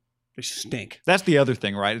 They stink. That's the other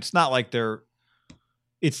thing, right? It's not like they're...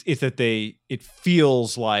 It's that it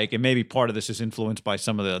feels like, and maybe part of this is influenced by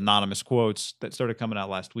some of the anonymous quotes that started coming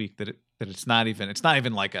out last week, that it's not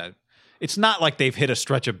even like it's not like they've hit a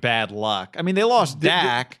stretch of bad luck. I mean, they lost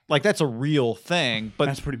Dak. Like, that's a real thing. But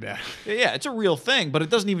that's pretty bad. Yeah, it's a real thing, but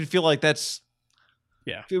it doesn't even feel like that's...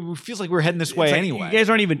 Yeah. It feels like we're heading this way anyway. You guys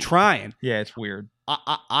aren't even trying. Yeah, it's weird.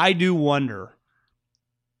 I do wonder,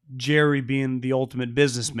 Jerry being the ultimate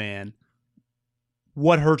businessman,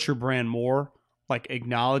 what hurts your brand more? Like,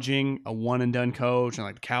 acknowledging a one-and-done coach and,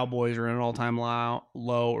 like, the Cowboys are in an all-time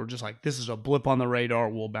low, or just like, this is a blip on the radar,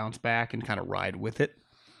 we'll bounce back and kind of ride with it.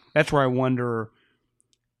 That's where I wonder,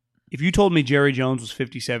 if you told me Jerry Jones was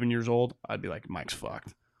 57 years old, I'd be like, Mike's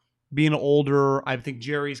fucked. Being older, I think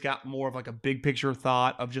Jerry's got more of, like, a big picture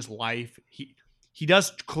thought of just life. He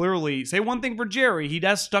does clearly, say one thing for Jerry, he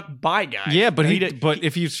does stuck by guys. Yeah, but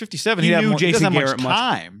if he was 57, he doesn't have much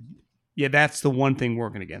time. Yeah, that's the one thing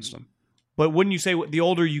working against him. But wouldn't you say the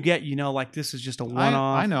older you get, like, this is just a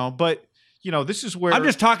one-off? I know, but, this is where... I'm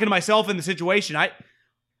just talking to myself in the situation.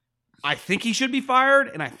 I think he should be fired,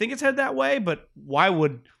 and I think it's headed that way, but why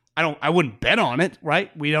would... I wouldn't bet on it, right?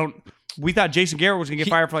 We thought Jason Garrett was going to get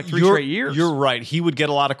fired for like 3 straight years. You're right. He would get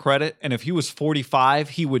a lot of credit, and if he was 45,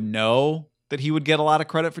 he would know that he would get a lot of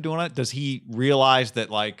credit for doing it. Does he realize that,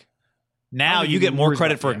 like, now you get more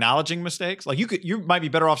credit for acknowledging mistakes? Like, you might be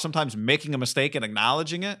better off sometimes making a mistake and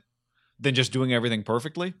acknowledging it than just doing everything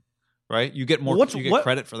perfectly, right? You get more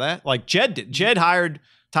credit for that. Like Jed did. Jed hired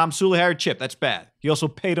Tom Sula, hired Chip. That's bad. He also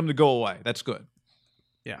paid him to go away. That's good.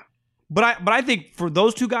 Yeah. But I think for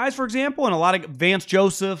those two guys, for example, and a lot of Vance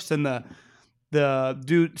Josephs and the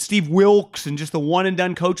dude Steve Wilkes and just the one and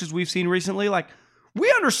done coaches we've seen recently, like, we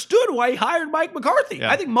understood why he hired Mike McCarthy.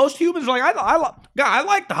 Yeah. I think most humans are like, I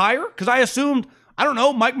like the hire because I assumed, I don't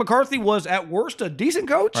know, Mike McCarthy was at worst a decent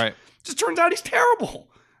coach. Right. Just turns out he's terrible.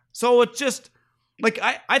 So it's just, like,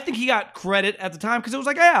 I think he got credit at the time because it was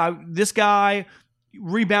like, yeah, this guy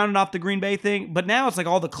rebounded off the Green Bay thing. But now it's like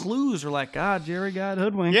all the clues are like, God, Jerry got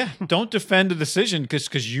hoodwinked. Yeah, don't defend a decision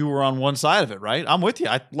because you were on one side of it, right? I'm with you.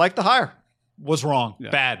 I like the hire. Was wrong. Yeah.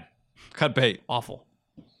 Bad. Cut bait. Awful.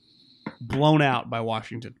 Blown out by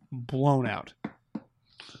Washington. Blown out.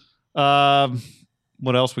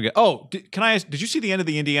 What else we got? Oh, can I ask, did you see the end of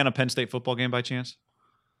the Indiana-Penn State football game by chance?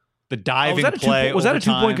 The diving play. Was that a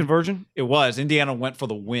 2-point conversion? It was. Indiana went for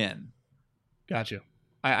the win. Gotcha.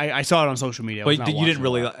 I saw it on social media. I was But not you didn't watching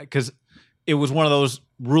really, live. because it was one of those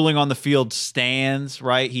ruling on the field stands,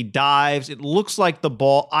 right? He dives. It looks like the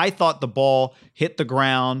ball. I thought the ball hit the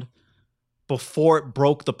ground before it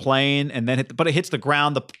broke the plane, and then but it hits the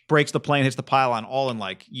ground, breaks the plane, hits the pylon, all in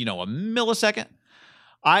like a millisecond.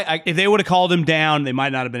 If they would have called him down, they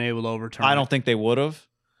might not have been able to overturn. I don't think they would have.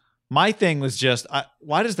 My thing was just,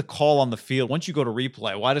 why does the call on the field, once you go to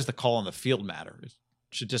replay, why does the call on the field matter? It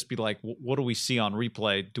should just be like, what do we see on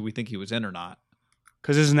replay? Do we think he was in or not?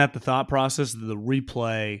 Because isn't that the thought process? The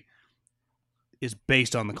replay is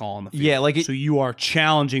based on the call on the field. Yeah, so you are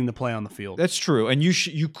challenging the play on the field. That's true. And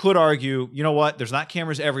you could argue, you know what? There's not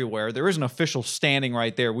cameras everywhere. There is an official standing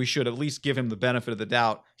right there. We should at least give him the benefit of the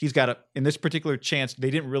doubt. He's got in this particular chance, they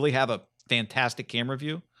didn't really have a fantastic camera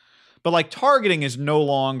view. But like targeting is no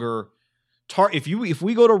longer if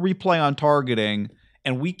we go to replay on targeting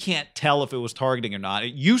and we can't tell if it was targeting or not.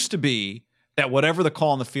 It used to be that whatever the call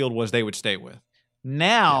on the field was, they would stay with.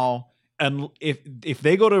 Now, and if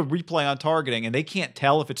they go to replay on targeting and they can't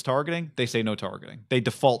tell if it's targeting, they say no targeting. They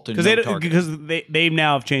default to no targeting. Because they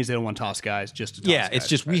now have changed. They don't want to toss guys just to toss guys. It's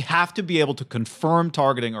just we have to be able to confirm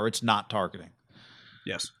targeting or it's not targeting.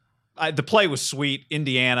 Yes. The play was sweet.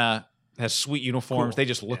 Indiana has sweet uniforms. Cool. They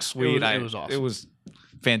just look sweet. It was awesome. It was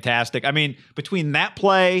fantastic. I mean, between that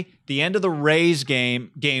play, the end of the Rays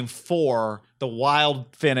game 4, the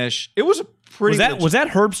wild finish, it was a pretty... Was that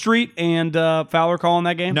Herb Street and Fowler calling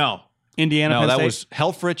that game? No. Indiana, Penn that State? was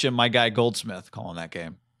Helfrich and my guy Goldsmith calling that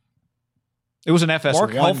game. It was an FS1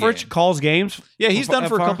 Mark Helfrich game. calls games? Yeah, he's done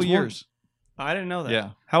for a couple Fox years. I didn't know that. Yeah.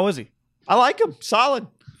 How is he? I like him. Solid.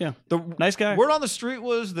 Yeah. The Nice guy. word on the street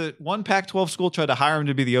was that one Pac-12 school tried to hire him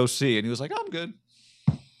to be the OC, and he was like, I'm good.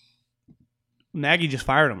 Nagy just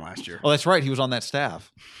fired him last year. Oh, that's right. He was on that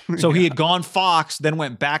staff. So he had gone Fox, then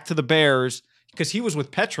went back to the Bears because he was with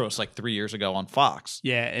Petros like 3 years ago on Fox.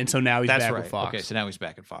 Yeah, and so now he's That's back right. with Fox. Okay, so now he's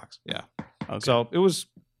back at Fox. Yeah. Okay. So it was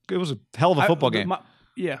a hell of a football game.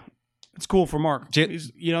 Yeah, it's cool for Mark. J-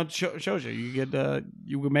 He's, it shows you. You get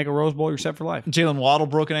you would make a Rose Bowl, you're set for life. Jalen Waddle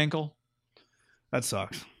broke an ankle. That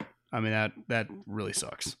sucks. I mean that really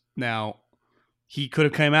sucks. Now he could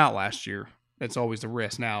have came out last year. That's always the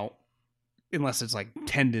risk. Now, unless it's like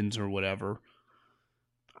tendons or whatever,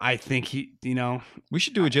 I think We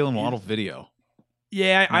should do a Jalen Waddle video.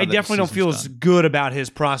 Yeah, I that definitely don't season's feel as done. good about his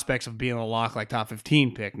prospects of being a lock like top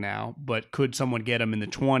 15 pick now, but could someone get him in the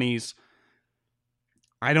 20s?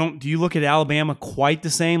 Do you look at Alabama quite the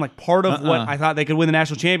same? Like part of what I thought they could win the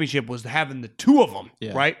national championship was having the two of them,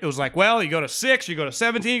 right? It was like, well, you go to 6, you go to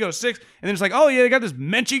 17, you go to 6, and then it's like, oh yeah, they got this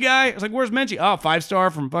Menchie guy. It's like, where's Menchie? Oh,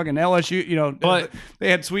 5-star from fucking LSU. But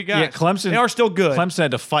they had sweet guys. Yeah, Clemson. They are still good. Clemson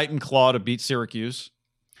had to fight and claw to beat Syracuse.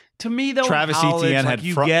 To me, though, Travis college, Etienne like,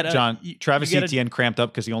 had Travis Etienne cramped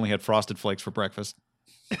up because he only had Frosted Flakes for breakfast.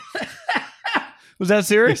 Was that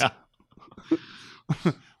serious? Yeah.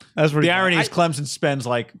 That's pretty The funny. irony is Clemson spends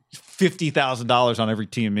like $50,000 on every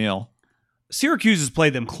team meal. Syracuse has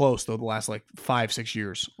played them close, though, the last like 5-6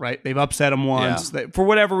 years, right? They've upset them once. For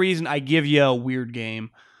whatever reason, I give you a weird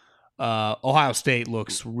game. Ohio State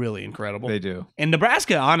looks really incredible. They do. And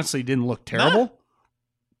Nebraska, honestly, didn't look terrible.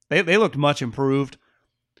 They looked much improved.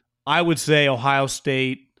 I would say Ohio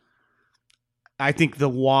State, I think the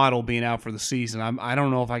Waddle being out for the season, I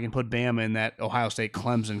don't know if I can put Bama in that Ohio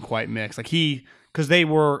State-Clemson quite mix. Like because they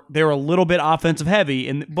were a little bit offensive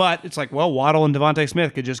heavy, but it's like, well, Waddle and Devontae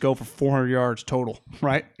Smith could just go for 400 yards total,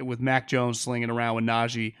 right? With Mac Jones slinging around with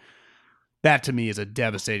Najee. That to me is a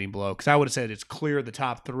devastating blow because I would have said it's clear the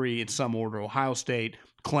top 3 in some order: Ohio State,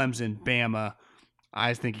 Clemson, Bama.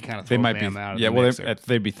 I think you kind of throw Bama out of the mix there.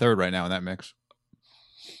 They'd be third right now in that mix.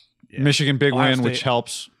 Yeah. Michigan big Ohio win, State- which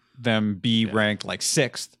helps them be ranked like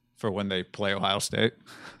 6th for when they play Ohio State.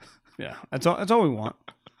 Yeah, that's all we want.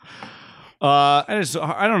 I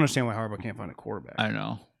don't understand why Harbaugh can't find a quarterback. I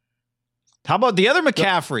know. How about the other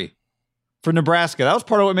McCaffrey for Nebraska? That was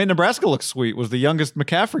part of what made Nebraska look sweet. Was the youngest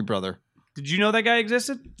McCaffrey brother? Did you know that guy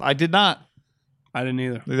existed? I did not. I didn't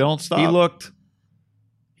either. They don't stop. He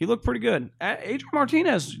looked pretty good. Adrian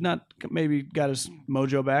Martinez maybe got his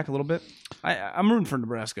mojo back a little bit. I'm rooting for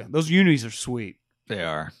Nebraska. Those unis are sweet. They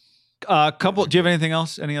are. Do you have anything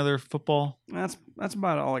else? Any other football? That's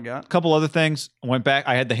about all I got. Couple other things. I went back.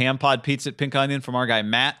 I had the ham pod pizza at Pink Onion from our guy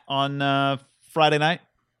Matt on Friday night.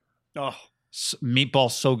 Oh, Meatball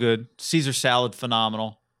so good. Caesar salad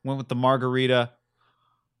phenomenal. Went with the margarita,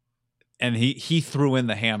 and he threw in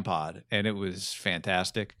the ham pod, and it was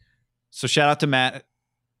fantastic. So shout out to Matt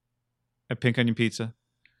at Pink Onion Pizza.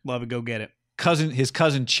 love it. Go get it. His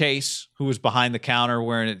cousin Chase, who was behind the counter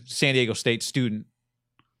wearing a San Diego State student,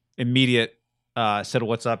 said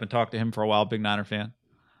what's up and talked to him for a while. Big Niner fan.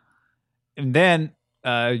 And then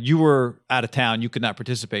you were out of town. You could not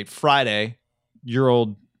participate. Friday, your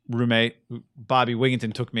old roommate, Bobby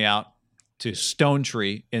Wigginton, took me out to Stone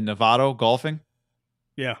Tree in Novato golfing.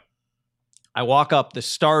 Yeah. I walk up, the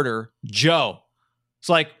starter, Joe. It's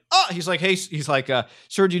like, he's like, hey, he's like,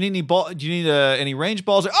 sir, do you need any ball? Do you need any range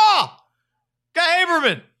balls? Guy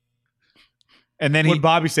Haberman. And then What did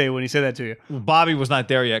Bobby say when he said that to you? Bobby was not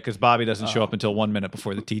there yet because Bobby doesn't show up until 1 minute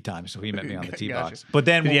before the tee time. So he met me on the tee box. But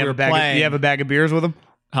then when we were playing, do you have a bag of beers with him?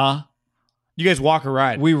 huh? You guys walk or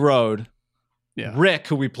ride? We rode. Yeah. Rick,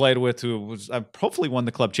 who we played with, who was hopefully won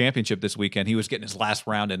the club championship this weekend. He was getting his last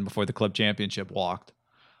round in before the club championship walked.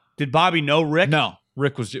 Did Bobby know Rick? No,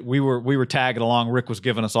 Rick was. We were tagging along. Rick was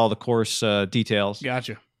giving us all the course details.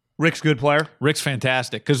 Gotcha. Rick's a good player. Rick's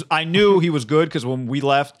fantastic because I knew he was good because when we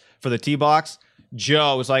left for the tee box,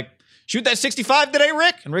 Joe was like, "Shoot that 65 today,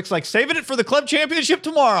 Rick," and Rick's like, "Saving it for the club championship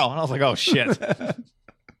tomorrow." And I was like, "Oh shit."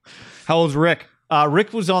 How old's Rick?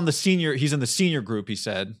 Rick was on the senior. He's in the senior group. He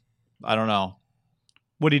said, "I don't know."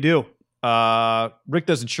 What'd he do? Rick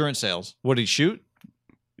does insurance sales. What did he shoot?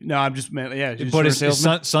 No, I'm just But his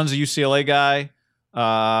son's a UCLA guy,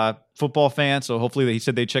 football fan. So hopefully he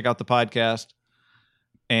said they'd check out the podcast.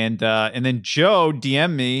 And then Joe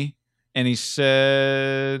DM'd me and he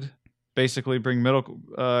said, basically bring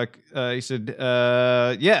he said,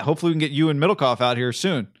 hopefully we can get you and Middlecoff out here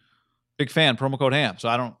soon. Big fan, promo code HAM. So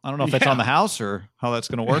I don't know if that's on the house or how that's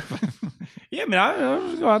going to work. Yeah, man, I'll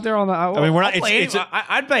just go out there on the. we're not.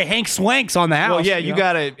 I'd play Hank Swanks on the house. Well, yeah, you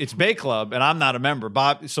gotta. It's Bay Club, and I'm not a member,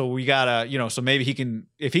 Bob. So we gotta, so maybe he can,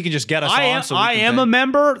 if he can just get us on. I am a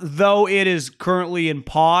member, though it is currently in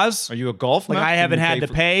pause. Are you a golf? Like I haven't had to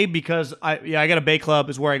pay because I got a Bay Club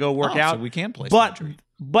is where I go work out. So we can play.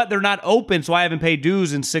 But they're not open, so I haven't paid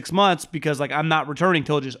dues in 6 months because I'm not returning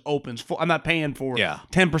till it just opens. I'm not paying for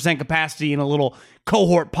 10% capacity in a little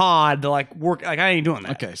cohort pod to work. I ain't doing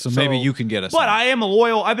that. Okay, so maybe you can get us. But I am a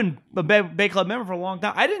loyal. I've been a Bay Club member for a long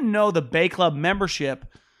time. I didn't know the Bay Club membership.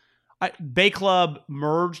 Bay Club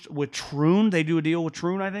merged with Troon. They do a deal with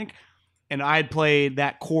Troon, I think. And I had played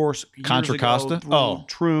that course years Contra ago Costa. through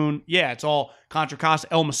Troon. Yeah, it's all Contra Costa.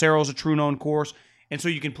 El Macero's a Troon-owned course. And so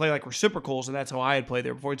you can play reciprocals, and that's how I had played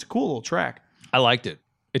there before. It's a cool little track. I liked it.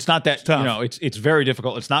 It's not that, tough. It's very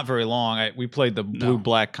difficult. It's not very long. We played the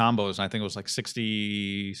blue-black combos, and I think it was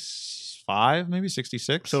 65, maybe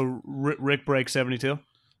 66. So Rick breaks 72?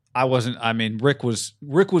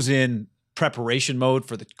 Rick was in preparation mode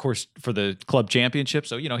for the course for the club championship.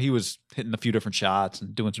 So, he was hitting a few different shots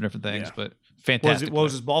and doing some different things, but fantastic. What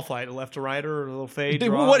was his ball flight? A left to right or a little fade?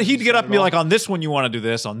 He'd get up and be like, on this one you want to do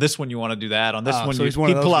this, on this one you want to do that, on this one he'd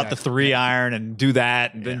pull out the 3-iron and do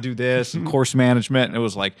that and then do this and course management. And it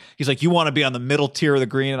was he's like, you want to be on the middle tier of the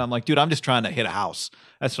green? And I'm like, dude, I'm just trying to hit a house.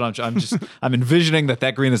 That's what I'm envisioning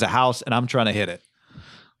that green is a house and I'm trying to hit it.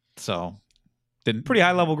 So pretty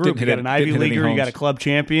high level group. You got an Ivy Leaguer, you got a club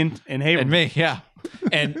champion, and Haberman. And me, yeah.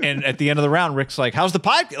 and at the end of the round, Rick's like, how's the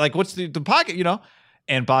pocket? What's the pocket,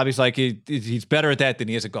 And Bobby's like, he's better at that than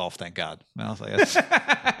he is at golf, thank God. And I was like,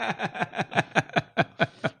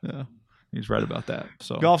 yeah, he's right about that.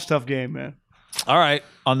 So golf's a tough game, man. All right.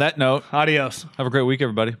 On that note, adios. Have a great week,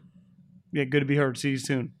 everybody. Yeah, good to be heard. See you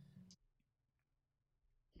soon.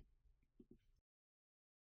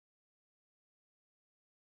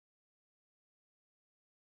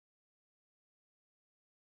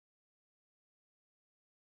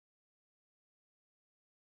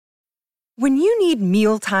 When you need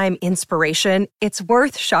mealtime inspiration, it's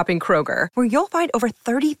worth shopping Kroger, where you'll find over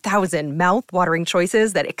 30,000 mouth-watering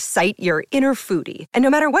choices that excite your inner foodie. And no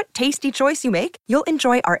matter what tasty choice you make, you'll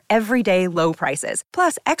enjoy our everyday low prices,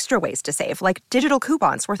 plus extra ways to save, like digital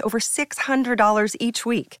coupons worth over $600 each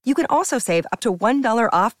week. You can also save up to $1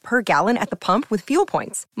 off per gallon at the pump with fuel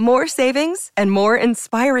points. More savings and more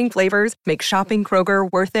inspiring flavors make shopping Kroger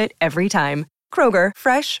worth it every time. Kroger,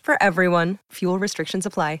 fresh for everyone. Fuel restrictions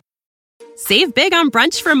apply. Save big on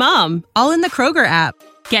brunch for mom, all in the Kroger app.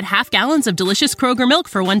 Get half gallons of delicious Kroger milk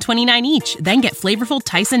for $1.29 each. Then get flavorful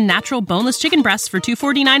Tyson natural boneless chicken breasts for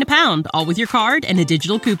 $2.49 a pound, all with your card and a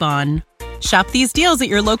digital coupon. Shop these deals at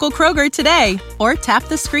your local Kroger today, or tap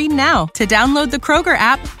the screen now to download the Kroger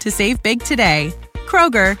app to save big today.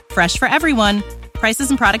 Kroger, fresh for everyone. Prices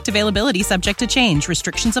and product availability subject to change.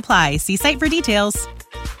 Restrictions apply. See site for details.